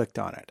after you clicked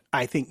on it.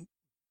 I think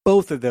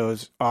both of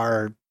those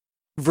are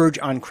verge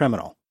on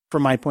criminal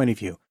from my point of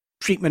view.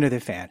 Treatment of the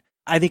fan.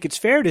 I think it's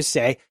fair to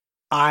say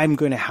I'm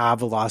going to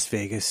have a Las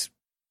Vegas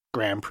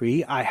Grand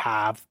Prix. I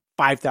have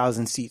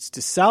 5,000 seats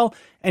to sell.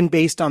 And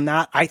based on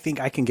that, I think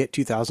I can get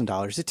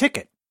 $2,000 a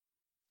ticket.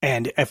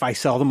 And if I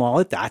sell them all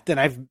at that, then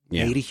I've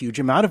made a huge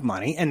amount of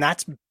money. And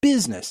that's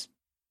business.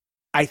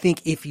 I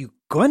think if you're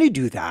going to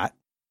do that,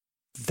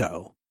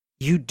 though,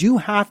 you do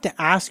have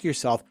to ask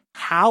yourself,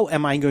 how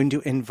am I going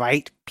to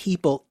invite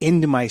people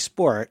into my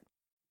sport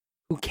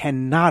who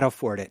cannot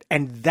afford it?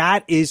 And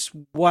that is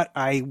what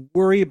I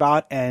worry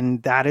about.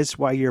 And that is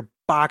why your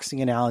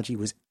boxing analogy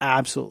was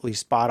absolutely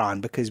spot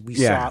on, because we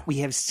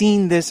have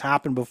seen this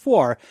happen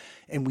before,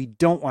 and we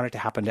don't want it to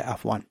happen to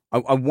F1.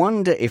 I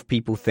wonder if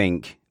people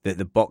think that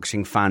the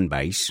boxing fan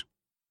base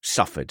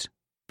suffered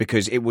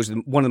because it was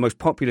one of the most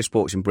popular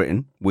sports in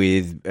Britain,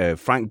 with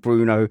Frank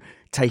Bruno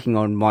taking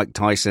on Mike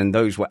Tyson.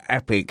 Those were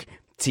epic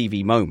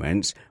TV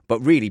moments, but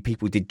really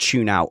people did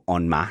tune out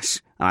en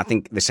masse. And I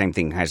think the same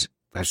thing has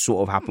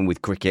sort of happened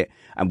with cricket,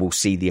 and we'll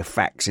see the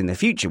effects in the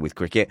future with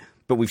cricket,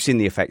 but we've seen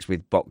the effects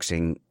with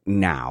boxing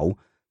now.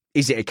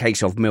 Is it a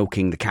case of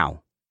milking the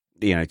cow,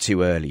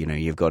 too early?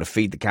 You've got to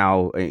feed the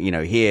cow,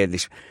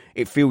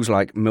 it feels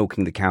like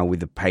milking the cow with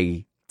the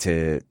pay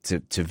to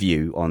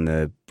view on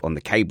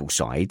the cable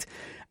side.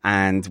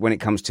 And when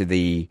it comes to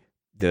the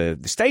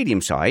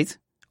stadium side,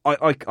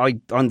 I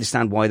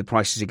understand why the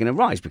prices are going to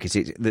rise, because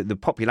the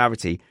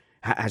popularity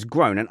has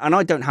grown. And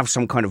I don't have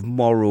some kind of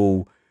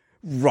moral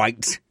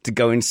right to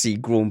go and see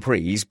Grand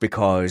Prix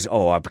because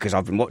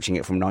I've been watching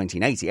it from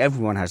 1980.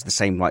 Everyone has the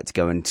same right to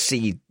go and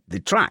see the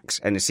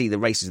tracks and to see the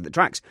races at the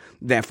tracks.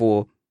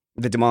 Therefore,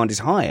 the demand is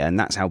higher, and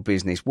that's how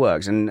business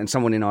works. And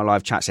someone in our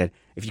live chat said,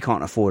 if you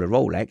can't afford a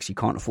Rolex, you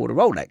can't afford a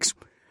Rolex.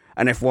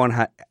 And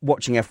F1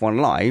 watching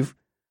F1 live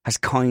has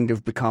kind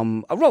of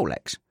become a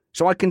Rolex.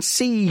 So I can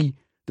see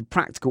the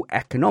practical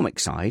economic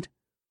side,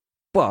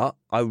 but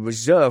I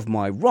reserve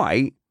my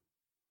right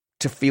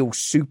to feel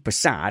super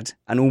sad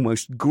and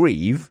almost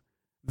grieve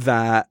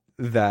that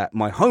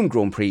my home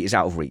Grand Prix is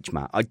out of reach,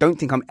 Matt. I don't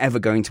think I'm ever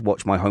going to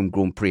watch my home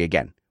Grand Prix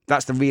again.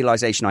 That's the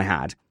realization I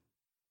had.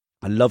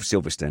 I love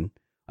Silverstone.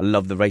 I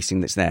love the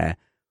racing that's there.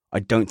 I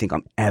don't think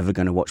I'm ever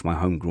going to watch my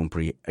home Grand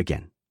Prix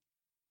again.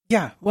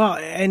 Yeah, well,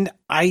 and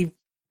I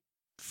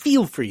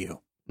feel for you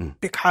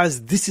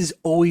because this has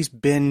always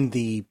been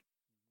the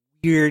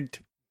weird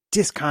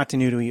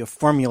discontinuity of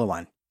Formula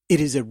One. It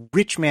is a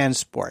rich man's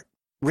sport,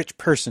 rich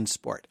person's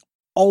sport.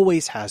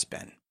 Always has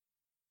been.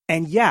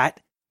 And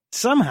yet,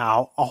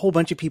 somehow, a whole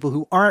bunch of people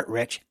who aren't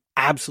rich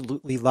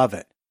absolutely love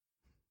it.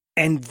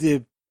 And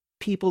the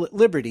people at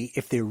Liberty,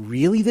 if they're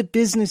really the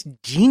business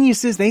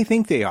geniuses they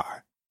think they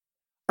are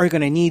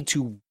going to need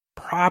to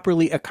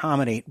properly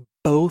accommodate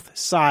both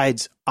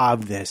sides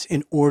of this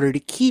in order to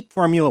keep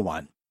Formula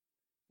One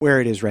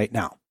where it is right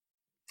now.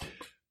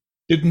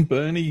 Didn't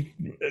Bernie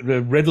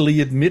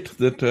readily admit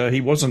that he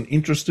wasn't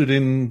interested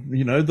in,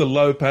 the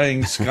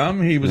low-paying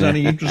scum? He was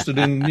only interested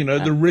in,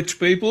 the rich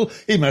people.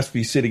 He must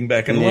be sitting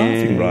back and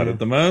laughing right at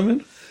the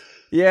moment.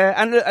 Yeah,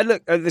 and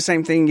look, the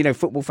same thing,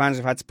 football fans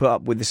have had to put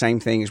up with the same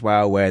thing as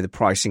well, where the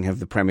pricing of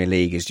the Premier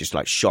League is just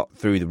like shot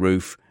through the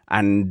roof.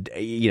 And,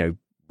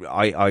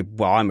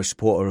 I'm a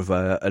supporter of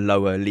a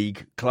lower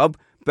league club,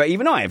 but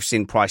even I have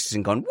seen prices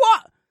and gone,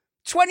 what?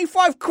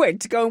 25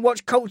 quid to go and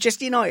watch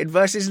Colchester United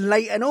versus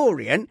Leyton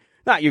Orient?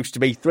 That used to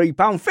be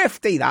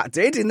 £3.50, that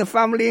did, in the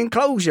family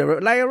enclosure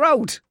at Layer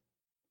Road.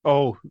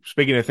 Oh,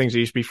 speaking of things that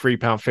used to be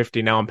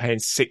 £3.50, now I'm paying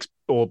 £6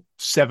 or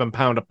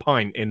 £7 a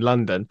pint in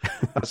London.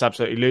 That's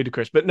absolutely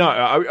ludicrous. But no,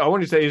 I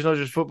want to say it's not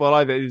just football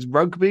either. It's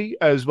rugby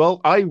as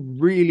well. I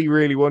really,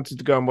 really wanted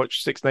to go and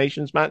watch Six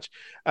Nations match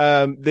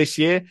this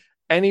year.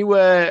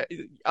 Anywhere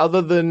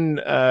other than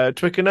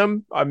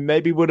Twickenham, I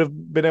maybe would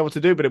have been able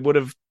to do, but it would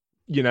have,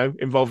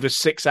 involved a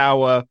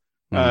 6-hour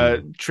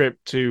trip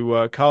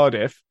to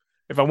Cardiff.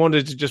 If I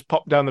wanted to just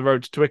pop down the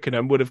road to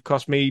Twickenham, would have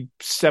cost me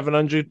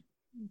 700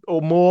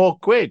 or more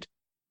quid.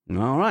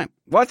 All right.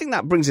 Well, I think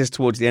that brings us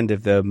towards the end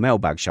of the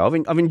mailbag show.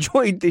 I've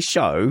enjoyed this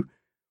show,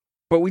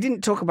 but we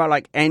didn't talk about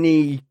like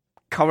any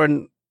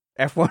current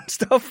F1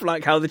 stuff,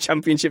 like how the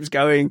championship's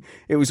going.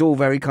 It was all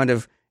very kind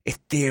of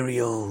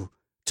ethereal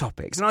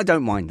topics. And I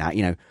don't mind that.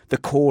 The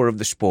core of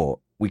the sport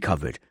we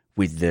covered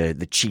with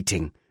the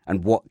cheating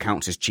and what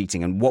counts as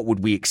cheating and what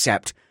would we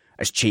accept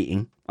as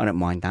cheating. I don't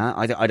mind that.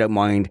 I don't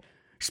mind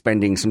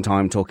spending some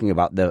time talking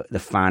about the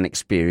fan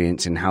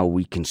experience and how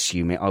we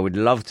consume it. I would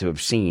love to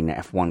have seen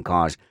F1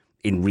 cars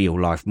in real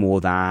life more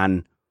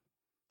than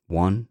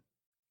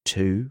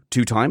two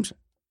times.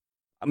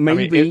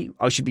 Maybe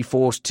I should be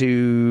forced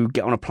to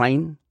get on a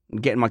plane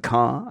and get in my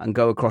car and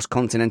go across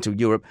continental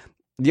Europe.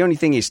 The only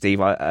thing is, the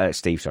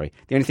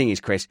only thing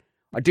is, Chris,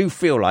 I do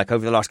feel like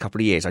over the last couple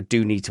of years, I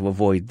do need to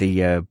avoid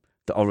the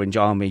Orange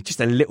Army just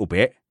a little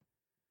bit.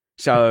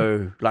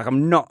 So, like,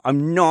 I'm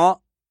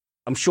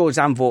sure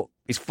Zandvoort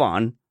is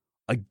fun.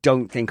 I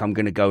don't think I'm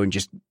going to go and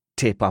just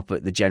tip up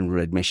at the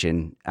general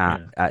admission at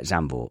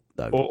Zandvoort,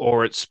 though.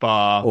 Or at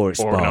Spa, or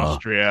in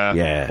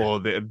Austria, or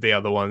the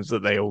other ones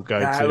that they all go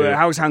to.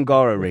 How's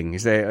Hungaroring?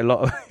 Is there a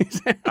lot of...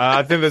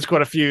 I think there's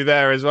quite a few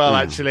there as well,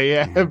 actually,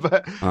 yeah.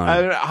 But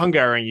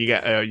Hungaroring, you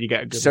get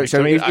a good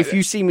So if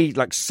you see me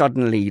like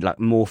suddenly like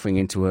morphing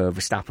into a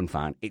Verstappen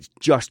fan, it's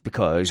just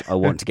because I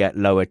want to get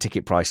lower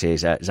ticket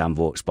prices at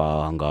Zandvoort,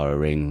 Spa,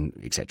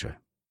 Hungaroring, etc.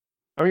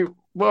 I mean,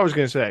 what I was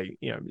going to say,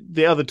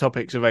 the other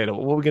topics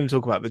available. What we're going to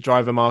talk about, the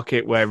driver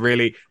market, where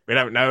really we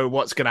don't know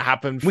what's going to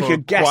happen for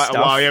quite a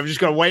while. We've just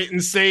got to wait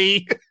and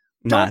see.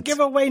 Don't give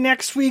away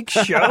next week's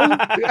show.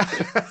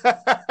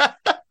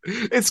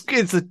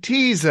 It's a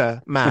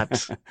teaser,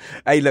 Matt.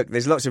 Hey, look,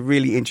 there's lots of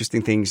really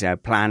interesting things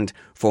planned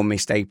for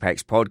Missed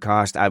Apex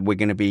podcast. We're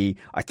going to be,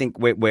 I think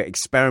we're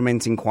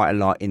experimenting quite a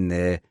lot in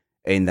the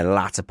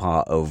latter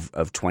part of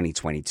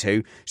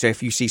 2022. So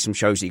if you see some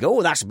shows that you go,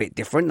 oh, that's a bit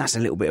different, that's a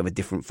little bit of a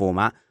different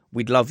format,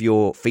 we'd love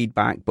your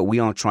feedback, but we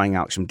are trying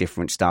out some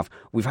different stuff.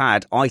 We've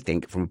had, I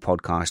think, from a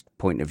podcast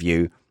point of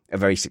view, a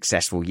very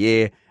successful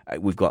year.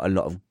 We've got a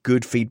lot of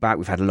good feedback.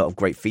 We've had a lot of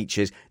great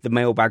features. The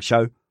mailbag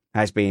show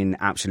has been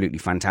absolutely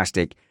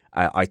fantastic.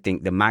 I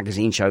think the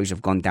magazine shows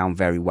have gone down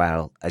very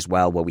well as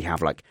well, where we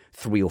have like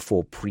 3 or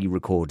 4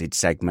 pre-recorded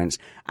segments.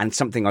 And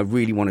something I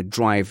really want to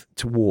drive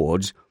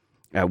towards,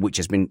 which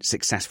has been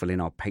successful in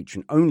our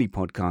patron-only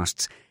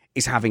podcasts,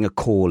 is having a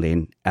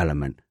call-in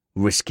element.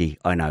 Risky,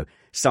 I know.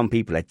 Some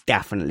people are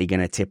definitely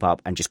going to tip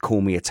up and just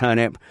call me a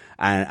turnip,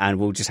 and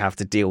we'll just have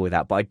to deal with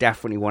that. But I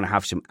definitely want to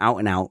have some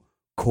out-and-out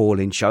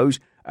call-in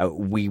shows.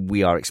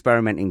 We are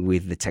experimenting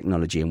with the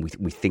technology, and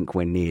we think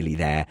we're nearly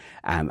there.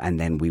 And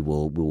then we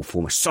will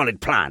form a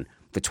solid plan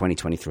for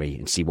 2023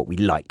 and see what we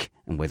like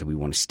and whether we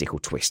want to stick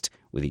or twist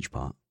with each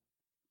part.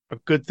 A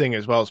good thing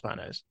as well,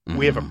 Spanners,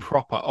 we have a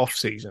proper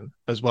off-season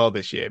as well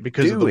this year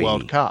because of the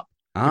World Cup.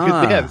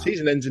 Because, the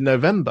season ends in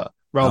November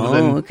rather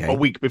than a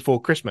week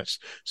before Christmas.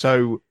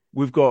 So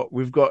we've got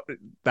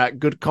that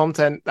good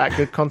content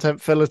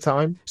filler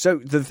time. So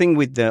the thing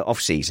with the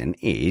off-season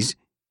is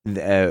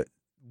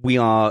we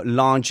are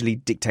largely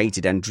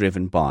dictated and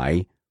driven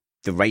by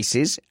the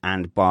races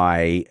and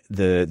by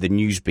the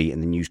news beat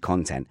and the news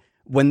content.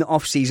 When the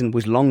off-season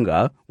was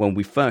longer, when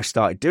we first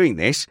started doing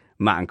this,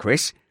 Matt and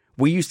Chris,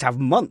 we used to have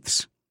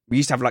months. We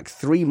used to have like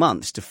 3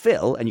 months to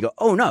fill, and you go,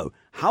 oh no,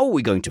 how are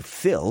we going to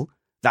fill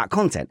that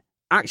content?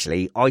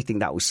 Actually, I think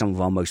that was some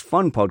of our most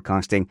fun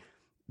podcasting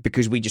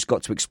because we just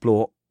got to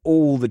explore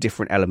all the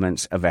different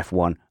elements of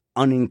F1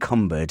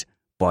 unencumbered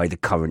by the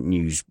current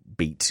news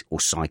beat or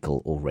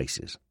cycle or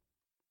races.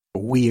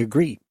 We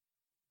agree.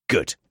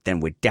 Good.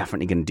 Then we're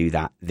definitely going to do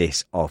that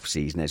this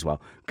off-season as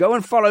well. Go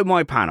and follow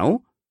my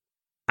panel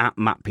at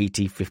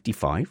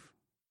MattPT55.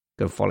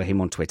 Go follow him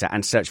on Twitter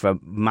and search for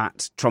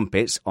Matt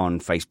Trumpets on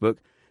Facebook.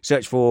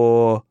 Search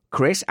for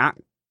Chris at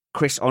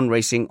Chris on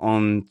Racing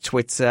on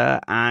Twitter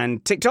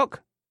and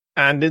TikTok.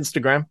 And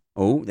Instagram.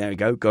 Oh, there we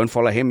go. Go and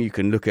follow him. You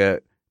can look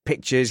at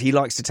pictures. He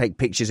likes to take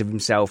pictures of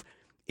himself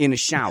in a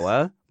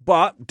shower,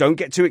 but don't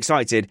get too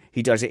excited.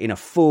 He does it in a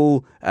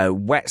full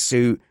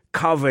wetsuit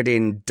covered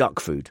in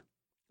duck food.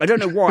 I don't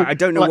know why. I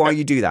don't know why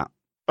you do that.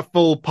 a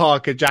full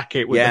parka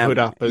jacket with the hood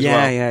up as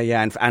well.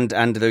 Yeah.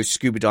 And those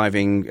scuba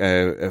diving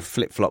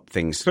flip-flop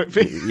things.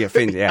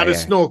 Fins, and a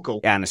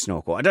snorkel. Yeah, and a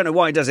snorkel. I don't know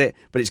why he does it,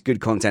 but it's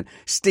good content.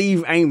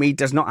 Steve Amy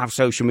does not have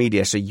social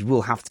media, so you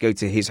will have to go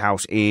to his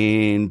house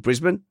in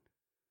Brisbane.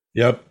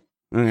 Yep.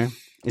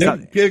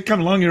 Okay.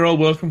 Come along, you're all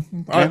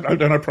welcome. Yeah.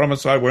 I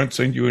promise I won't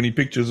send you any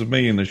pictures of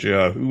me in the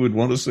shower. Who would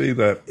want to see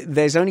that?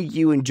 There's only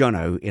you and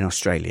Jono in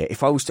Australia.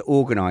 If I was to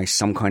organise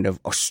some kind of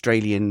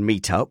Australian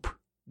meetup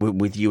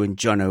with you and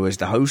Jono as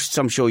the hosts,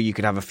 I'm sure you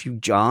could have a few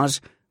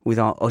jars with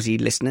our Aussie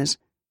listeners,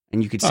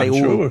 and you could say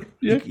you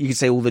could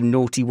say all the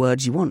naughty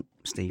words you want,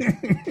 Steve.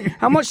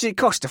 How much did it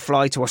cost to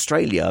fly to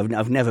Australia?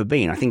 I've never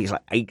been. I think it's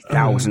like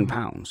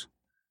 £8,000.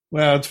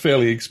 Well, it's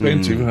fairly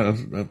expensive.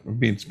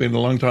 It's been a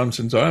long time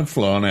since I've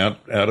flown out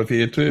of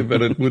here too,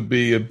 but it would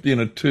be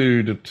 $2,000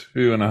 to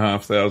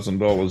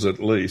 $2,500 at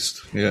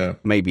least. Yeah,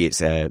 maybe it's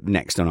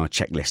next on our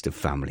checklist of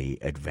family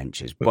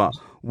adventures. But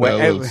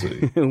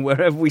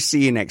wherever we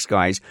see you next,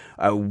 guys,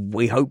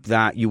 we hope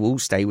that you will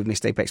stay with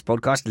Missed Apex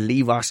Podcast.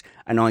 Leave us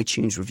an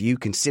iTunes review.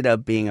 Consider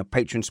being a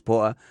Patreon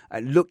supporter.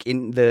 Look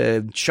in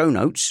the show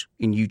notes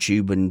in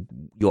YouTube and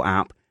your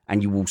app,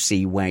 and you will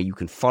see where you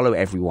can follow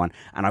everyone.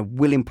 And I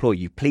will implore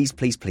you, please,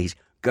 please, please,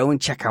 go and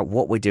check out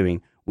what we're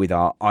doing with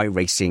our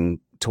iRacing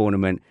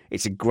tournament.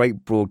 It's a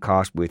great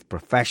broadcast with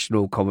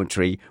professional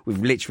commentary.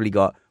 We've literally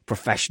got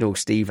professional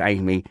Steve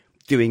Amy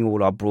doing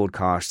all our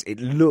broadcasts.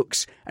 It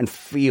looks and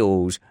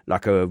feels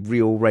like a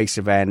real race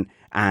event,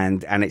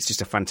 and it's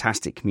just a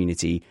fantastic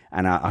community.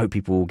 And I hope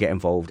people will get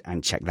involved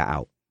and check that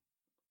out.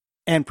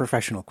 And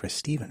professional Chris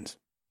Stevens.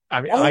 I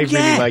mean, I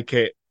really like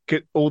it.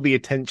 All the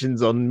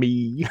attention's on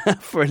me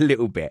for a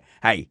little bit.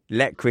 Hey,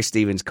 let Chris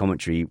Stevens'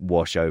 commentary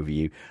wash over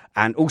you.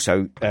 And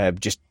also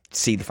just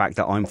see the fact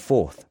that I'm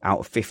 4th out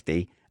of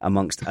 50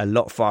 amongst a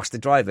lot faster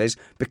drivers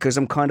because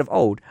I'm kind of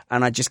old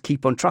and I just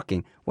keep on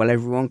trucking while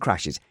everyone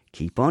crashes.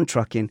 Keep on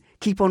trucking,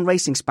 keep on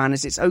racing,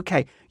 Spanners. It's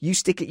okay. You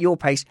stick at your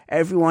pace,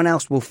 everyone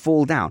else will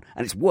fall down.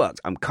 And it's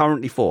worked. I'm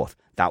currently 4th.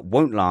 That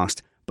won't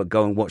last, but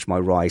go and watch my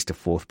rise to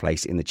 4th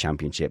place in the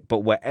championship.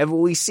 But wherever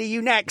we see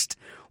you next,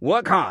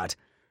 work hard,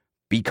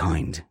 be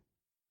kind,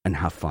 and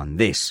have fun.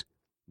 This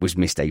was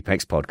Missed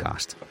Apex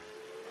Podcast.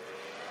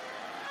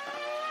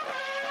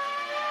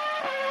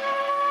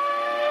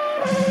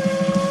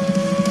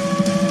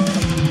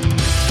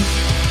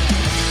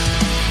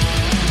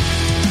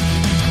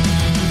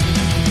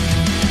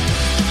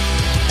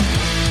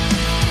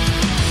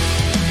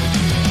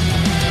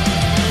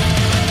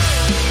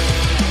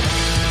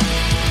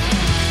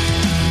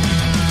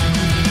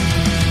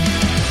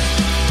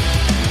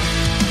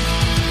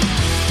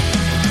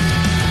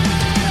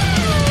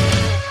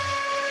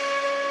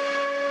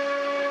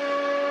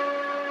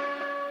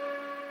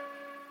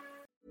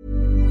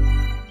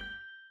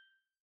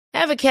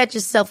 Ever catch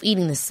yourself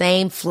eating the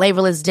same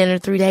flavorless dinner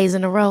 3 days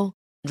in a row?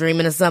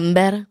 Dreaming of something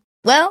better?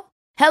 Well,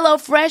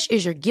 HelloFresh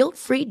is your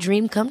guilt-free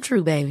dream come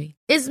true, baby.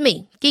 It's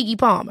me, Keke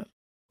Palmer.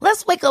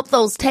 Let's wake up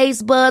those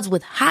taste buds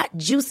with hot,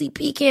 juicy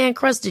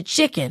pecan-crusted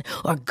chicken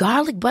or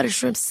garlic butter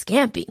shrimp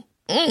scampi.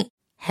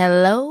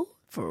 Hello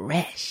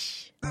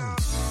Fresh.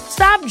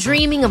 Stop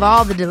dreaming of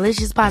all the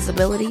delicious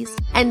possibilities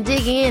and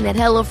dig in at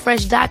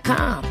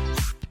HelloFresh.com.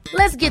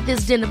 Let's get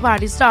this dinner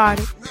party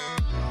started.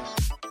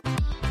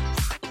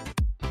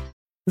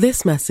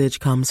 This message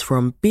comes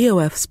from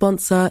BOF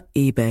sponsor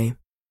eBay.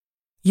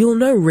 You'll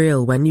know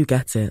real when you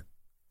get it.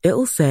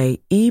 It'll say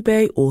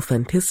eBay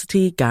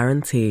Authenticity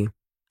Guarantee.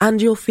 And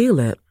you'll feel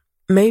it.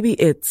 Maybe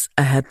it's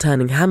a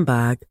head-turning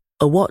handbag,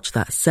 a watch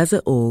that says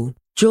it all,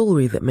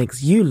 jewelry that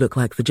makes you look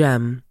like the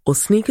gem, or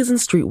sneakers and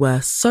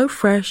streetwear so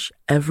fresh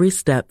every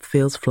step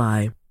feels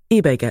fly.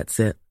 eBay gets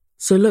it.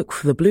 So look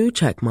for the blue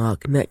check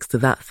mark next to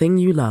that thing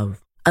you love.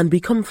 And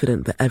be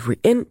confident that every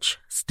inch,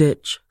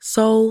 stitch,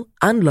 sole,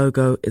 and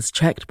logo is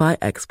checked by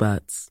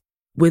experts.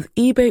 With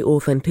eBay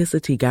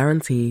Authenticity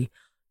Guarantee,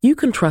 you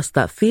can trust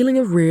that feeling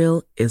of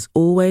real is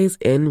always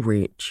in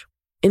reach.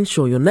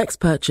 Ensure your next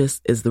purchase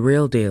is the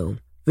real deal.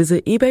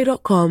 Visit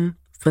eBay.com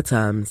for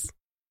terms.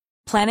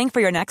 Planning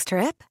for your next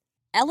trip?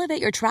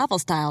 Elevate your travel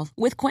style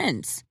with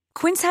Quince.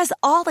 Quince has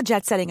all the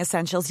jet-setting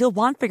essentials you'll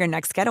want for your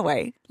next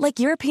getaway, like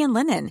European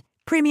linen,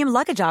 premium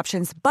luggage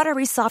options,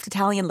 buttery soft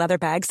Italian leather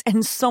bags,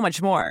 and so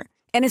much more.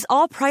 And is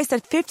all priced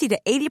at 50 to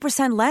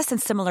 80% less than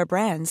similar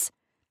brands.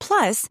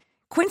 Plus,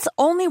 Quince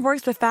only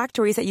works with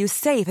factories that use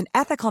safe and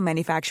ethical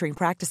manufacturing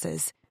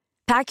practices.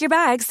 Pack your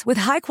bags with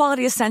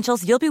high-quality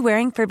essentials you'll be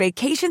wearing for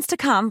vacations to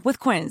come with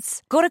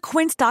Quince. Go to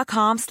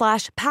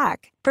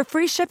quince.com/pack for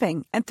free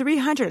shipping and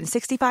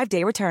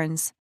 365-day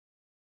returns.